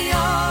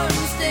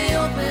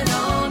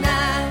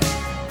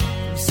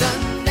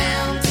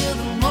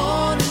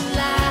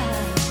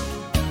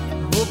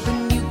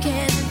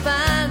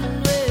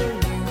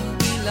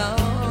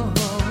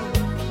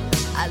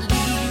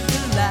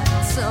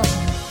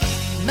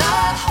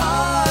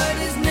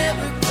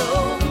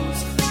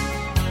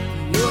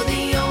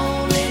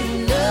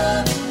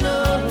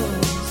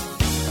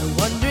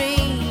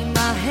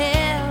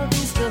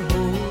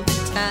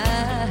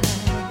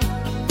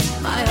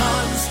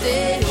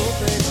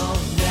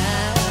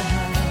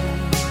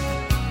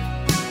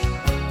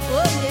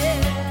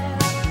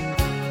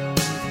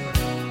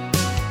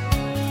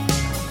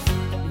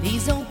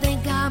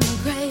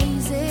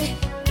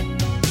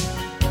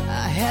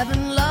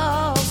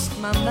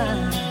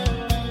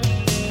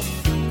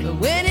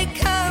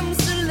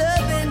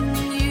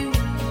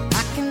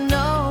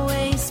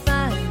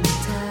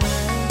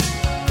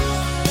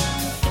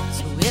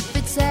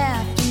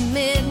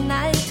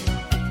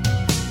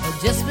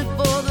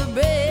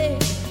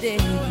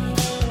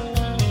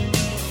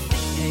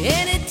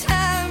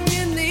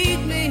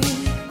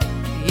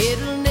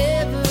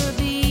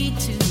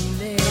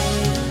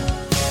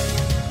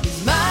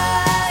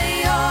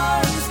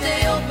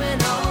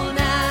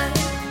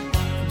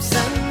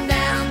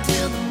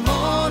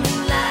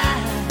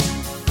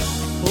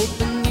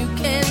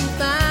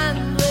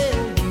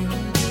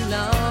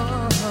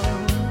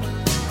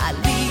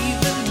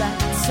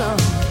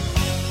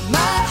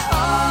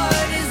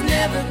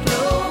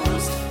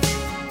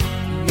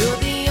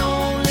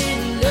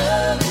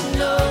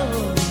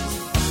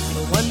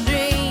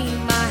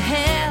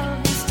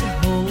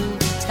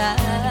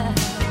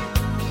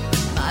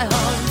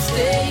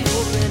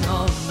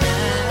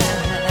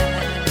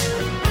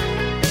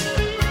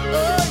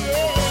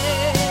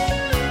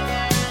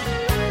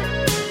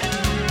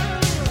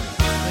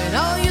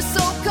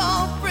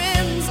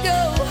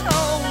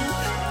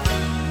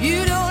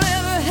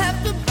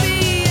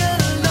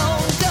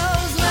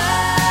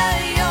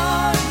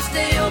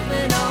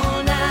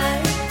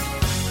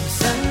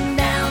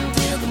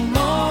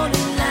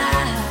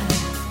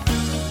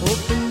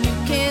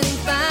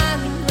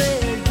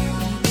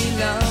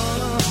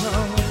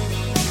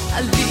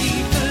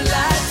keep the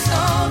lights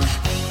on.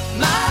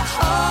 My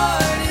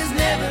heart is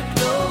never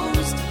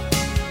closed.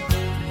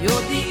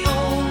 You're the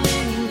only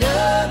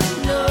love that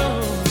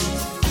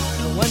knows.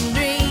 The one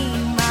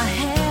dream I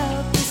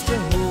have is to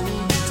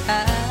hold you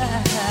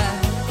tight.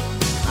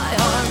 My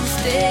arms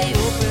stay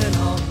open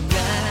all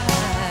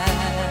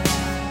night.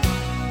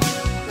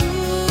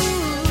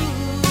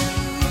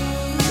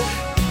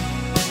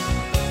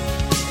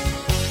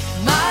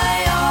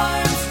 My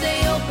arms stay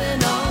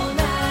open all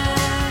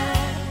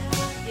night.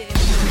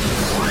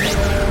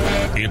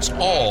 It's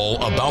all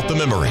about the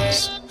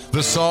memories.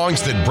 The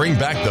songs that bring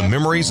back the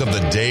memories of the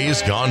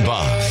days gone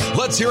by.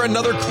 Let's hear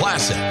another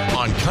classic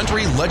on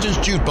Country Legends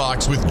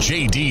Jukebox with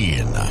J.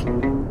 Dean.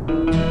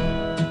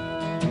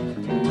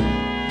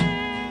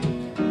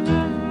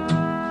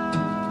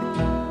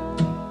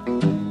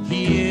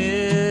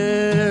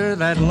 Hear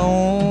that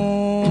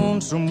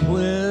lonesome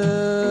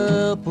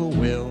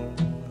whippoorwill.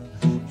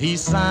 He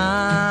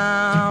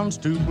sounds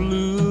too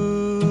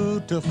blue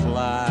to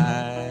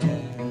fly.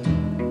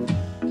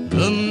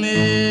 The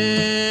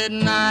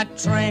midnight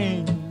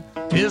train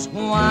is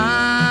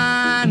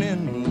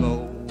whining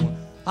low.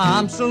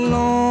 I'm so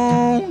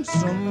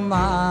lonesome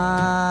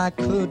I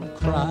could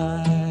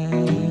cry.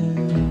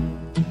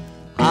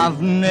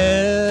 I've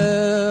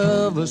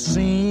never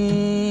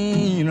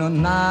seen a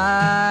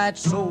night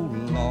so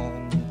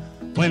long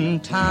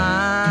when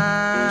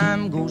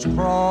time goes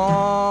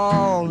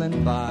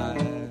crawling by.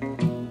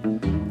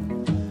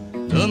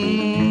 The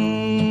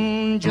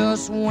moon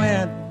just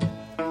went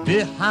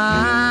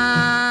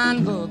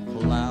behind the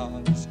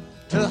clouds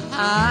to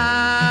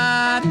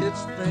hide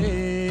its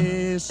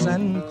face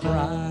and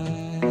cry.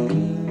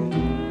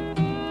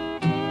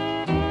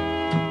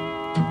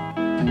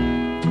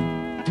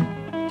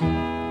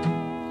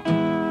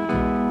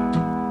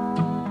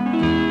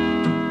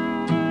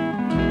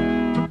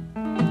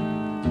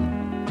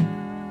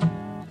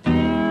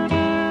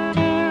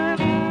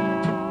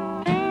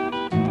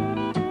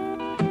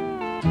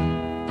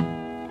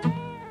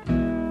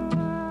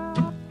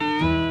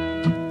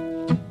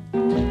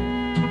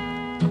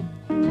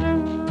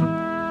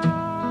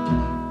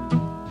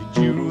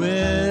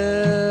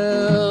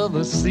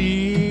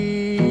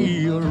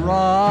 See a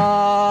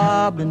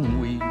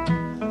robin weep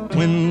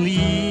when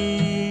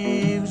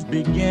leaves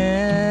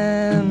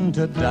begin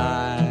to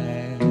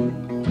die.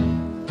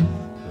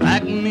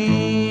 Like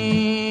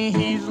me,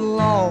 he's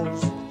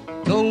lost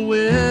the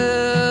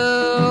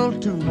will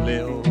to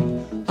live.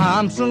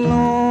 I'm so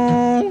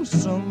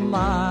lonesome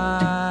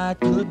I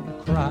could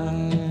cry.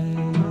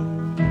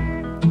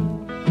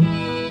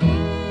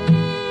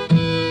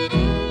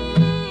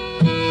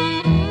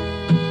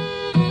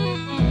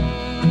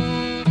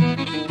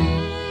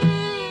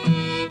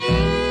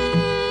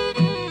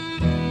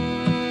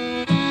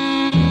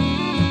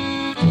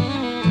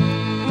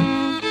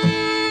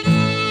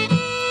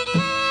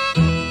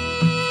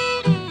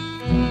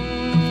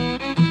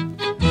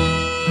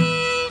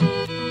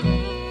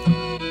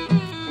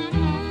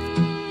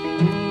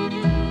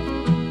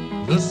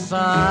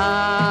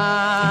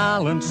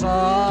 Silence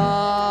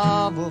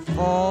of a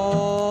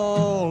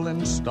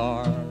falling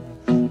star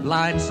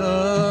lights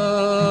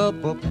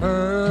up a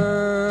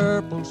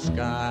purple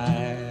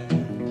sky.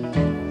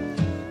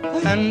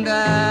 And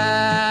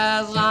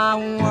as I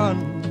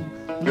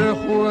wonder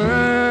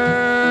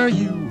where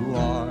you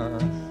are,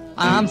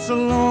 I'm so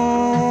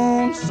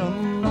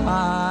lonesome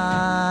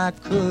I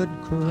could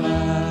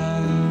cry.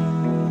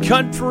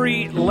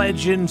 Country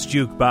Legends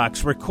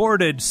Jukebox,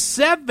 recorded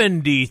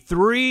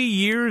 73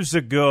 years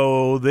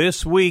ago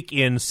this week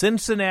in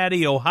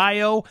Cincinnati,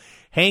 Ohio.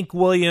 Hank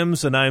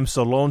Williams and I'm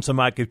So Lonesome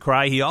I Could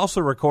Cry. He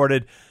also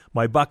recorded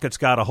My Bucket's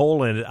Got a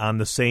Hole in It on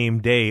the same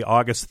day,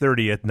 August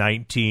 30th,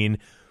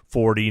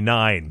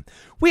 1949.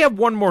 We have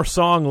one more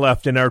song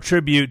left in our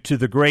tribute to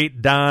the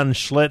great Don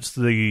Schlitz,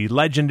 the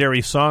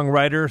legendary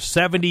songwriter,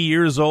 70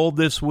 years old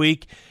this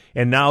week,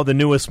 and now the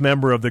newest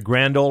member of the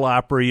Grand Ole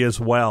Opry as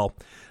well.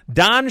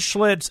 Don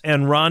Schlitz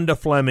and Rhonda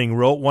Fleming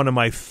wrote one of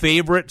my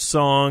favorite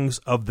songs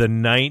of the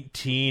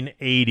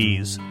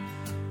 1980s.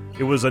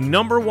 It was a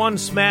 #1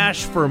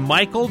 smash for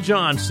Michael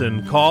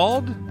Johnson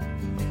called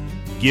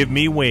Give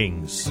Me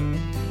Wings.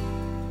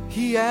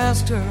 He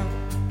asked her,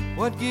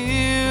 what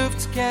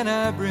gifts can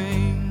I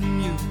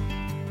bring you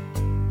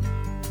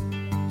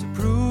to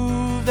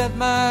prove that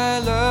my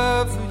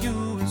love for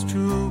you is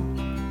true?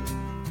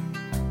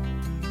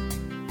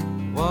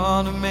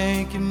 Wanna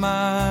make you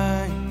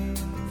mine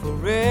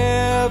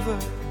forever.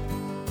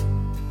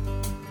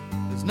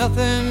 There's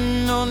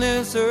nothing on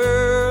this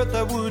earth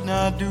I would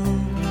not do.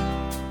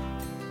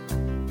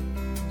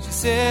 She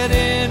said,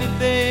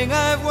 anything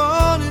I've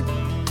wanted,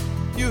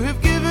 you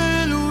have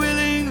given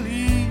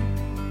willingly.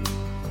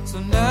 So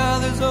now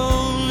there's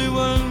only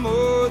one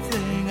more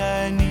thing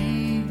I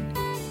need.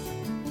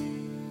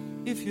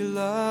 If you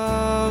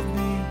love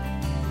me,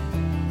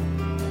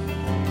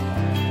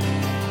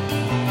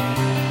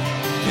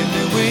 give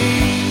me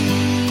wings.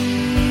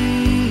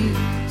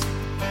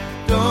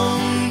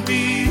 Don't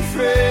be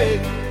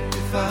afraid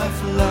if I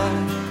fly.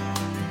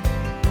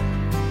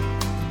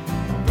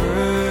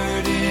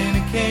 Bird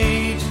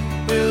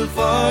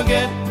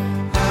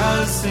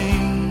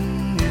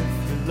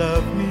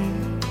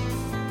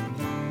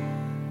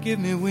give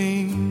me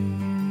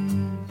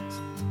wings.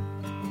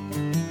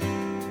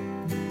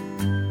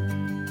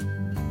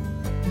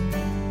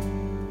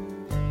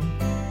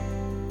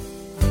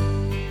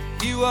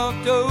 He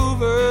walked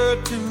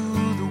over to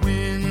the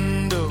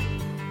window,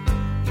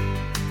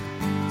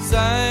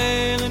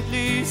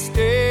 silently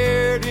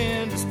stared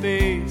into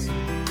space.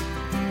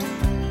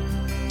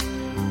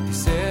 He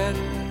said,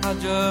 I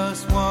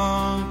just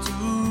want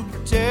to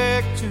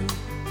protect you,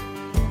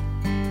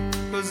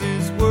 'cause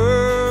this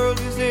world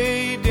is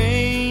a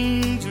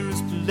dangerous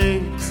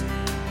place.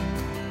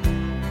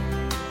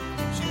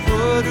 She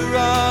put her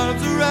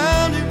arms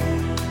around him.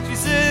 She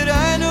said,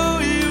 I know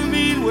you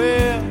mean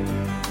well,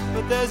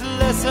 but there's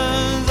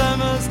lessons I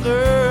must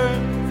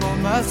learn for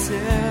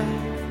myself.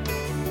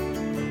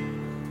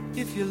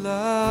 If you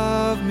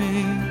love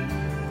me,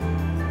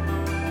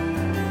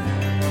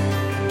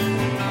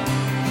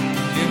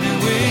 give me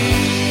wings.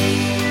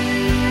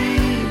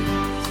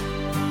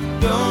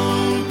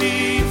 Don't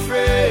be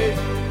afraid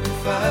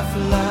if I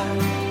fly.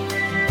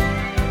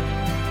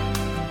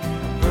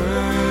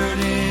 Bird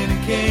in a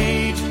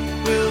cage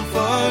will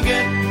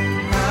forget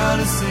how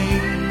to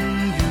sing.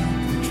 You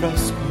can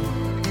trust me.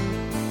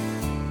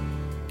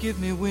 Give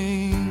me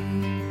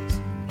wings.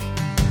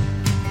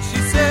 She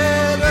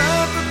said,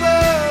 up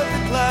above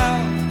the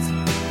clouds,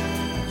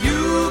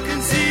 you can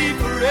see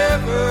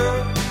forever.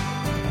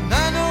 And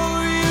I know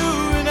you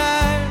and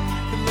I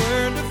can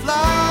learn to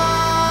fly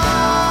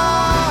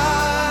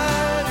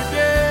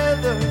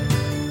together.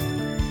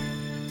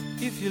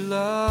 If you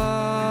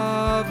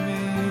love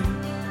me,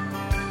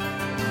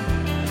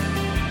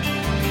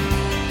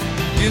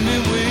 give me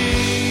wings.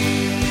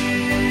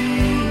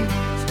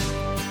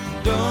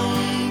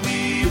 Don't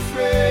be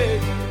afraid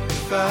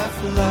if I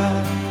fly.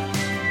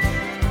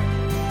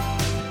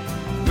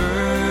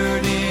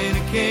 Bird in a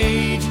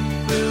cage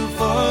will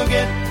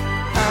forget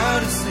how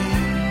to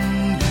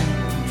sing. You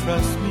can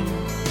trust me.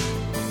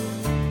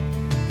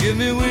 Give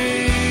me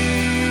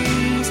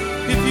wings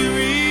if you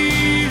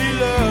really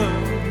love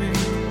me.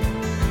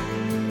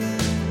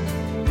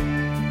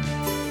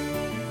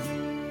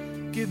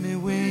 Give me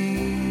wings.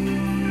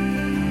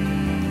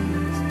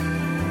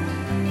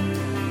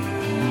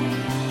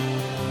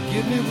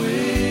 Give me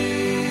wings.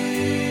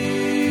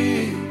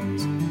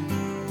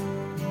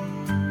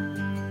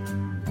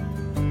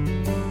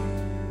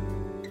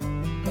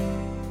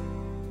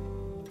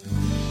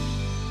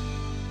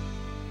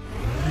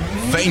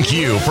 Thank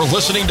you for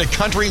listening to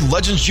Country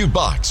Legends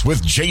Jukebox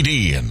with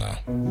JD.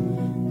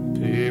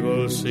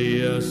 People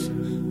see us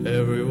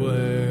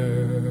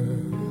everywhere.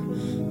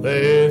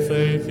 They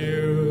think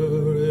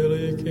you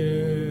really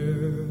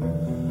care.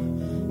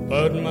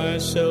 But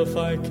myself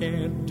I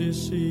can't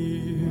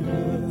deceive.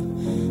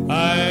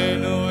 I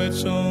know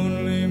it's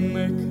only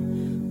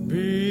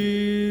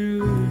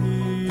make-believe.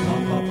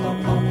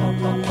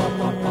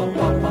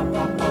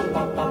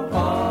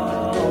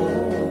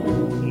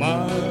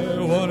 My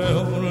one and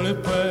only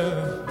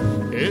prayer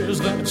is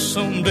that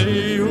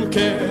someday you'll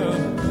care.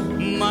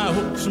 My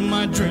hopes and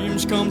my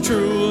dreams come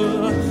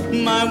true.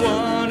 My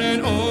one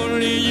and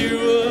only you.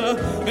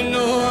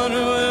 No one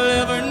will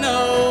ever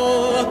know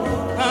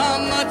how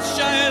much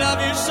I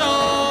love you so.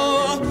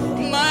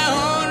 My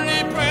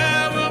only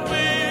prayer will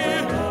be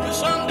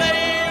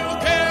someday you'll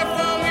care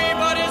for me,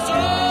 but it's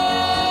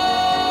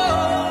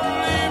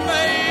only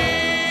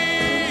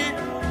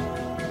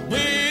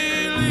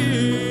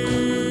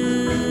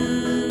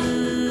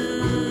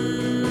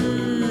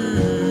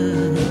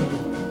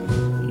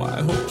make-believe.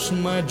 My hopes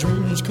and my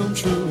dreams come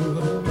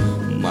true.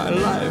 My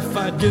life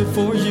I'd give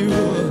for you.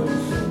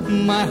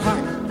 My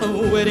heart a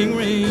wedding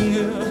ring.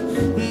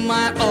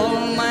 My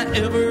all, my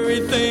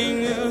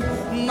everything.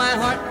 My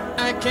heart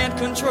I can't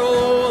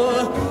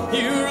control.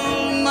 You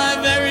rule my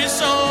very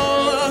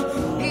soul.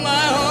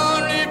 My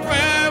only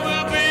prayer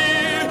will be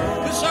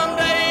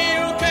someday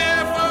you'll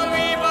care for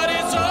me, but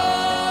it's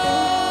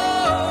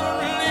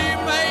only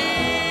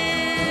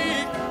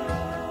make-believe.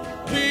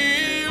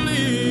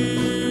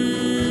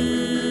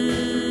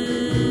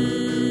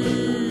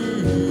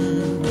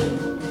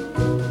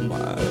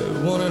 My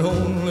one and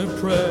only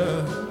prayer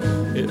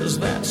is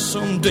that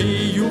someday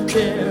you'll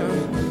care.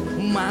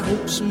 My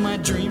hopes, my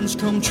dreams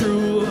come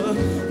true.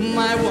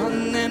 My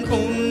one and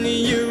only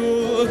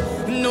you.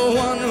 No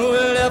one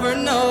will ever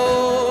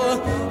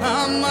know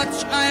how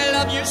much I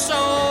love you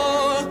so.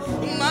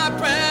 My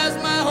prayers,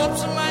 my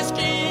hopes, and my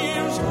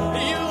schemes.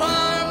 You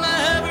are my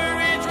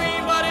every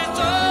dream, but it's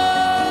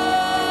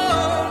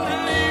only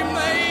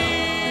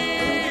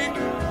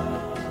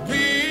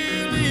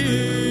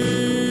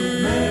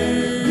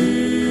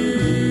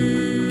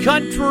make-believe.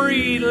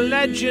 Country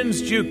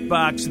Legends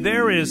Jukebox.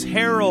 There is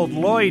Harold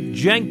Lloyd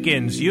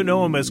Jenkins. You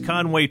know him as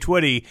Conway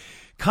Twitty.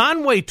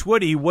 Conway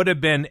Twitty would have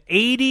been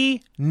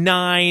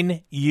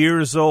 89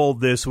 years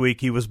old this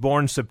week. He was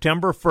born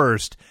September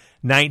 1st,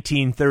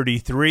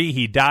 1933.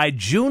 He died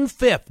June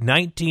 5th,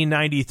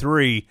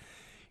 1993,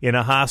 in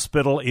a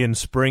hospital in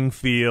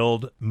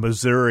Springfield,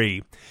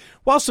 Missouri.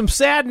 Well, some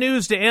sad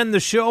news to end the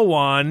show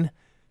on.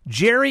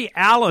 Jerry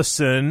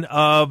Allison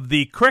of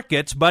the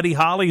Crickets, Buddy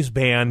Holly's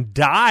band,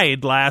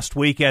 died last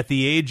week at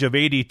the age of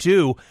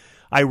 82.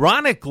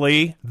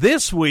 Ironically,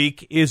 this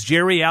week is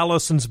Jerry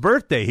Allison's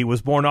birthday. He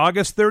was born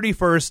August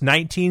 31st,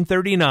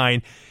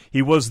 1939.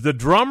 He was the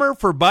drummer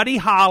for Buddy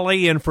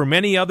Holly and for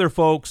many other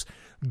folks,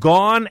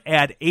 gone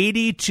at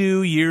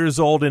 82 years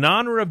old. In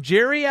honor of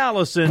Jerry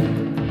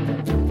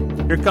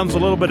Allison, here comes a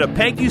little bit of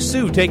Peggy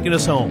Sue taking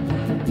us home.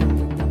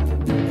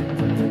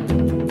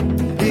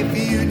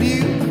 If you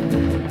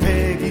knew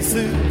Peggy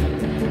Sue,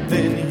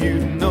 then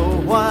you'd know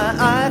why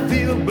I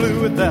feel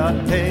blue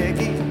without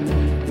Peggy.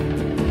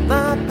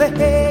 My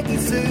Peggy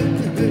Sue.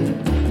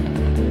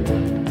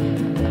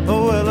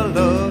 Oh, well, I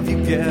love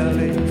you,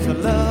 galleys. I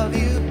love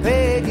you,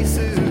 Peggy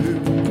Sue.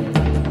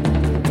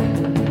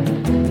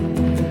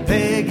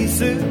 Peggy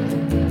Sue,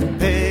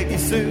 Peggy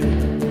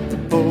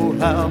Sue. Oh,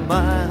 how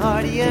my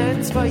heart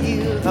yearns for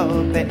you,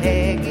 oh,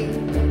 Peggy.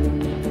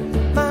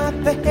 My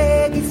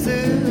Peggy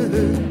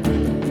Sue.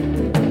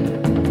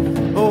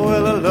 Oh,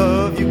 well, I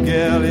love you,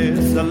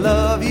 galleys. I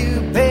love you,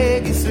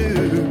 Peggy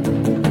Sue.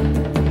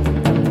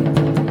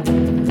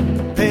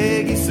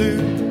 Peggy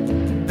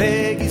Sue,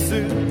 Peggy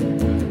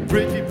Sue,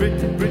 pretty,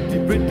 pretty,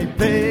 pretty, pretty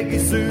Peggy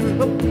Sue,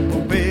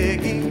 oh,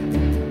 Peggy,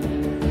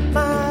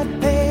 my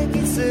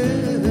Peggy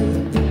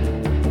Sue.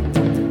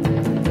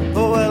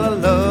 Oh, well, I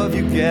love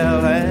you,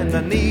 gal, and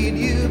I need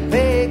you,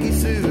 Peggy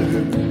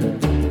Sue.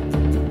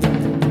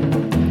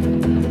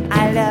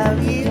 I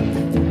love you,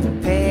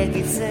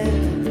 Peggy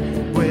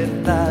Sue,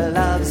 with a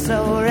love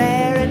so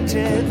rare and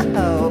true,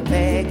 oh,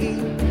 Peggy,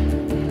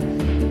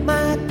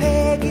 my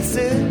Peggy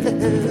Sue.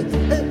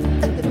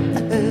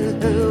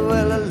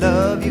 Well, I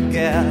love you,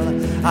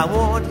 gal. I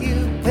want you,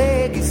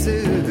 Peggy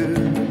Sue.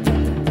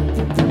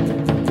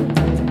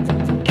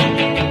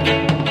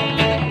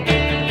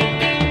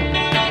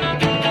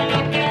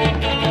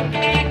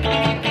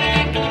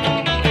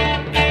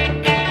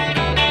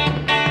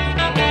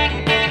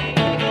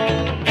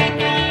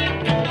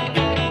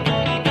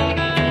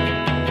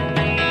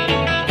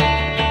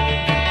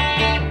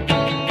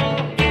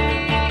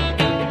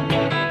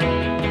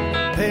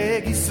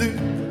 Peggy Sue,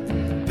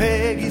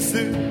 Peggy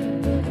Sue,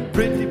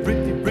 pretty,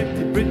 pretty,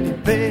 pretty, pretty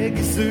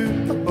Peggy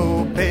Sue,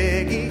 oh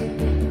Peggy,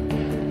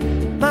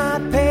 my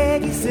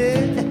Peggy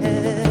Sue.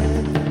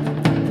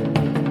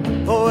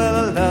 Oh, well,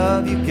 I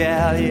love you,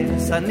 gal,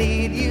 yes, I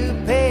need you,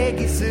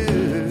 Peggy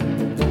Sue.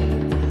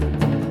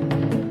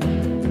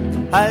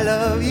 I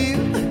love you,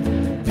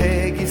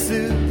 Peggy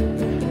Sue,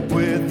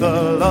 with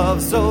a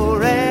love so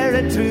rare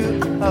and true,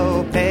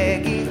 oh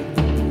Peggy,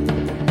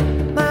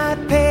 my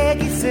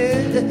Peggy Sue.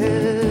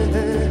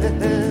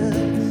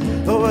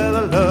 Oh, well, I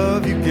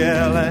love you,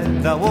 gal,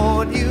 and I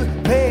want you,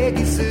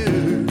 Peggy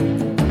Sue.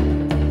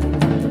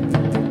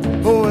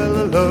 Oh, well,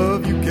 I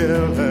love you,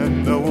 gal,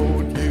 and I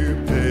want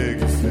you,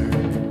 Peggy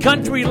Sue.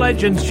 Country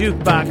Legends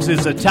Jukebox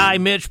is a Ty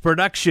Mitch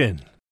production.